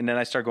 fuck. And then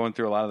I started going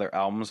through a lot of their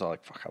albums. I was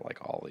like, fuck, I like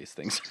all these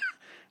things.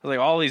 I was like,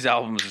 all these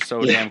albums are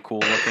so damn cool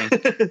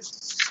looking.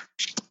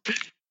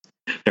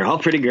 They're all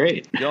pretty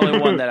great. The only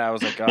one that I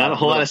was like, not a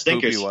whole lot of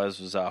stinkers.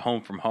 Was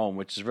Home from Home,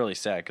 which is really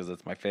sad because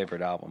it's my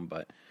favorite album,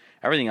 but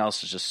everything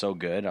else is just so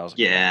good. I was like,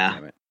 yeah. Oh,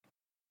 damn it.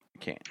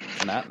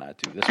 Cannot not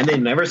do this. And they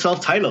never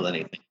self-titled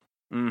anything.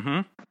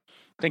 Mm-hmm.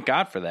 Thank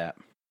God for that.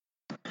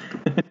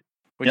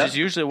 Which is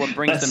usually what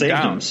brings them saved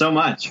down. Them so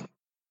much.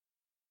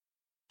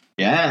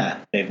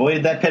 Yeah, they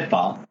avoided that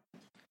pitfall.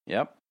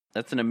 Yep.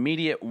 That's an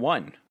immediate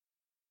 1.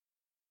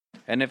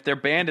 And if their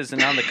band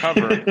isn't on the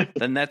cover,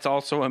 then that's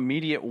also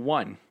immediate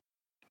 1.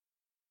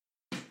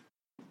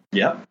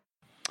 Yep.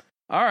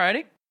 All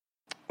righty.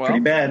 Well,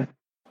 pretty bad.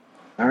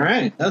 All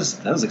right. That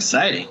was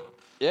exciting.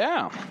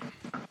 Yeah.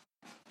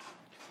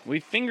 We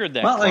fingered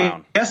that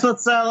clown. I guess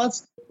let's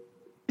let's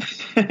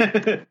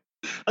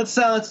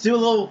do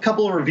a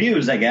couple of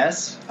reviews. I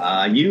guess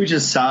you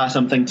just saw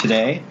something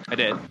today. I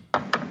did.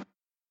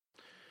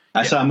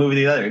 I saw a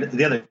movie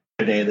the other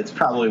day that's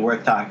probably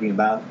worth talking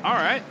about. All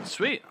right,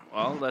 sweet.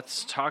 Well,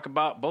 let's talk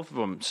about both of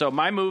them. So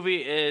my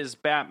movie is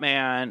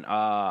Batman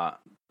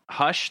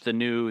Hush, the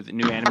new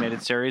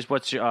animated series.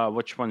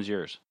 Which one's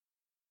yours?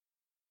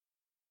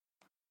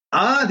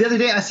 The other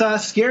day I saw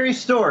Scary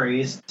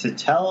Stories to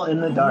Tell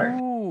in the Dark.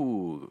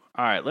 Ooh.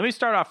 All right, let me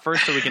start off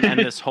first so we can end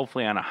this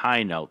hopefully on a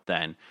high note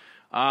then.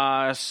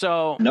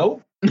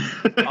 Nope.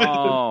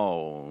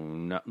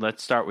 No.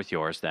 Let's start with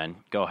yours then.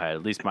 Go ahead.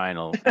 At least mine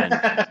will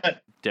end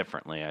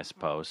differently, I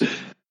suppose.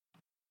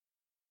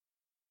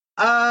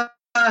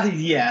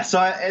 Yeah.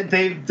 So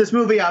this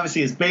movie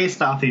obviously is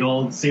based off the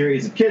old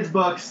series of kids'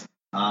 books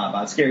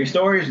about scary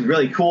stories with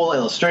really cool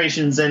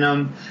illustrations in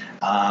them.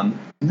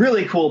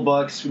 Really cool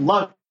books.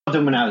 Loved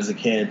them when I was a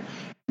kid.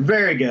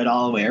 Very good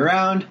all the way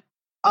around.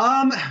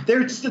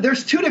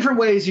 There's 2 different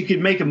ways you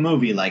could make a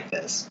movie like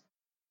this.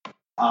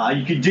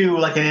 You could do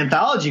like an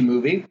anthology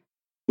movie,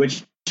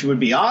 which would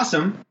be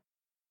awesome.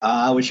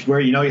 Where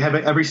you have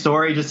every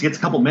story just gets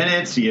a couple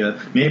minutes.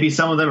 Maybe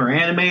some of them are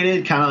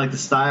animated, kind of like the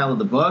style of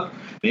the book.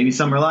 Maybe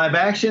some are live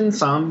action.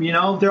 Some,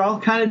 they're all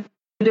kind of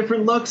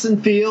different looks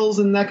and feels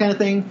and that kind of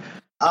thing.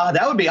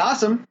 That would be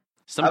awesome.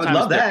 Sometimes I would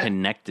love they're that.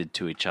 connected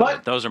to each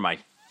other. Those are my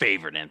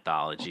favorite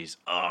anthologies.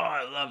 Oh,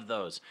 I love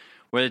those.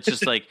 Where it's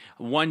just like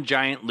one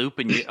giant loop,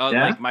 and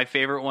like my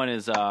favorite one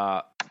is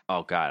oh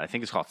god, I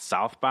think it's called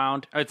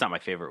Southbound. It's not my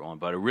favorite one,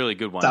 but a really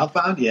good one.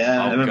 Southbound,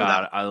 yeah. Oh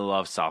god, I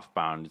love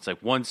Southbound. It's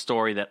like one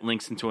story that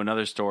links into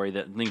another story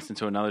that links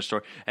into another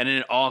story, and then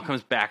it all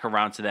comes back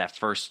around to that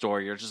first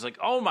story. You're just like,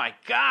 oh my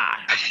god,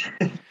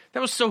 that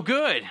was so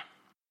good.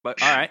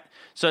 But all right.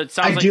 So it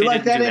sounds I like do they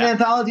like didn't that do in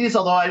anthologies,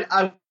 although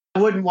I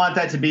wouldn't want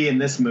that to be in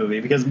this movie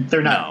because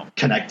they're not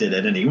connected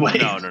in any way.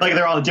 No, like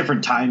they're all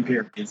different time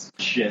periods.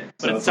 Shit.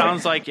 But so it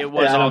sounds like it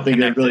was I all don't think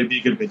connected. it'd really be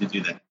a good way to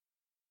do that.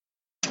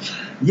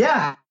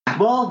 Yeah.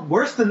 Well,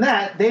 worse than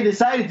that, they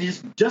decided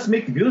to just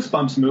make the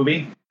Goosebumps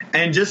movie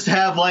and just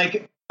have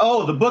like,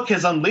 oh, the book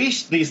has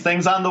unleashed these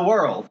things on the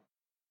world.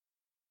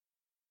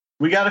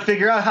 We got to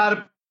figure out how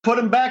to put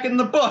them back in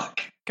the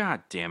book.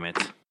 God damn it.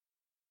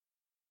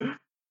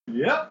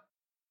 Yep.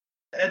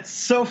 It's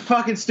so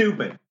fucking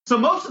stupid. So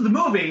most of the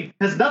movie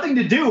has nothing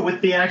to do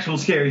with the actual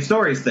Scary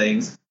Stories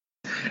things.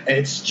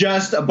 It's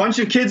just a bunch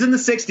of kids in the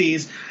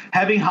 60s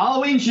having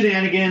Halloween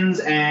shenanigans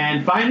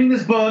and finding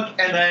this book,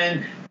 and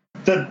then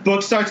the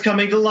book starts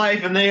coming to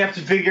life, and they have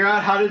to figure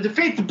out how to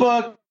defeat the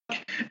book,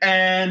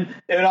 and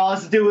it all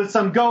has to do with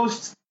some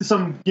ghost,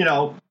 some,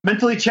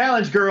 mentally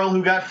challenged girl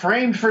who got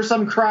framed for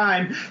some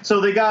crime,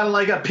 so they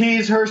gotta,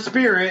 appease her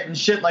spirit and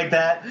shit like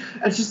that.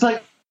 It's just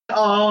like,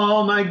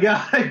 oh my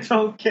god, I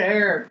don't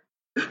care.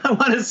 I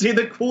want to see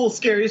the cool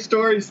Scary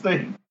Stories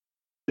thing.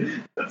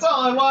 That's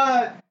all I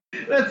want.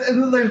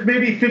 And there's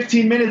maybe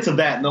 15 minutes of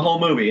that in the whole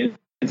movie.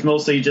 It's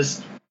mostly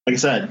just, like I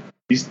said,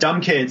 these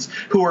dumb kids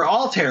who were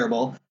all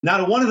terrible.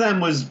 Not one of them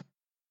was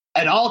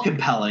at all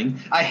compelling.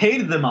 I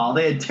hated them all.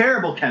 They had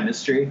terrible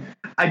chemistry.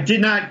 I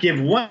did not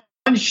give one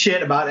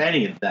shit about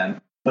any of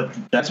them. But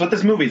that's what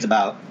this movie's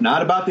about.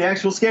 Not about the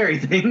actual scary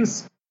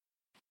things.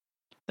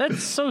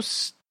 That's so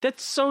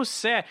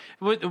sad.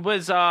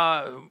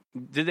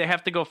 Did they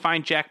have to go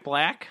find Jack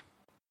Black?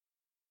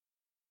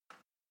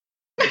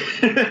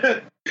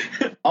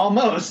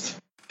 Almost.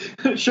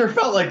 Sure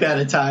felt like that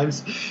at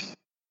times.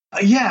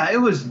 Yeah, it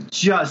was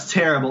just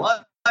terrible.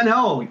 I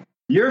know.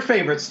 Your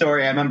favorite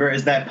story, I remember,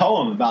 is that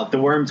poem about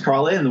the worms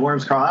crawl in, the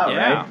worms crawl out,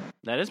 right?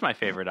 That is my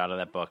favorite out of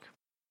that book.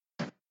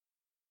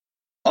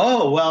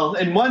 Oh, well,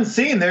 in one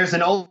scene, there's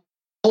an old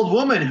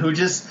woman who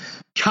just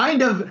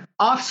kind of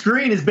off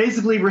screen is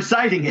basically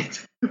reciting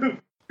it.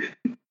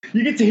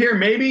 You get to hear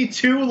maybe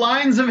 2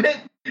 lines of it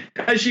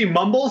as she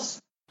mumbles.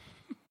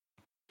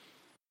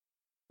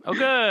 Oh,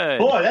 good.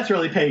 Boy, that's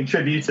really paying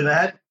tribute to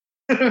that.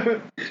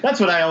 That's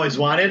what I always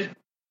wanted.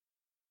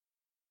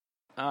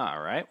 All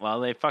right. Well,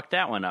 they fucked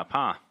that one up,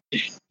 huh?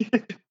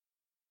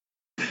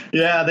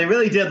 Yeah, they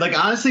really did.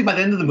 Honestly, by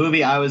the end of the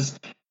movie, I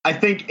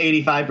think,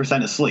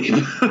 85% asleep.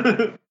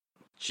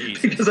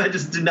 Jesus. Because I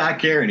just did not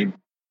care anymore.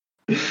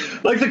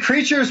 The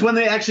creatures, when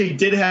they actually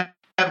did have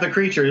the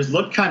creatures,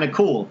 looked kind of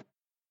cool.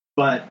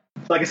 But,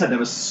 like I said, there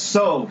was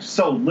so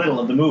little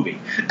of the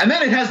movie. And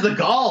then it has the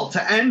gall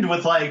to end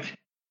with,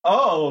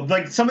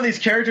 some of these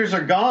characters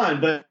are gone,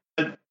 but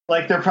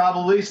they're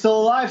probably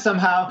still alive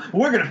somehow.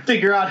 We're going to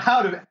figure out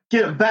how to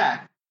get them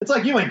back. It's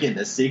like, you ain't getting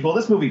this sequel.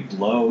 This movie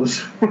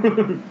blows.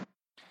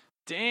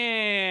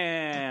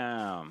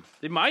 Damn.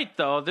 They might,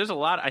 though. There's a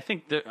lot. I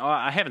think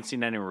I haven't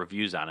seen any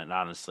reviews on it,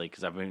 honestly,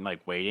 because I've been,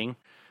 waiting.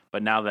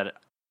 But now that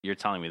you're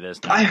telling me this.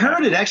 I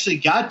heard it actually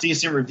got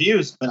decent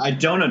reviews, but I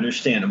don't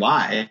understand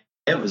why.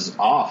 It was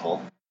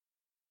awful.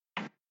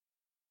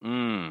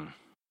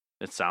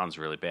 It sounds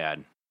really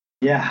bad.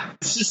 Yeah.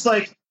 It's just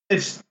like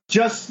these,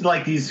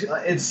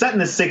 it's set in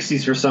the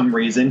 60s for some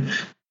reason.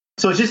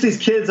 So it's just these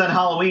kids on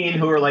Halloween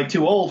who are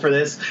too old for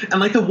this.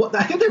 And I think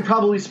they're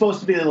probably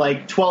supposed to be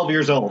 12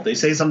 years old. They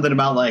say something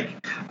about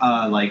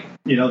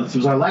this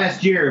was our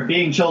last year of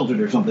being children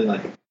or something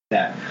like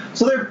that.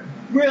 So they're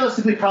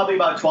realistically probably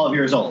about 12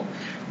 years old.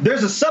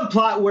 There's a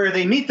subplot where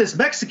they meet this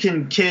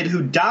Mexican kid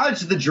who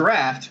dodged the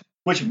draft,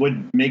 which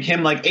would make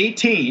him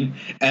 18.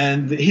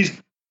 And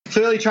he's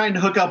clearly trying to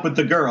hook up with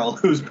the girl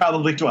who's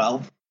probably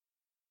 12.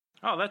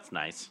 Oh, that's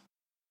nice.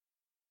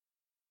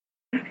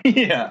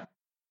 Yeah.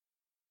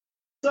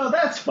 So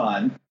that's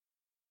fun.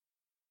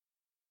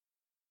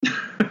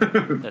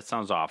 That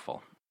sounds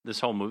awful. This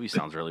whole movie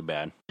sounds really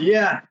bad.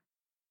 Yeah.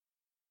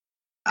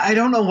 I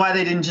don't know why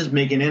they didn't just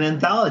make it an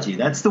anthology.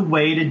 That's the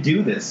way to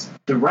do this.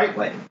 The right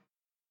way.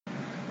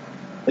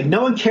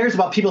 No one cares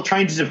about people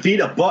trying to defeat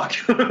a book.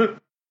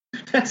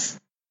 That's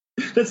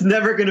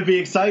never going to be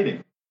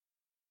exciting.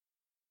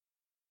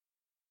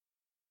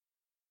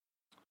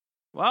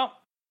 Well,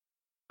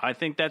 I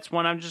think that's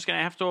one I'm just going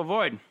to have to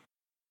avoid.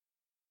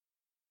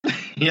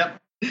 Yep.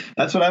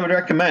 That's what I would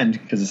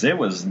recommend, because it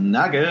was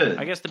not good.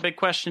 I guess the big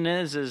question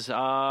is this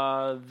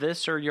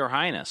or Your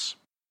Highness?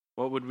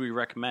 What would we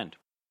recommend?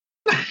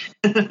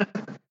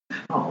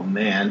 Oh,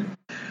 man.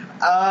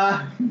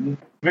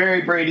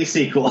 Very Brady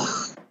sequel.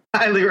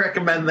 Highly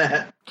recommend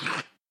that.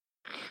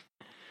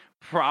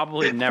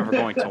 Probably never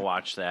going to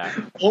watch that.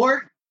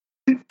 Or...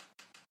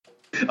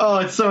 Oh,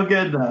 it's so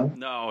good, though.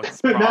 No,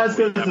 it's not as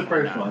good as the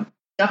first one.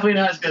 Definitely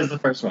not as good as the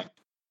first one.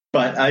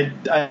 But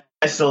I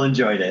still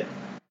enjoyed it.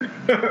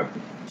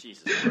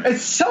 Jesus Christ.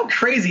 It's so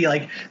crazy.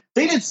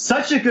 They did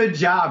such a good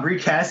job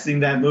recasting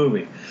that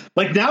movie.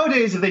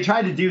 Nowadays, if they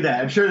tried to do that,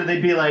 I'm sure that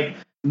they'd be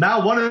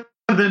now one of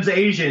them's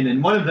Asian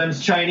and one of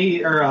them's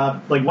Chinese, or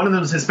one of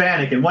them's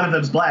Hispanic and one of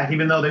them's black,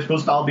 even though they're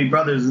supposed to all be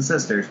brothers and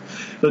sisters.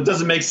 So it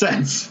doesn't make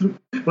sense.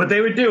 But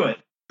they would do it.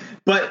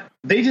 But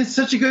they did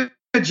such a good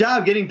good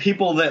job getting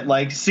people that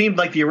like seemed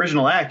like the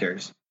original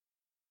actors.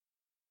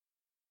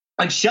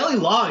 Like Shelley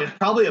Long is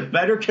probably a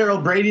better Carol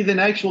Brady than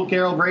actual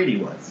Carol Brady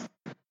was.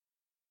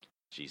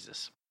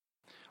 Jesus.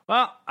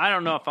 Well, I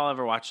don't know if I'll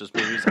ever watch those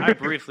movies. I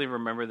briefly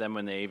remember them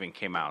when they even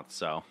came out,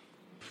 so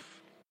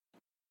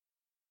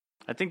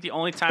I think the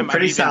only time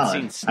I've even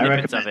seen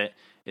snippets of it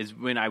is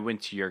when I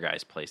went to your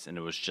guys' place and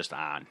it was just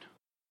on.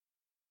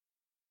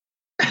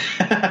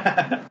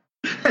 That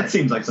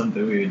seems like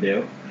something we would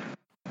do.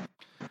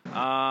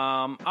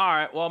 All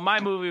right. Well, my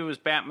movie was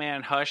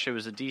Batman Hush. It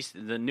was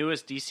the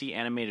newest DC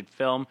animated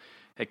film.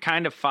 It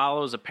kind of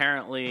follows,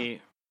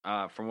 apparently,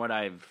 from what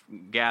I've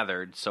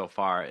gathered so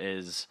far,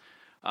 is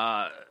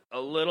a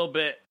little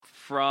bit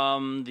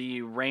from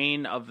the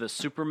reign of the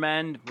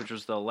Supermen, which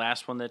was the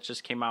last one that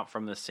just came out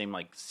from the same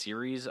like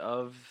series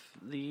of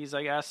these,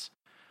 I guess.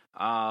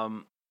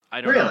 I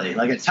don't really know.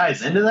 Like it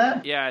ties into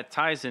that. Yeah, it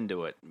ties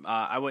into it.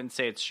 I wouldn't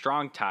say it's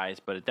strong ties,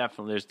 but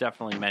there's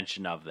definitely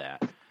mention of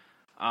that.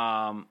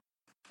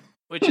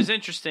 Which is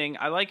interesting.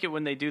 I like it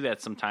when they do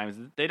that sometimes.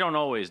 They don't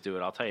always do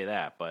it, I'll tell you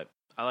that, but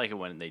I like it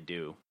when they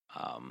do.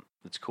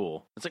 It's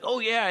cool. It's like, oh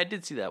yeah, I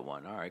did see that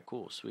one. All right,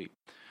 cool, sweet.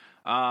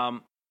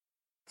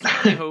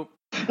 Anywho,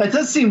 that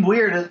does seem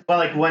weird.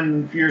 Like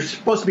when you're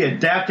supposed to be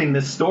adapting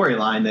this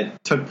storyline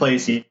that took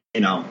place, you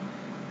know,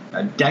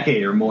 a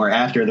decade or more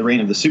after the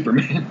reign of the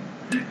Superman.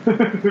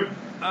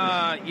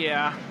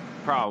 Yeah,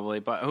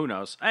 probably, but who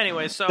knows?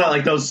 Anyway, so it's not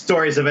like those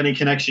stories have any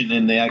connection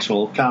in the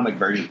actual comic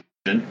version.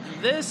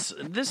 This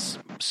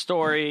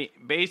story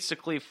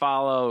basically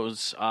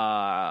follows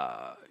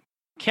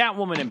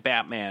Catwoman and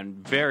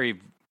Batman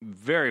very,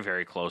 very,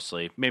 very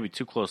closely. Maybe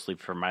too closely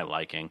for my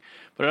liking.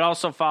 But it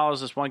also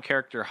follows this one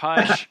character,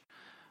 Hush.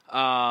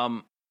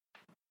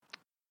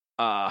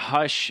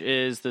 Hush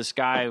is this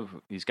guy.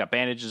 He's got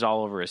bandages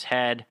all over his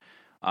head.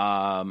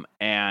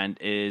 And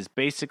is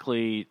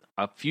basically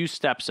a few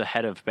steps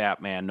ahead of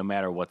Batman no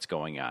matter what's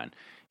going on.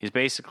 He's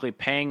basically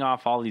paying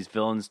off all these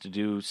villains to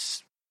do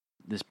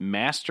this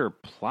master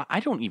plot.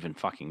 I don't even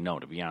fucking know,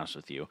 to be honest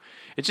with you.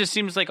 It just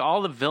seems like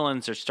all the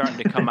villains are starting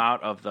to come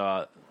out of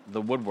the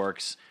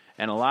woodworks,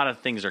 and a lot of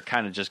things are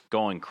kind of just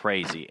going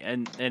crazy.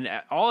 And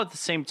all at the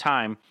same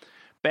time,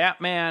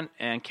 Batman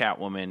and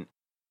Catwoman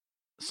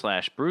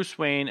 / Bruce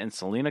Wayne and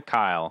Selina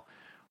Kyle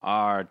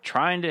are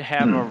trying to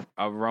have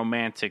a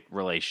romantic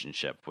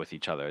relationship with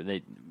each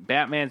other.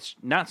 Batman's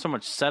not so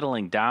much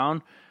settling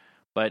down,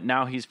 but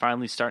now he's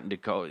finally starting to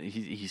go.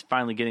 He's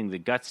finally getting the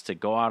guts to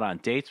go out on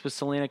dates with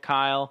Selina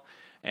Kyle.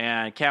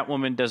 And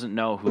Catwoman doesn't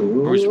know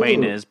who Bruce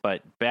Wayne is,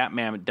 but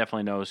Batman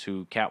definitely knows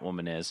who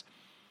Catwoman is.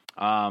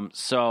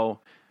 So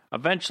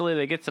eventually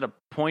they get to the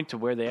point to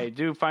where they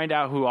do find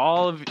out who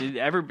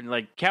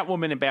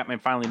Catwoman and Batman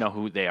finally know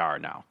who they are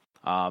now.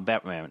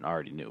 Batman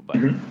already knew, but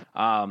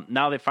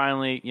now they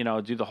finally,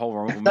 do the whole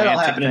romantic That'll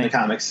happen thing in the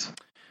comics.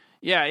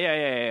 Yeah,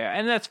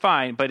 and that's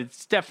fine. But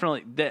it's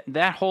definitely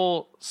that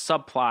whole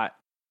subplot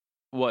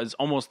was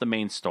almost the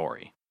main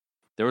story.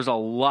 There was a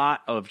lot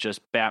of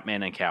just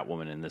Batman and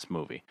Catwoman in this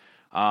movie,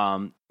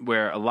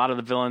 where a lot of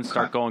the villains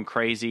start going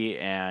crazy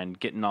and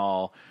getting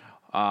all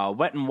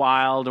wet and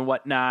wild and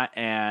whatnot,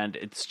 and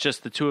it's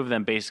just the two of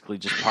them basically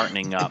just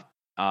partnering up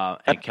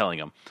and killing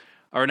them.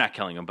 Or not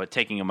killing him, but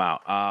taking him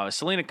out.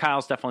 Selina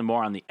Kyle's definitely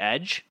more on the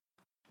edge,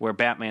 where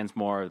Batman's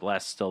more or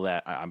less still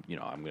that I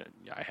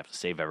have to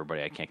save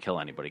everybody, I can't kill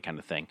anybody kind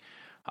of thing.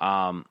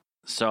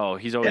 So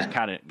he's always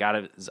kind of got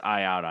his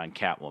eye out on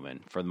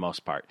Catwoman for the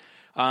most part.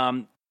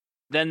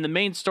 Then the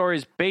main story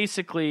is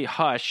basically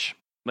Hush,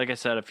 like I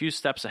said, a few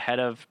steps ahead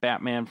of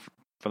Batman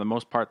for the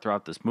most part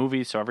throughout this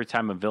movie. So every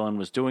time a villain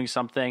was doing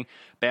something,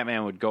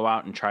 Batman would go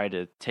out and try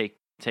to take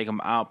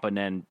him out, but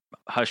then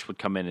Hush would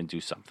come in and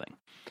do something.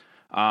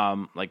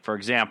 Like, for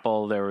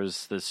example, there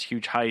was this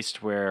huge heist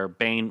where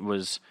Bane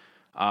was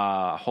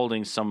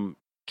holding some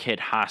kid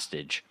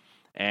hostage,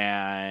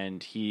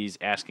 and he's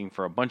asking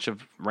for a bunch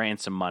of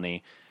ransom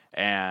money,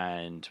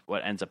 and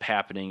what ends up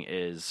happening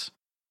is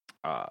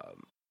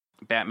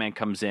Batman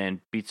comes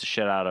in, beats the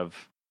shit out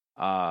of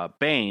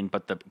Bane,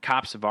 but the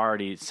cops have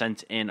already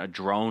sent in a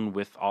drone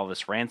with all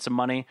this ransom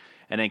money,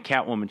 and then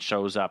Catwoman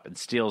shows up and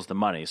steals the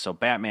money. So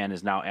Batman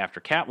is now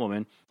after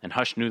Catwoman, and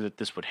Hush knew that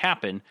this would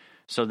happen.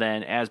 So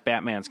then as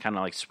Batman's kind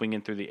of like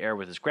swinging through the air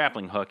with his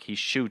grappling hook, he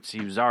shoots.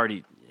 He was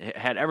already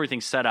had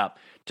everything set up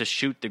to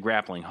shoot the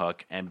grappling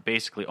hook and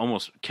basically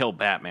almost kill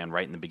Batman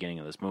right in the beginning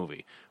of this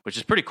movie, which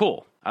is pretty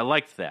cool. I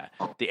liked that.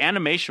 The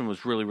animation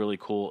was really, really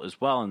cool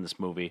as well in this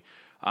movie.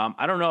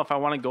 I don't know if I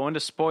want to go into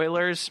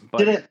spoilers, but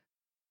Did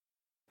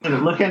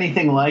it look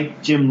anything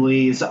like Jim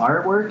Lee's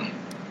artwork?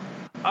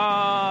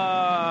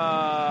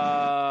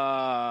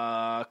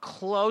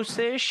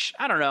 Close-ish.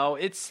 I don't know.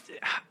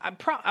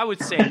 I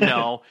would say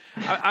no.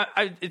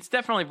 It's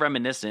definitely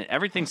reminiscent.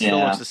 Everything still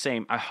looks the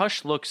same.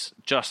 Hush looks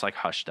just like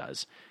Hush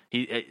does.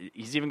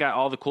 He's even got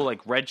all the cool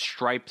like red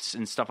stripes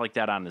and stuff like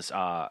that on his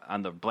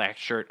on the black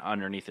shirt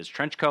underneath his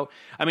trench coat.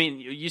 I mean,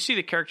 you see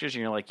the characters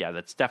and you're like, yeah,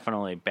 that's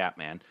definitely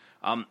Batman.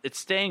 It's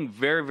staying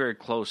very, very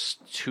close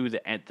to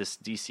this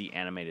DC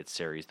animated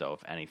series, though,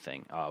 if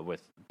anything,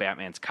 with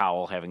Batman's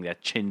cowl having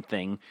that chin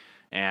thing,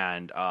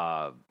 and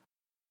I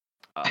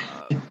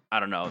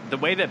don't know, the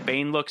way that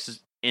Bane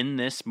looks in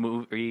this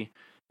movie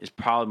is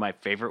probably my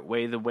favorite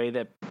way. The way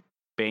that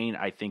Bane,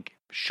 I think,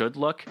 should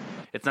look.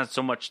 It's not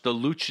so much the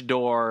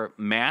luchador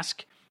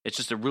mask. It's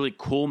just a really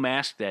cool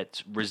mask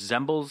that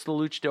resembles the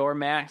luchador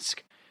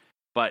mask,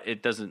 but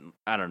it doesn't.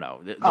 I don't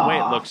know. The way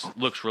it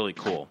looks really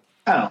cool.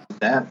 I don't like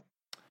that.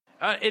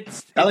 I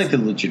like the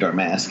luchador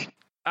mask.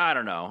 I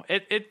don't know.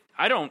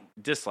 I don't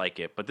dislike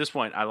it, but this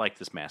one I like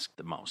this mask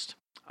the most.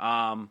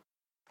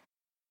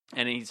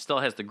 And he still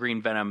has the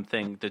green venom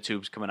thing, the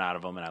tubes coming out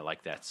of him, and I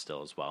like that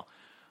still as well.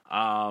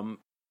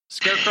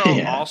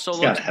 Scarecrow also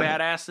looks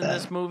badass in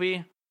this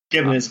movie.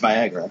 Give him his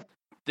Viagra.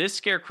 This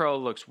Scarecrow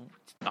looks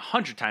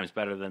 100 times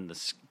better than the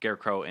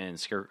Scarecrow in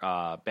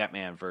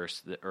Batman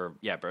versus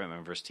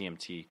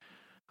TMT.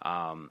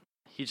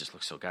 He just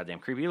looks so goddamn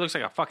creepy. He looks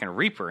like a fucking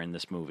Reaper in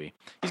this movie.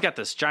 He's got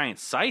this giant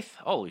scythe.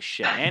 Holy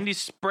shit. And he's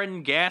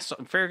spreading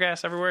flare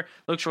gas everywhere.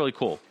 Looks really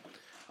cool.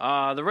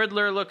 The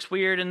Riddler looks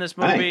weird in this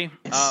movie,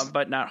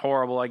 but not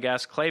horrible, I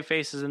guess.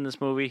 Clayface is in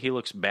this movie. He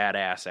looks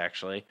badass,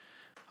 actually.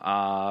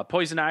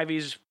 Poison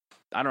Ivy's,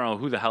 I don't know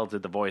who the hell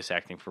did the voice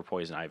acting for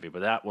Poison Ivy,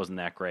 but that wasn't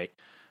that great.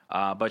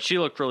 But she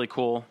looked really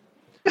cool.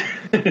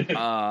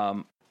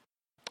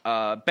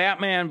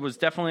 Batman was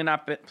definitely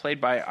not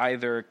played by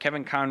either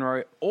Kevin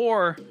Conroy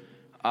or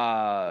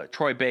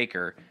Troy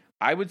Baker.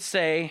 I would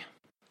say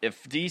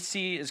if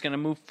DC is going to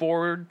move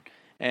forward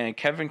and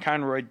Kevin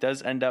Conroy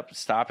does end up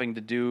stopping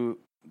to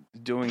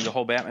doing the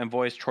whole Batman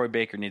voice, Troy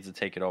Baker needs to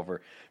take it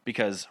over,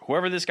 because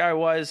whoever this guy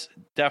was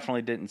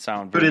definitely didn't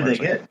sound very much. Who did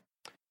they get?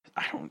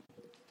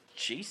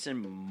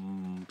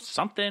 Jason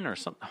something or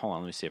something. Hold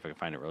on, let me see if I can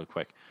find it really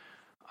quick.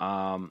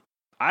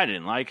 I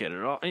didn't like it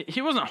at all.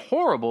 He wasn't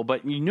horrible,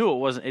 but you knew it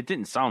wasn't. It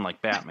didn't sound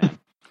like Batman.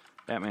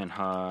 Batman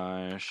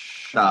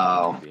Hush.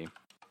 Oh.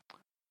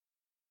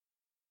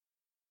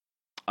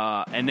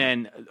 And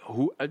then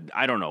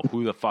I don't know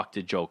who the fuck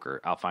did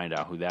Joker. I'll find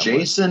out who that was.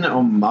 Jason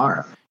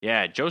O'Mara.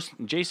 Yeah,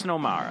 Jason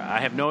O'Mara. I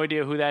have no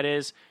idea who that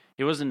is.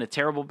 He wasn't a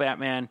terrible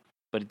Batman,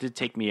 but it did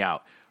take me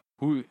out.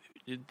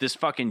 This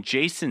fucking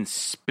Jason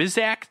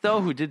Spizak,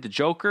 though, who did the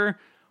Joker,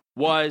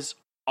 was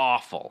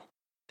awful.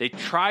 They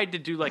tried to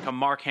do like a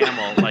Mark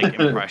Hamill like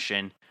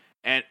impression,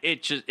 and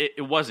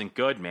it wasn't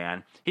good,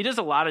 man. He does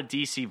a lot of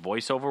DC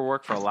voiceover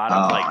work for a lot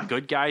of like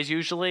good guys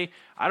usually.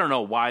 I don't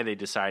know why they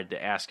decided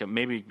to ask him.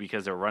 Maybe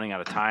because they were running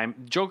out of time.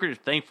 Joker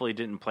thankfully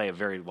didn't play a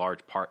very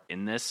large part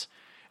in this.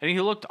 I think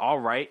he looked all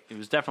right. It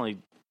was definitely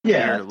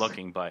weird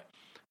looking, but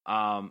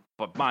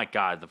my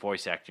God, the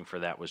voice acting for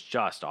that was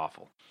just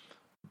awful.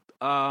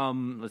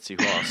 Let's see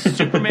who else.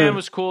 Superman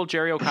was cool.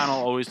 Jerry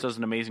O'Connell always does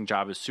an amazing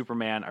job as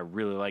Superman. I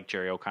really like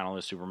Jerry O'Connell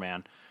as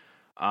Superman.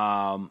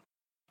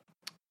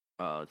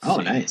 Let's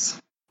see.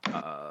 Nice.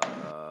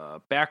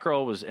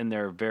 Batgirl was in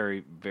there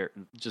very, very,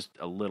 just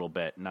a little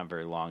bit, not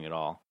very long at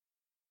all.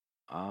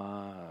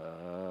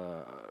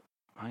 Why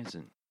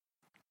isn't?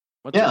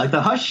 Like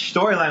the Hush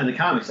storyline in the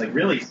comics, like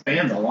really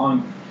spans a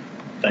long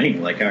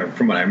thing. Like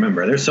from what I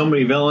remember, there's so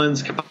many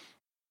villains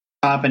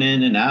popping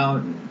in and out.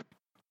 And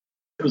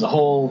it was a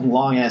whole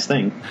long ass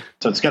thing,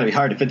 so it's got to be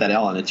hard to fit that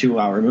all in a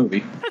 2-hour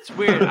movie. That's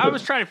weird. I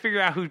was trying to figure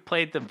out who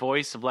played the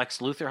voice of Lex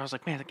Luthor. I was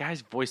like, man, the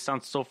guy's voice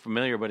sounds so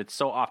familiar, but it's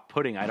so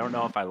off-putting. I don't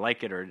know if I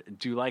like it or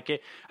do like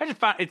it. I just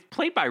found it's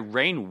played by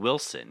Rainn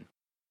Wilson.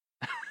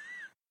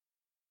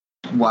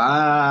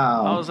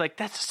 Wow. I was like,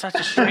 that's such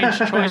a strange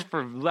choice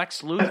for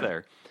Lex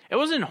Luthor. It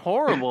wasn't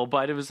horrible,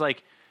 but it was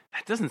like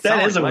that doesn't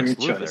sound like Lex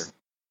Luthor. Choice.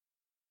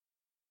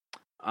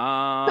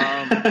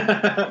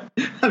 I'm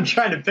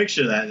trying to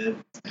picture that.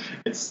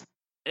 It's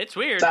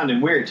weird. Sounding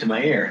weird to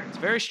my ear. It's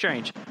very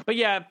strange. But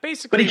yeah,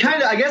 basically. But he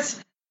kind of, I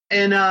guess,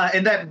 in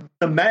that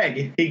the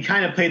Meg, he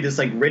kind of played this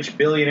like rich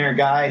billionaire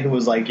guy who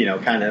was like,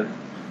 kind of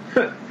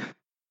a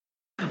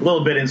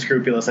little bit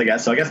unscrupulous, I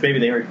guess. So I guess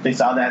maybe they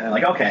saw that and they're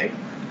like, okay.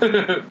 All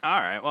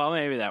right, well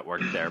maybe that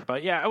worked there.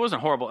 But yeah, it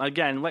wasn't horrible.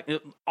 Again, like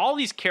all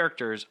these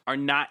characters are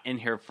not in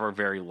here for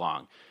very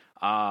long.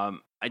 I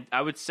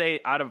would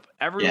say out of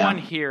everyone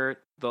here,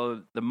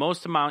 the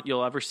most amount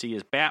you'll ever see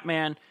is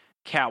Batman,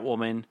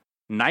 Catwoman,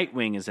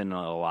 Nightwing is in it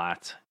a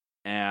lot,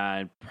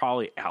 and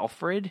probably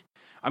Alfred.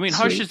 I mean,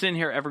 Hush is in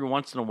here every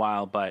once in a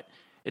while, but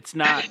it's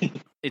not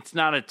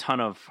a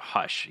ton of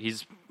Hush.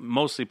 He's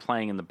mostly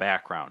playing in the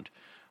background.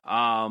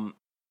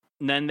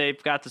 And then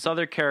they've got this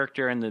other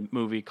character in the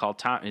movie called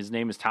Tom. His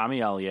name is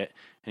Tommy Elliott,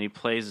 and he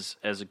plays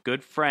as a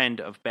good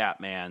friend of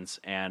Batman's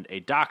and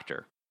a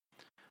doctor.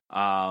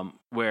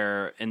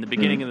 Where in the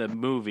beginning of the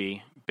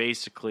movie,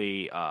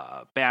 basically,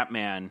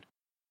 Batman,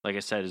 like I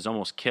said, is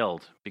almost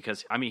killed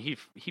because, I mean,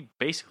 he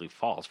basically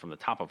falls from the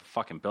top of a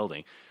fucking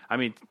building. I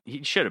mean,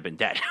 he should have been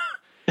dead.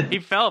 He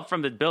fell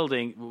from the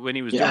building when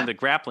he was doing the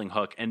grappling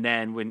hook, and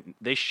then when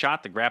they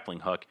shot the grappling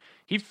hook,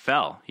 he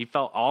fell. He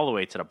fell all the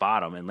way to the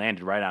bottom and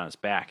landed right on his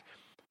back.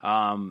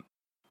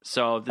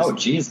 So this, oh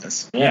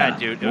Jesus, yeah,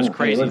 dude, it was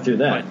crazy. Through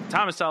that. But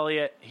Thomas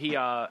Elliot, he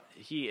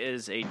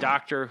is a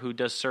doctor who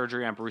does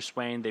surgery on Bruce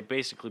Wayne. They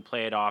basically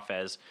play it off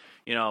as,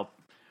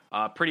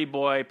 pretty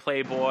boy,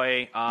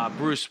 playboy,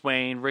 Bruce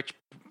Wayne. Rich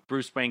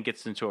Bruce Wayne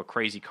gets into a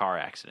crazy car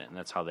accident, and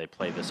that's how they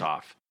play this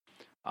off.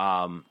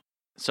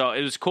 So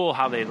it was cool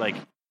how they like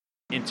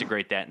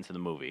integrate that into the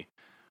movie.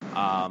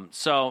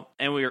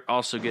 And we are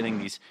also getting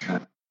these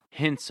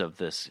hints of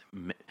this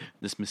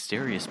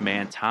mysterious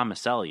man,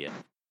 Thomas Elliot.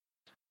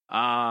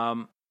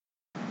 I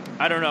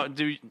don't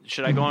know.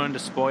 Should I go into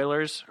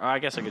spoilers? Or I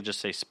guess I could just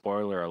say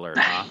spoiler alert,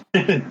 huh?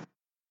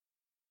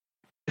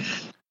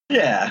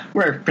 Yeah,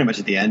 we're pretty much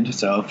at the end.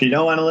 So if you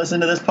don't want to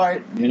listen to this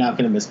part, you're not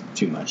going to miss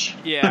too much.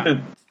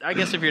 Yeah, I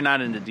guess if you're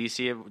not into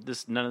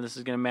DC, none of this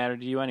is going to matter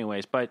to you,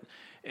 anyways. But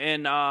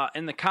in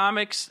the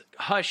comics,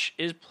 Hush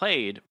is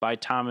played by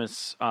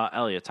Thomas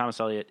Elliot. Thomas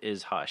Elliot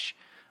is Hush.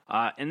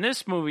 In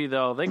this movie,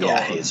 though, they go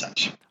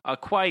a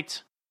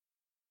quite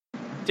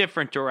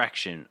different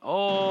direction.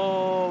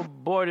 Oh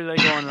boy, do they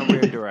go in a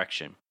weird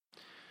direction.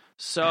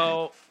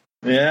 So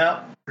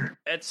yeah,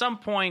 at some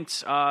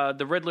point,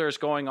 the Riddler is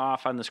going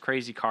off on this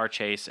crazy car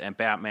chase, and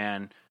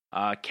Batman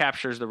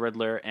captures the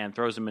Riddler and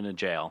throws him into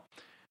jail.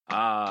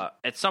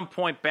 At some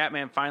point,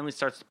 Batman finally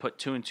starts to put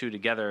two and two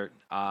together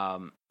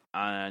on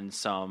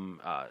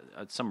some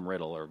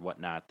riddle or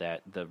whatnot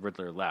that the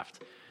Riddler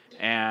left,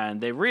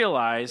 and they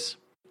realize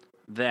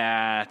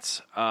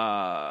that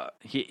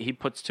he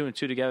puts two and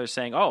two together,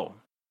 saying, "Oh,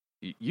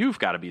 you've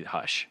got to be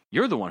Hush.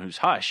 You're the one who's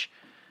Hush."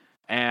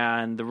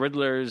 And the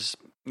Riddler's,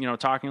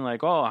 talking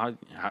like, "Oh,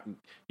 how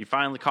you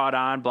finally caught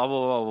on," blah,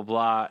 blah, blah, blah,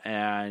 blah.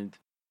 And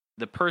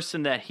the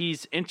person that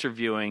he's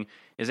interviewing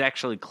is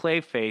actually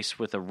Clayface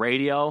with a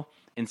radio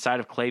inside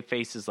of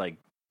Clayface's, like,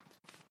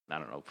 I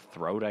don't know,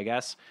 throat, I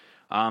guess.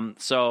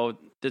 So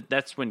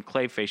that's when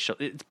Clayface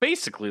it's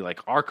basically like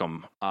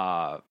Arkham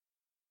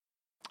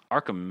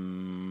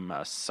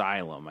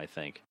Asylum, I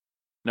think.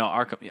 No,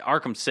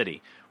 Arkham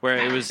City, where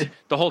it was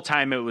the whole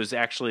time it was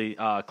actually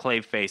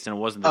Clayface and it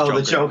wasn't the Joker. Oh,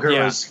 the Joker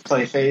was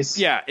Clayface?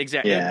 Yeah,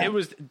 exactly. Yeah. It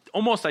was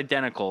almost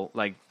identical,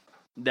 like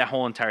that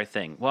whole entire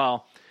thing.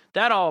 Well,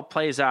 that all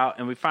plays out,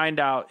 and we find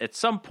out at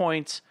some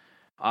point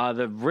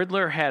the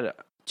Riddler had a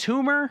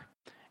tumor,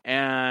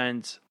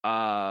 and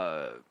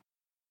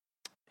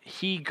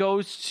he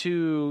goes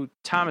to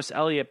Thomas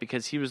Elliot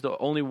because he was the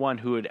only one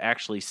who would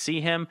actually see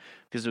him,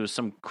 because it was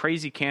some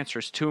crazy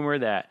cancerous tumor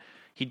that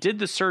he did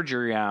the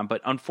surgery on,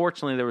 but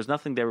unfortunately there was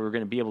nothing they were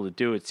going to be able to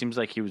do. It seems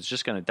like he was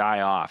just going to die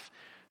off.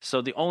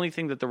 So the only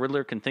thing that the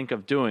Riddler can think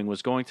of doing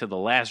was going to the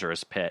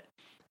Lazarus Pit.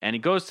 And he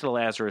goes to the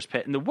Lazarus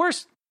Pit. And the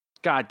worst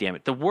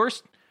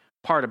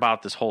part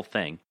about this whole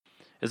thing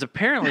is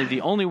apparently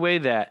the only way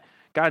that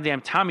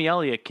goddamn Thomas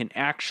Elliot can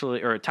actually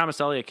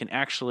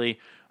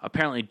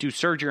apparently do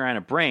surgery on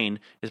a brain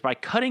is by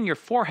cutting your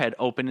forehead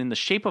open in the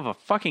shape of a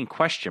fucking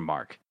question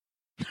mark.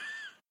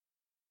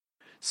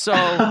 So,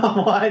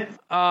 what?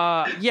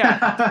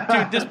 Yeah,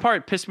 dude, this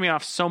part pissed me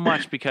off so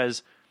much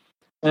because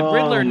the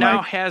Riddler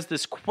now has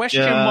this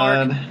question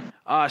mark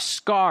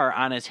scar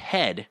on his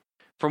head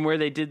from where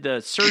they did the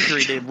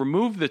surgery. They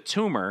removed the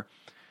tumor.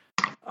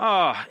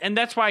 And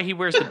that's why he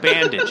wears the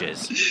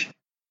bandages.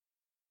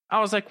 I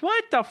was like,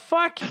 what the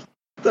fuck?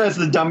 That's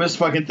the dumbest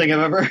fucking thing I've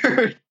ever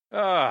heard.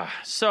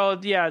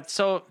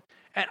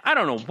 And I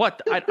don't know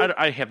what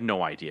I have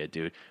no idea,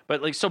 dude.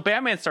 But like, so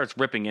Batman starts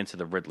ripping into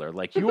the Riddler.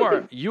 Like,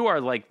 you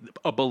are like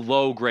a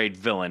below grade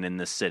villain in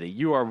this city.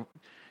 You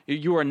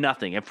are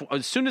nothing.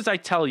 As soon as I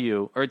tell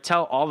you, or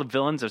tell all the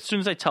villains, as soon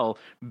as I tell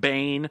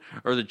Bane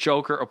or the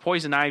Joker or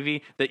Poison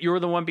Ivy that you're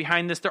the one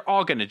behind this, they're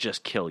all gonna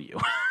just kill you.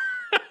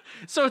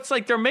 So it's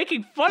like they're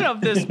making fun of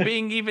this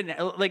being even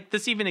like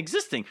this even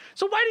existing.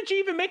 So why did you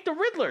even make the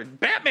Riddler?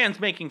 Batman's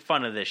making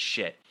fun of this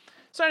shit.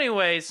 So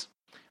anyways.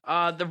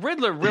 The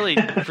Riddler really,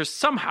 for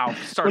somehow,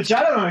 starts. Which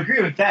I don't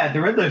agree with that.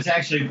 The Riddler's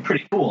actually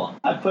pretty cool.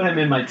 I put him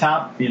in my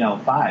top,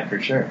 5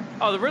 for sure.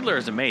 Oh, the Riddler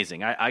is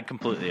amazing. I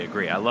completely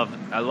agree. I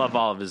love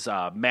all of his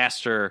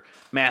master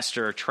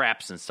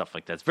traps and stuff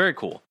like that. It's very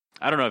cool.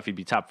 I don't know if he'd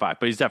be top 5,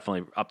 but he's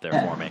definitely up there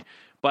for me.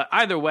 But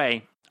either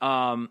way,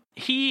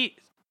 he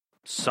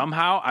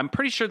somehow, I'm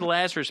pretty sure the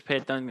Lazarus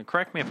Pit,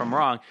 correct me if I'm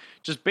wrong,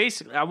 just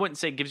basically, I wouldn't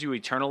say gives you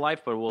eternal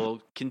life, but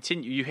will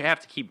continue. You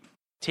have to keep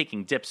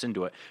taking dips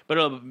into it, but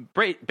it'll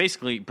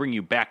basically bring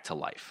you back to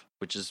life,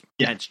 which is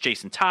it's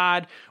Jason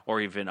Todd or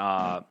even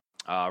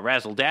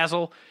Razzle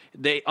Dazzle.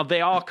 They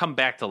all come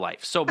back to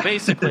life. So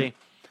basically,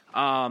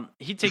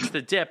 he takes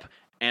the dip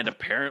and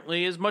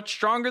apparently is much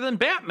stronger than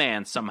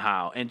Batman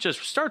somehow, and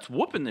just starts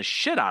whooping the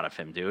shit out of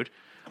him, dude.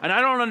 And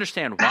I don't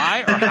understand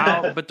why or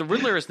how, but the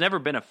Riddler has never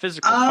been a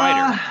physical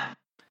fighter.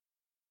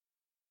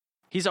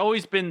 He's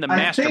always been the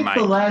mastermind. I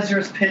think the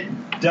Lazarus Pit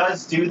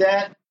does do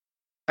that.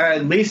 Or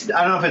at least,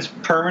 I don't know if it's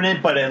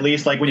permanent, but at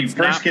least like when you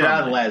first get out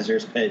of the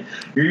Lazarus Pit,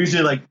 you're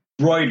usually like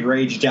roid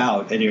raged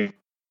out and you're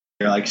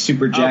like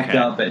super jacked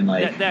up and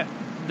like that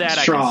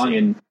strong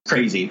and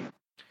crazy.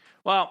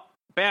 Well,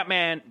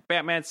 Batman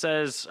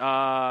says,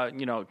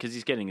 because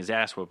he's getting his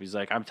ass whooped. He's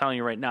like, I'm telling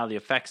you right now, the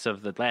effects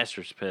of the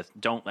Lazarus Pit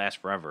don't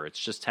last forever. It's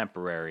just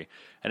temporary.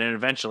 And then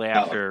eventually,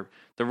 after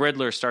the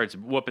Riddler starts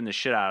whooping the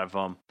shit out of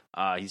him,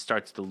 he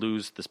starts to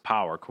lose this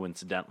power,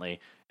 coincidentally,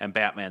 and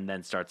Batman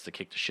then starts to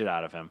kick the shit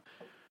out of him.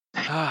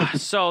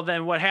 So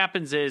then what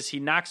happens is he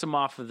knocks him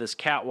off of this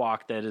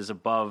catwalk that is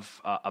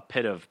above a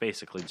pit of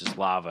basically just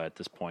lava at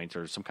this point,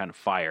 or some kind of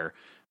fire,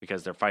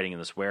 because they're fighting in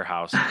this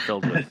warehouse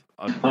filled with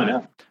I'm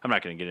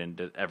not going to get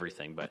into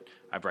everything, but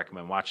I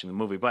recommend watching the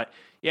movie. But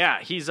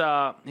yeah, he's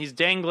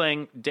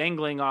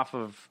dangling off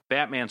of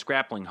Batman's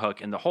grappling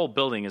hook, and the whole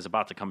building is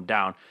about to come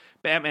down.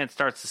 Batman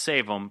starts to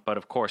save him, but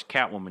of course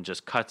Catwoman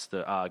just cuts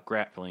the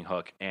grappling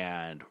hook,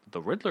 and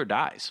the Riddler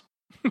dies.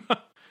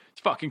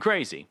 It's fucking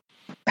crazy.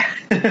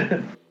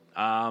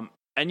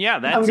 And yeah,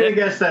 that's I'm gonna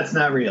guess that's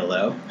not real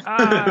though.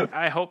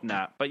 I hope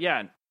not. But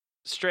yeah,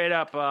 straight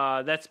up,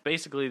 that's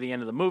basically the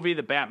end of the movie.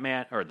 But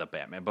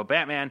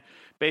Batman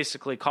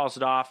basically calls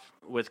it off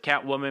with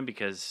Catwoman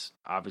because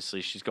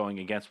obviously she's going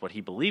against what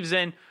he believes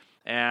in,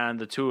 and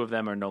the two of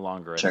them are no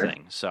longer a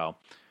thing. So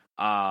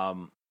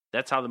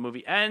that's how the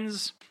movie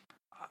ends.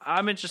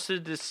 I'm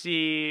interested to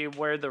see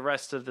where the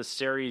rest of the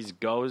series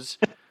goes,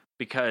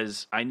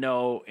 because I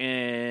know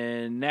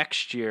in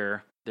next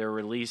year they're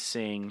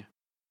releasing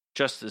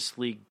Justice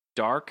League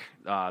Dark,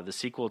 the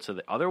sequel to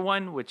the other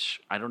one,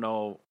 which I don't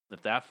know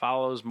if that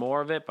follows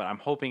more of it, but I'm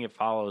hoping it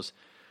follows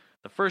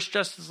the first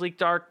Justice League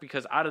Dark,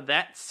 because out of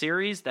that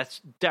series, that's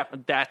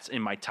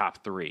in my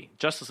top 3.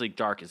 Justice League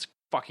Dark is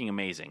fucking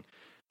amazing.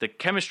 The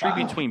chemistry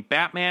between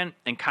Batman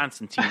and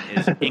Constantine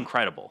is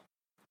incredible.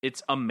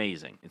 It's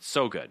amazing. It's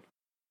so good.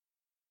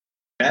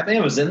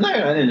 Batman was in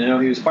there? I didn't know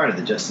he was part of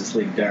the Justice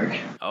League Dark.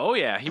 Oh,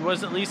 yeah. He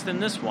was at least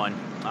in this one.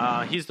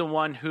 He's the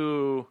one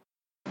who...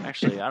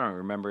 Actually, I don't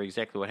remember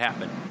exactly what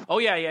happened. Oh,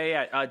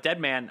 yeah.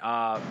 Deadman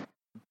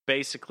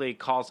basically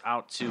calls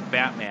out to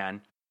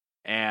Batman,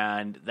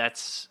 and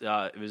that's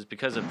it was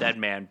because of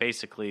Deadman.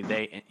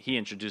 Basically, he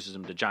introduces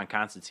him to John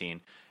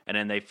Constantine, and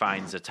then they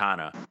find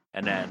Zatanna,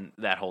 and then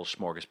that whole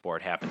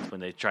smorgasbord happens when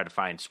they try to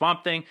find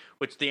Swamp Thing,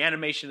 which the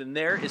animation in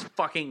there is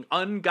fucking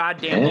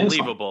ungoddamn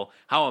believable.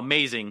 How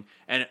amazing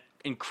and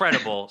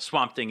incredible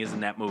Swamp Thing is in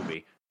that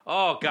movie.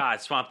 Oh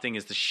God, Swamp Thing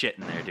is the shit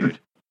in there, dude.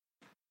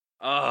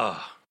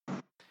 Oh.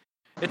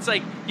 It's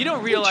like, you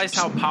don't realize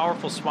how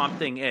powerful Swamp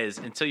Thing is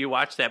until you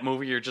watch that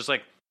movie. You're just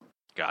like,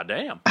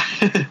 goddamn.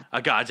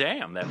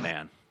 Goddamn, that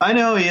man. I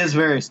know he is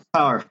very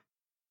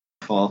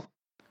powerful.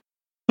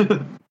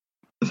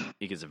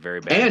 He gets a very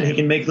bad And name. he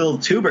can make little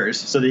tubers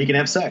so that he can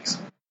have sex.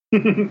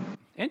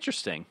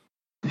 Interesting.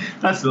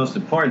 That's the most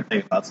important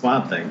thing about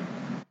Swamp Thing.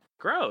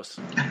 Gross.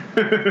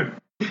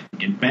 He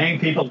can bang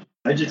people with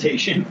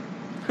vegetation.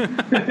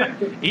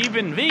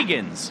 Even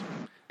vegans.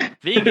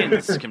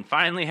 Vegans can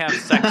finally have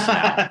sex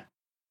now.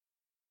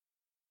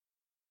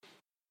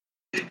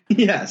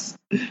 Yes.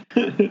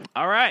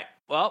 All right.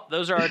 Well,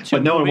 those are our 2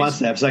 But no movies. one wants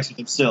to have sex with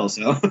him still,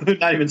 so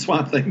not even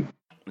Swamp Thing.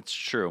 It's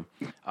true.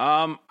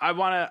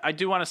 I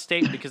do want to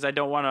state, because I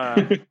don't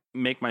want to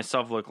make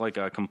myself look like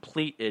a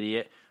complete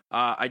idiot.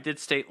 I did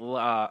state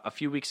a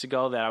few weeks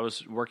ago that I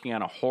was working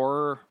on a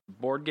horror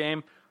board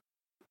game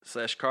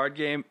 / card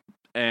game,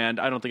 and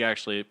I don't think I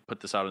actually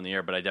put this out in the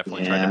air, but I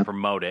definitely tried to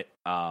promote it.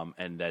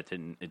 And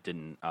it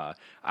didn't.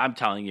 I'm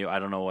telling you, I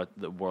don't know what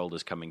the world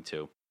is coming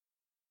to,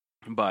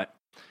 but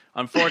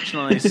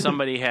unfortunately,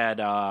 somebody had.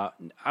 I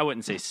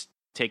wouldn't say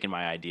taken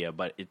my idea,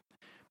 but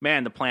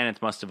the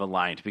planets must have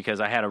aligned, because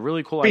I had a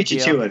really cool idea.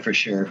 Beat you to it for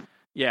sure.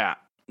 Yeah,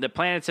 the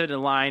planets had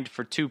aligned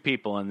for 2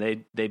 people, and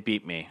they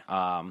beat me.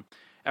 Not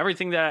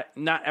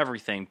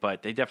everything,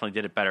 but they definitely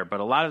did it better. But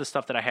a lot of the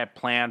stuff that I had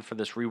planned for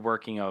this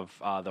reworking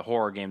of the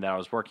horror game that I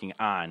was working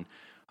on,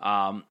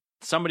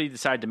 somebody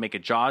decided to make a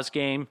Jaws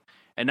game.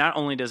 And not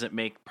only does it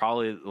make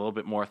probably a little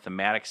bit more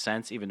thematic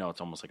sense, even though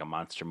it's almost like a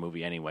monster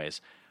movie anyways,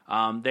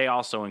 they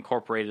also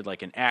incorporated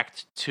like an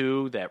Act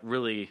 2 that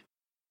really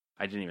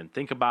I didn't even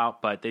think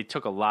about, but they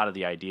took a lot of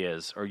the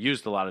ideas, or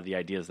used a lot of the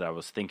ideas that I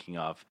was thinking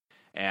of.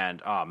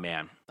 And oh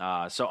man,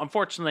 so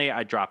unfortunately,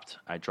 I dropped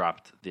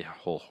the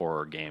whole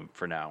horror game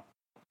for now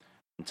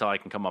until I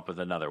can come up with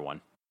another one.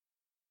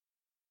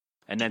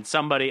 And then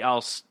somebody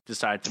else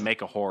decided to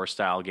make a horror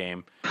style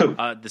game.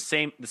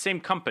 The same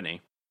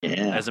company,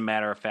 as a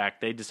matter of fact,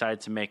 they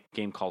decided to make a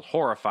game called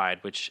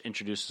Horrified, which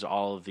introduces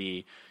all of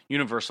the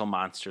Universal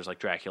monsters like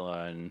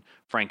Dracula and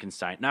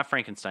Frankenstein. Not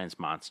Frankenstein's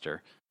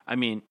monster. I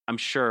mean, I'm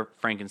sure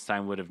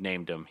Frankenstein would have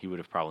named him. He would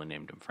have probably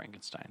named him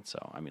Frankenstein. So,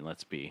 I mean,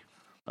 let's be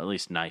at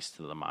least nice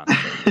to the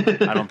monster.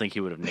 I don't think he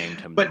would have named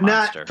him the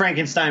monster. But not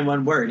Frankenstein,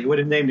 one word. He would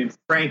have named him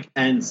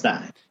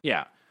Frankenstein.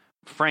 Yeah.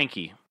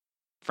 Frankie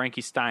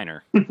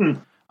Steiner.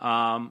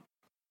 But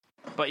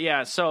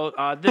yeah,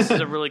 so this is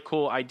a really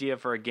cool idea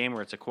for a game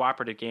where it's a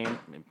cooperative game.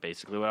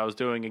 Basically what I was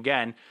doing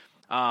again.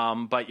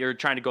 But you're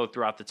trying to go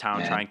throughout the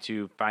town, trying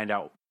to find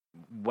out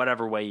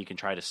whatever way you can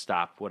try to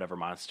stop whatever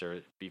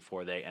monster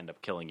before they end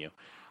up killing you.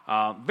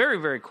 Very,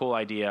 very cool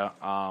idea.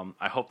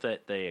 I hope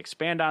that they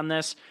expand on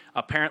this.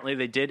 Apparently,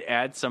 they did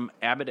add some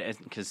Abbott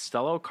and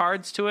Costello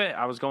cards to it.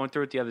 I was going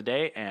through it the other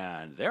day,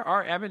 and there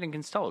are Abbott and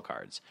Costello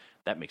cards.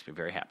 That makes me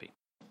very happy.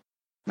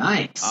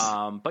 Nice.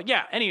 But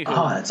yeah, anywho.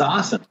 Oh, that's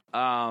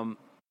awesome.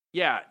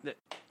 Yeah,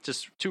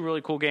 just two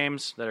really cool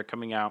games that are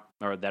coming out,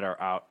 or that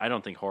are out. I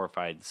think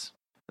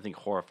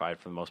Horrified,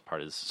 for the most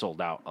part, is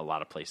sold out a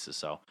lot of places.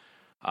 So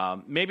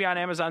maybe on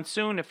Amazon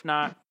soon, if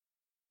not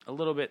a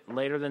little bit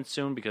later than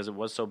soon, because it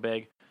was so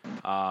big.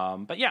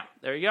 But yeah,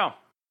 there you go.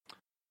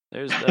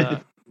 There's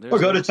or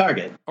go to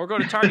Target. Or go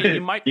to Target.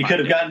 You might. You could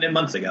have gotten it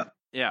months ago.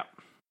 Yeah,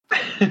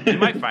 you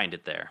might find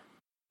it there.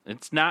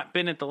 It's not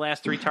been at the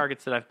last 3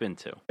 Targets that I've been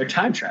to. They're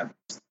time travelers.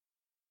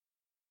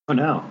 Oh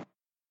no.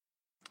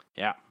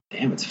 Yeah.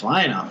 Damn, it's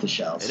flying off the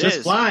shelves. It Just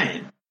is.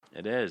 flying.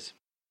 It is.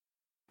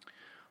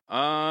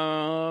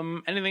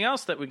 Anything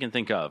else that we can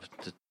think of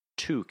to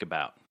talk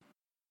about?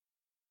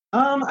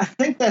 I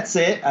think that's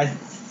it.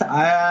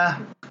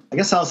 I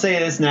guess I'll say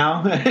this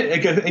now.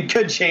 It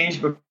could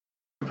change, but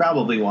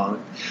probably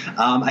won't.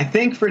 I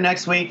think for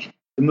next week,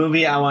 the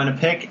movie I want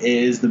to pick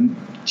is the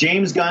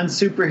James Gunn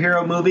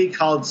superhero movie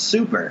called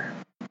Super.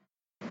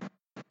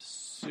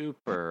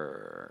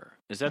 Super.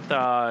 Is that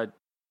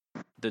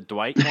the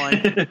Dwight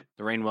one? The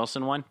Rainn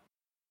Wilson one?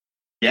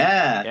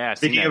 Yeah. Yeah.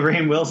 Speaking of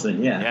Rainn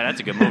Wilson, yeah. Yeah, that's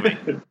a good movie.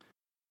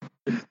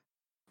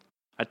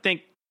 I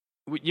think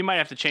you might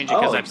have to change it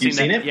because I've seen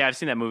that. Yeah, I've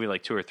seen that movie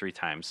like 2 or 3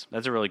 times.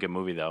 That's a really good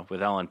movie though,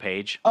 with Ellen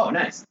Page. Oh,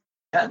 nice.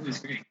 Yeah, that movie's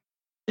great.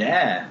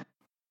 Yeah.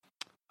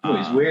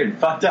 Movie's weird and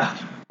fucked up.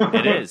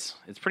 It is.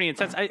 It's pretty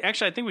intense. I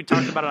think we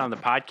talked about it on the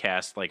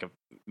podcast like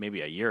maybe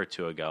a year or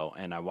 2 ago,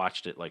 and I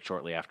watched it like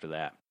shortly after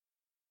that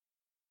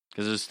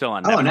because it was still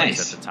on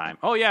Netflix at the time.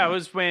 Oh yeah, it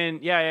was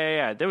when.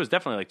 Yeah. That was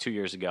definitely like 2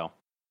 years ago.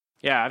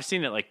 Yeah, I've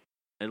seen it like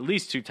at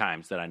least 2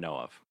 times that I know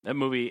of. That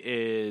movie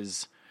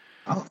is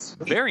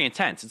very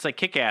intense. It's like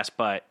Kick-Ass,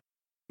 but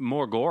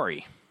more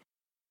gory.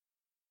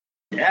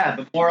 Yeah,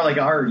 but more like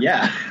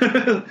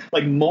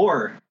like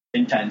more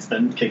intense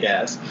than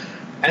Kick-Ass.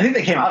 And I think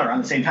they came out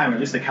around the same time, or at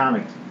least the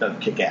comic of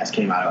Kick-Ass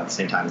came out at the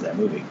same time as that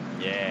movie.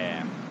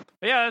 Yeah.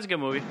 But yeah, that's a good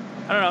movie.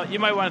 I don't know. You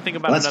might want to think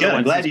about that's another good. one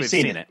I'm glad since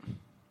you've we've seen it.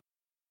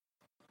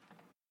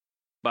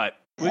 But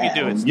we could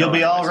do it still. You'll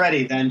be all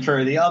ready then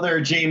for the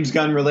other James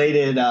Gunn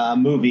related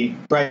movie,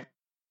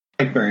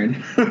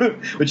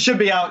 Brightburn, which should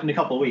be out in a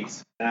couple of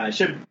weeks. I'm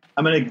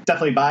going to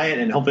definitely buy it,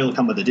 and hopefully it'll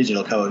come with a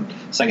digital code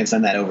so I can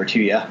send that over to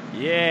you.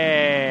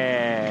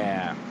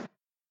 Yeah.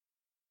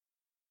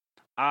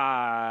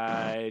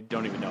 I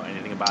don't even know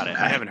anything about it.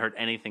 I haven't heard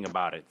anything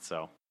about it,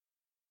 so.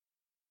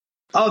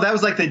 Oh, that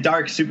was like the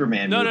Dark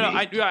Superman movie. No.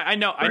 I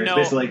know. It's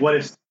basically like, what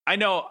if... I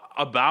know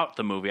about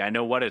the movie. I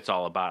know what it's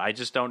all about. I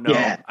just don't know.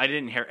 Yeah. I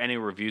didn't hear any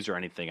reviews or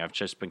anything. I've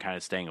just been kind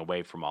of staying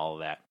away from all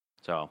of that.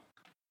 So.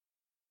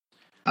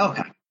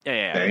 Okay.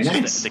 Yeah. Very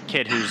nice. The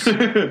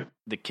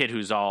kid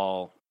who's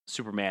all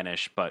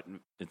Superman-ish, but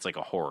it's like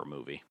a horror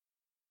movie.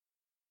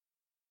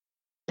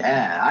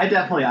 Yeah,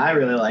 I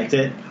really liked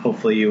it.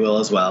 Hopefully you will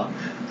as well.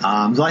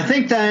 So I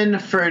think then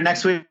for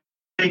next week,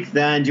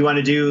 then do you want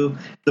to do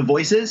The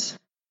Voices?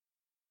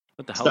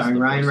 What the hell? Starring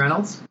Ryan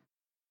Reynolds.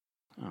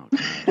 Oh,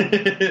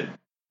 okay.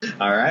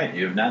 All right,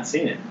 you have not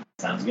seen it.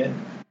 Sounds good.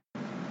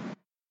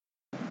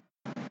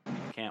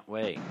 Can't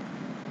wait.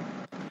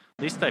 At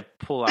least I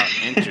pull out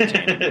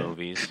entertaining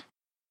movies.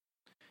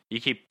 You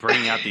keep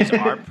bringing out these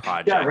art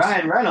projects. Yeah,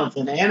 Ryan Reynolds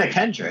and Anna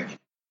Kendrick.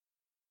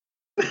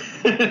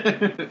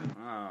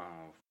 Oh,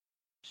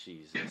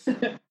 Jesus.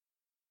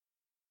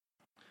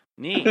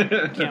 Neat.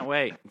 Can't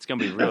wait. It's going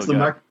to be real That's good. the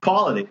mark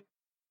quality.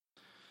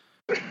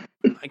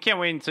 I can't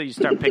wait until you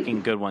start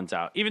picking good ones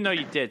out. Even though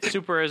you did.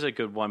 Super is a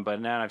good one,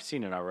 but now I've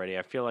seen it already.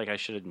 I feel like I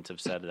shouldn't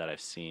have said that I've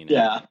seen it.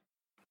 Yeah.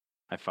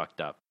 I fucked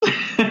up.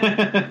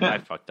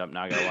 I fucked up.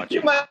 Now I got to watch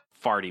a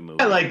farty movie.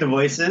 I like The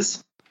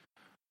Voices.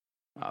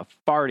 A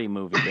farty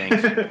movie, Dink.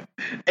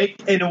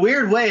 In a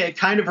weird way, it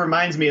kind of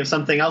reminds me of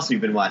something else we've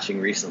been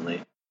watching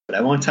recently. But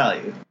I won't tell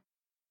you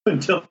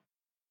until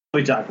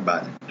we talk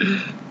about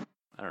it.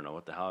 I don't know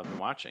what the hell I've been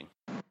watching.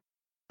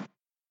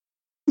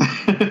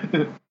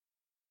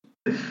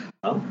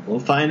 Well, we'll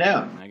find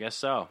out. I guess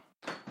so.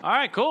 All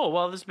right, cool.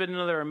 Well, this has been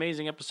another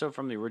amazing episode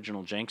from the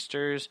original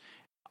Janksters.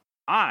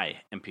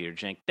 I am Peter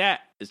Jank. That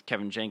is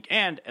Kevin Jank.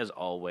 And as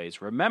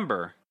always,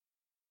 remember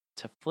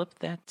to flip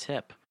that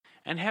tip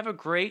and have a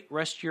great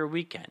rest of your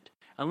weekend.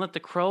 And let the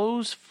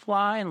crows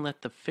fly and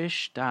let the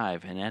fish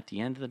dive. And at the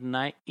end of the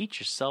night, eat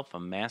yourself a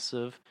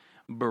massive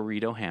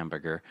burrito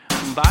hamburger.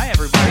 Bye,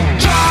 everybody.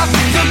 Drop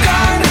the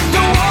gun,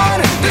 the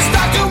one that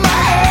stuck to my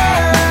head.